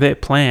their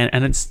plan,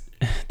 and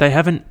they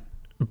haven't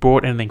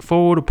brought anything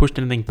forward or pushed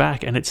anything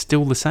back, and it's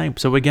still the same.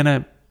 So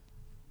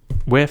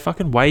we're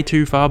fucking way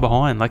too far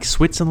behind. Like,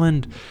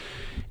 Switzerland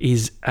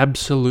is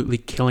absolutely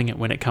killing it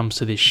when it comes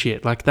to this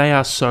shit. Like,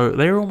 I think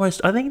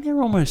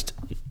they're almost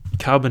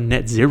carbon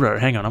net zero.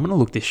 Hang on, I'm gonna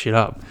look this shit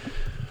up.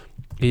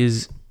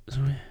 Is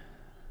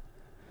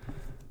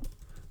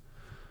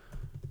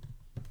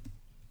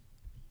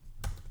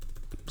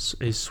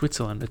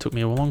Switzerland? It took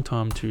me a long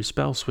time to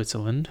spell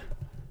Switzerland.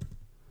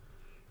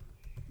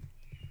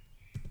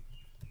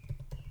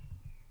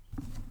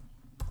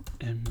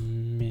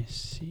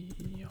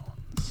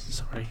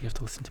 Sorry, you have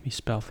to listen to me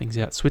spell things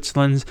out.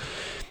 Switzerland's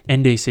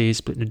NDC is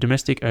split into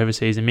domestic,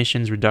 overseas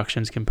emissions,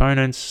 reductions,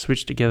 components.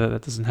 Switched together,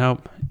 that doesn't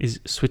help. Is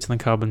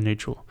Switzerland carbon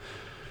neutral?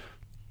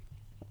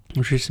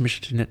 Reduce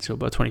emissions to net zero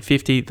by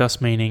 2050, thus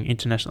meaning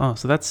international. Oh,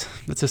 so that's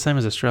the same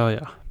as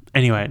Australia.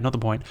 Anyway, not the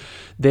point.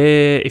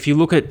 If you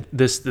look at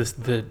the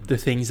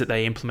things that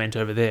they implement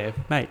over there,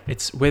 mate,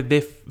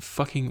 they're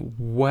fucking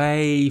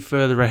way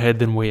further ahead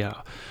than we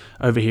are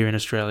over here in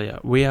Australia.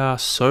 We are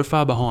so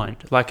far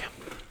behind. Like,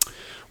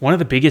 one of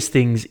the biggest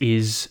things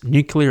is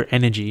nuclear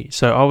energy.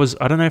 So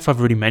I don't know if I've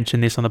already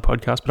mentioned this on the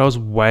podcast, but I was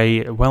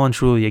well and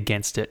truly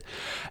against it.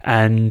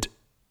 And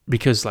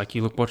because, like,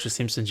 you watch The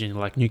Simpsons and you're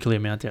like, nuclear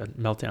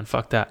meltdown,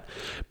 fuck that.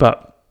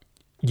 But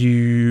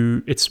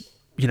it's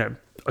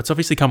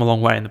obviously come a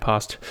long way in the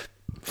past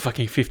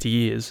fucking 50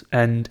 years,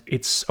 and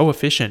it's so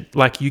efficient.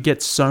 Like, you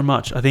get so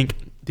much. I think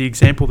the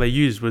example they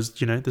used was,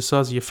 the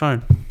size of your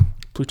phone.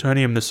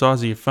 Plutonium, the size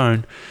of your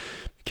phone,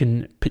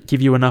 can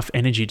give you enough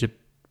energy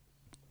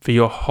for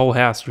your whole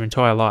house, your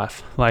entire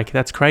life. Like,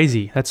 that's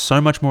crazy. That's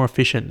so much more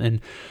efficient than,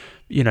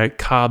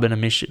 carbon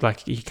emission,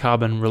 like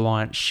carbon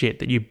reliant shit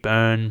that you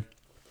burn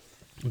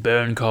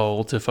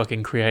coal to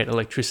fucking create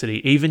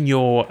electricity. Even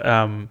your,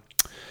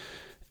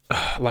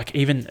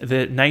 even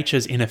the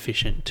nature's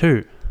inefficient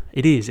too.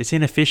 It's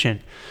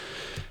inefficient.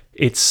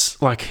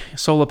 It's like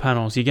solar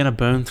panels. You're going to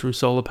burn through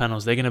solar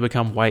panels. They're going to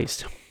become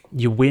waste.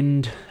 Your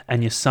wind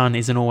and your sun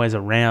isn't always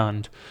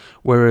around.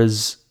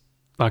 Whereas,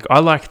 like, I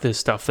like the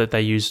stuff that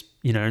they use,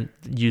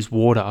 use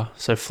water,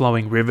 so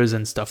flowing rivers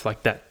and stuff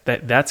like that.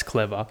 That's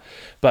clever.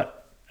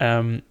 But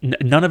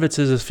none of it's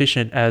as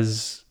efficient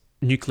as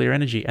nuclear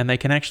energy, and they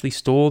can actually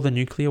store the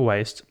nuclear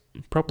waste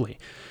properly.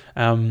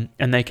 And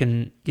they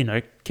can,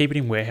 keep it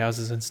in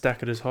warehouses and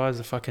stack it as high as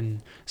the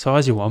fucking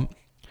size you want,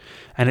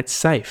 and it's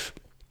safe.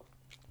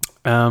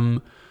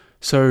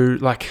 So,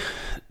 like,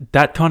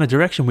 that kind of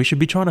direction, we should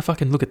be trying to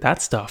fucking look at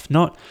that stuff.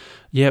 Not,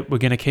 we're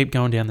going to keep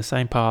going down the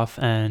same path,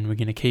 and we're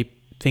going to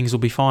things will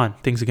be fine.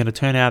 Things are going to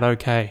turn out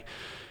okay.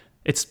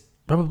 It's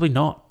probably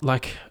not.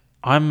 Like,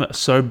 I'm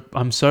so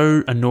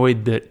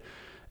annoyed that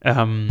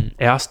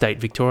our state,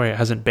 Victoria,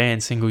 hasn't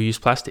banned single-use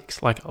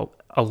plastics. Like,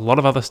 a lot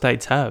of other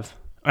states have,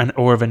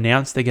 or have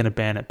announced they're going to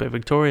ban it. But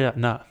Victoria,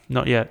 no,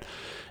 not yet.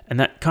 And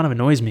that kind of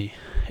annoys me.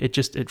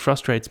 It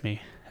frustrates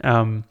me.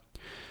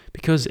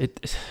 Because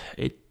it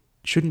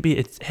shouldn't be.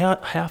 It's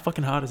how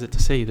fucking hard is it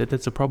to see that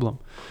that's a problem?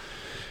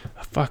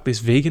 Fuck, this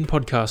vegan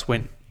podcast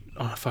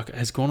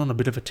has gone on a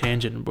bit of a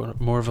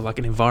tangent, more of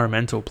an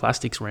environmental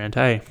plastics rant,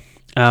 hey?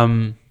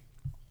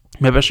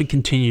 Maybe I should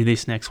continue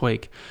this next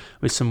week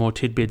with some more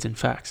tidbits and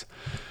facts.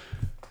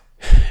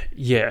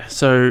 Yeah,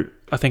 so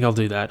I think I'll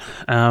do that.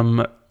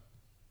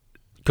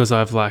 Because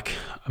I'm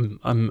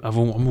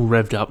all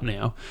revved up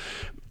now.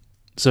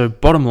 So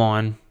bottom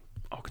line,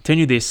 I'll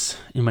continue this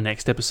in my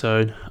next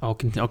episode. I'll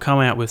come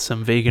out with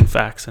some vegan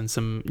facts and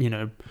some,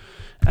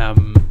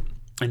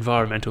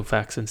 environmental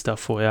facts and stuff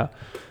for you.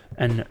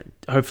 And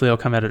hopefully I'll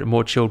come out at a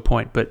more chilled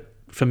point. But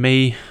for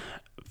me,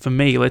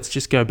 let's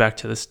just go back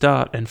to the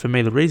start. And for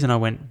me, the reason I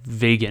went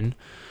vegan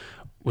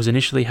was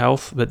initially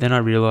health, but then I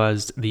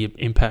realized the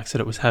impacts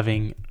that it was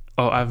having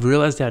I've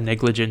realized our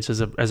negligence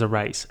as a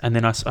race, and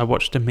then I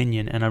watched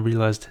Dominion, and I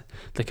realized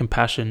the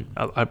compassion.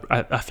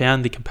 I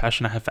found the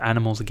compassion I have for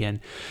animals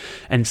again,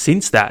 and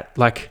since that,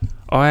 like,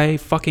 I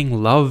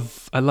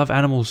love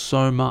animals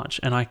so much,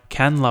 and I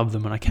can love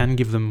them, and I can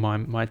give them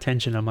my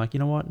attention. I'm like, you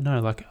know what? No,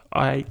 like,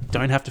 I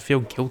don't have to feel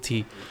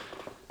guilty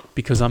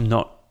because I'm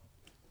not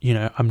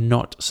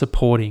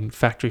supporting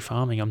factory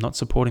farming. I'm not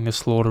supporting the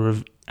slaughter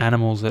of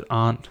animals that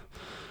aren't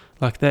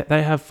like that.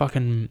 They have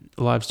fucking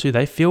lives too.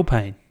 They feel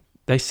pain.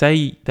 They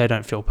say they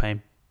don't feel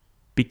pain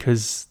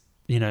because,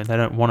 they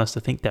don't want us to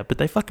think that, but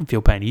they fucking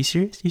feel pain. Are you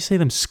serious? You see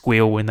them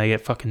squeal when they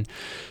get fucking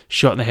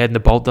shot in the head and the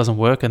bolt doesn't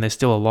work and they're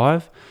still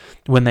alive,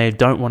 when they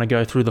don't want to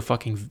go through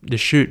the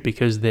chute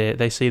because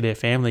they see their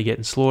family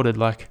getting slaughtered.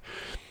 Like,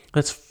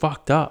 that's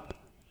fucked up,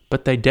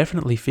 but they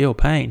definitely feel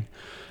pain.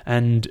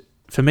 And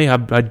for me, I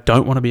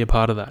don't want to be a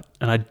part of that,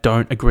 and I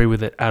don't agree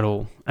with it at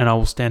all, and I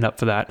will stand up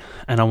for that,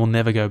 and I will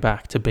never go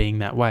back to being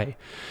that way.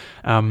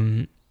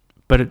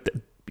 But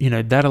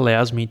that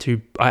allows me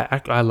to,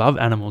 I love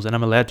animals, and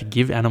I'm allowed to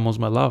give animals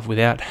my love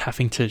without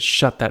having to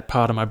shut that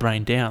part of my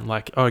brain down.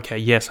 Like, okay,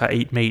 yes, I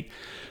eat meat,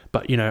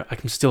 but,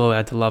 I'm still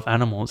allowed to love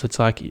animals. It's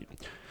like,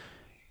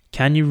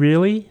 can you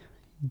really?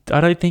 I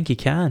don't think you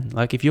can.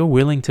 Like, if you're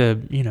willing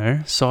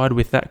to, side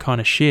with that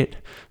kind of shit,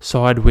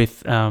 side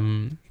with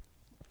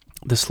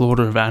the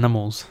slaughter of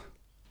animals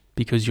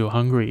because you're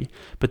hungry,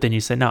 but then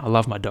you say, no, I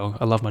love my dog.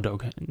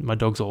 My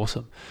dog's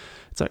awesome.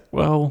 It's like,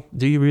 well,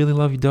 do you really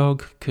love your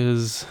dog?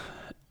 Because,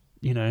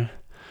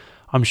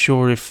 I'm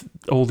sure if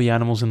all the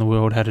animals in the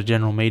world had a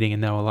general meeting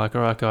and they were like,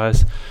 all right,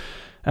 guys,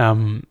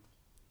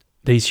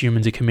 these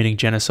humans are committing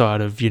genocide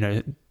of,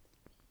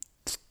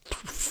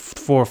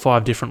 4 or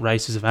 5 different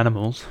races of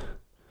animals.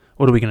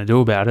 What are we going to do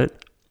about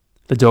it?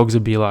 The dogs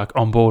would be like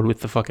on board with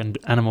the fucking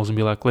animals and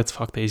be like, let's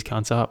fuck these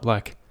cunts up.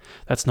 Like,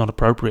 that's not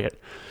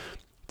appropriate.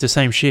 It's the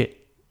same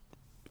shit.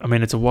 I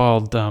mean, it's a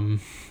wild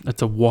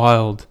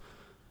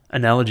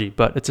analogy,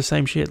 but it's the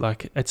same shit.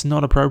 Like, it's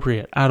not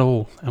appropriate at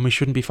all, and we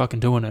shouldn't be fucking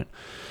doing it.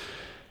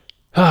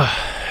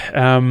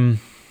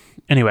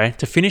 Anyway,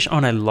 to finish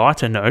on a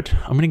lighter note,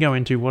 I'm going to go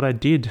into what I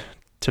did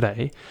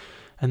today,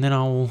 and then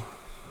I'll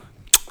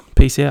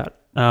peace out.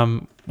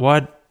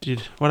 What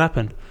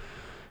happened?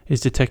 Is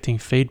detecting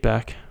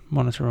feedback.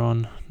 Monitor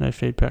on. No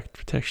feedback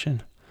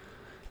protection.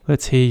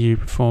 Let's hear you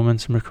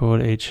performance and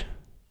record each.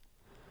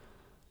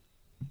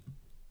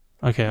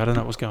 Okay, I don't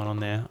know what's going on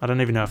there. I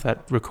don't even know if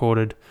that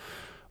recorded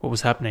what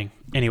was happening.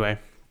 Anyway,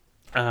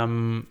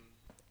 what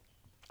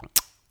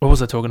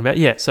was I talking about?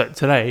 Yeah, so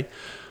today,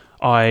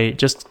 I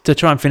just, to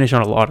try and finish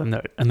on a lighter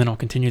note, and then I'll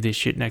continue this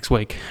shit next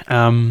week.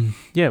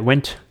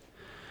 Went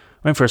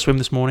for a swim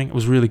this morning. It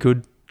was really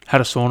good.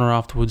 Had a sauna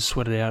afterwards,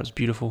 sweated out. It was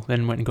beautiful.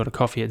 Then went and got a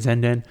coffee at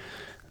Zenden.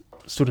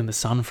 Stood in the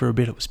sun for a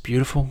bit. It was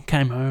beautiful.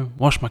 Came home,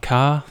 washed my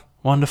car.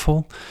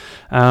 Wonderful.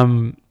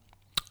 And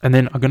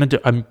then I'm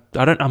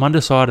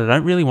undecided. I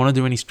don't really want to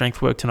do any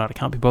strength work tonight. I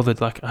can't be bothered.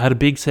 Like, I had a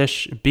big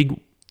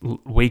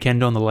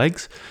weekend on the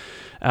legs.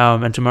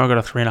 And tomorrow I got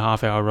a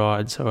 3.5 hour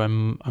ride. So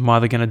I'm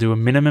either going to do a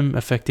minimum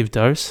effective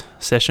dose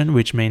session,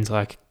 which means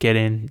like get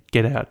in,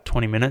 get out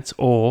 20 minutes,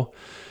 or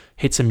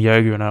hit some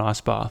yoga and an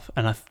ice bath.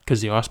 And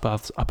because the ice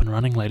bath's up and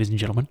running, ladies and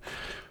gentlemen.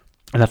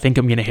 And I think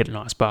I'm going to hit an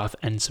ice bath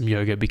and some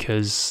yoga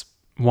because,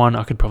 1,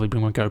 I could probably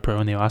bring my GoPro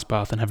in the ice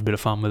bath and have a bit of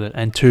fun with it.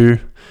 And 2,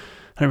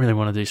 I don't really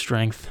want to do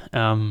strength. I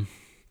don't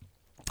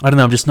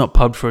know, I'm just not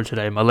pumped for it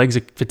today. My legs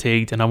are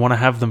fatigued and I want to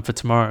have them for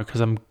tomorrow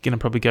because I'm going to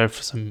probably go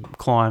for some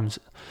climbs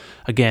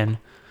again.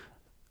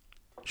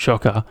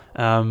 Shocker.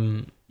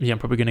 I'm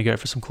probably going to go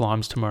for some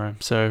climbs tomorrow.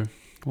 So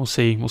we'll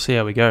see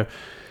how we go.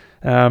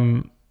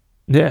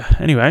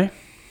 Anyway,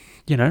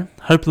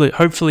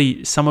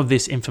 hopefully some of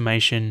this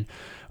information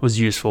was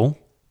useful.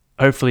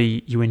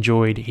 Hopefully you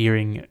enjoyed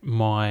hearing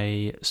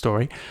my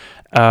story.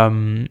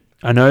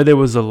 I know there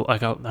was I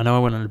know I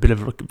went on a bit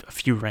of a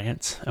few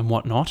rants and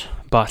whatnot,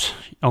 but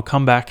I'll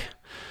come back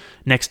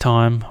next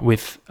time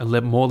with a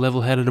more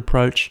level-headed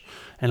approach,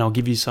 and I'll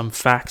give you some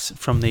facts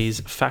from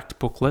these fact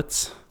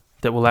booklets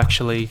that will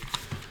actually,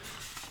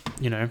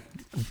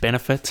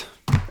 benefit.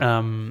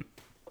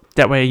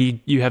 That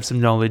way you have some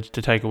knowledge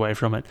to take away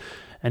from it,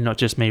 and not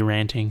just me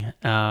ranting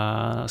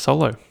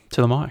solo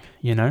to the mic,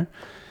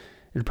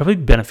 It'd probably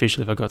be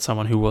beneficial if I got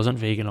someone who wasn't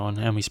vegan on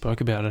and we spoke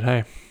about it,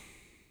 hey?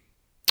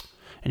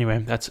 Anyway,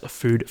 that's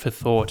food for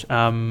thought.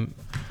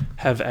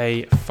 Have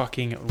a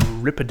fucking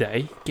ripper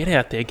day. Get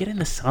out there. Get in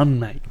the sun,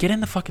 mate. Get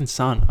in the fucking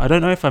sun. I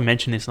don't know if I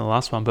mentioned this in the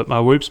last one, but my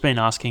whoop's been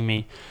asking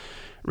me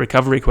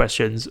recovery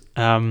questions.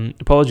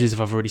 Apologies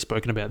if I've already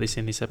spoken about this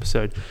in this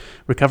episode.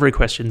 Recovery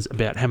questions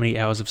about how many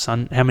hours I've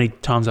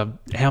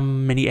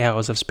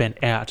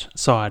spent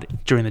outside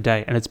during the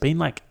day. And it's been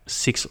like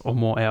 6 or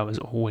more hours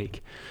a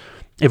week.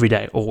 Every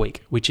day, all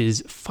week, which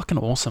is fucking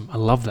awesome. I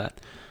love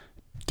that.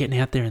 Getting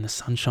out there in the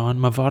sunshine.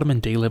 My vitamin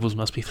D levels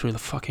must be through the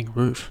fucking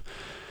roof,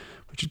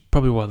 which is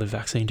probably why the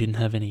vaccine didn't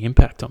have any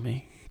impact on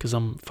me, because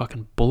I'm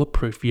fucking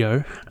bulletproof,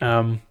 yo.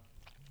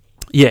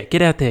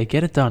 Get out there,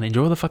 get it done.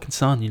 Enjoy the fucking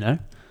sun,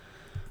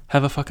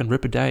 Have a fucking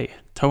ripper day.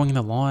 Towing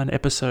the Line,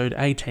 episode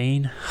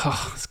 18.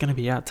 Oh, it's going to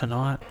be out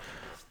tonight.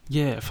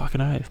 Yeah, fucking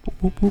oath.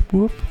 Whoop, whoop, whoop,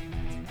 whoop.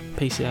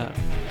 Peace out.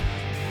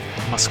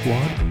 My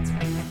squad.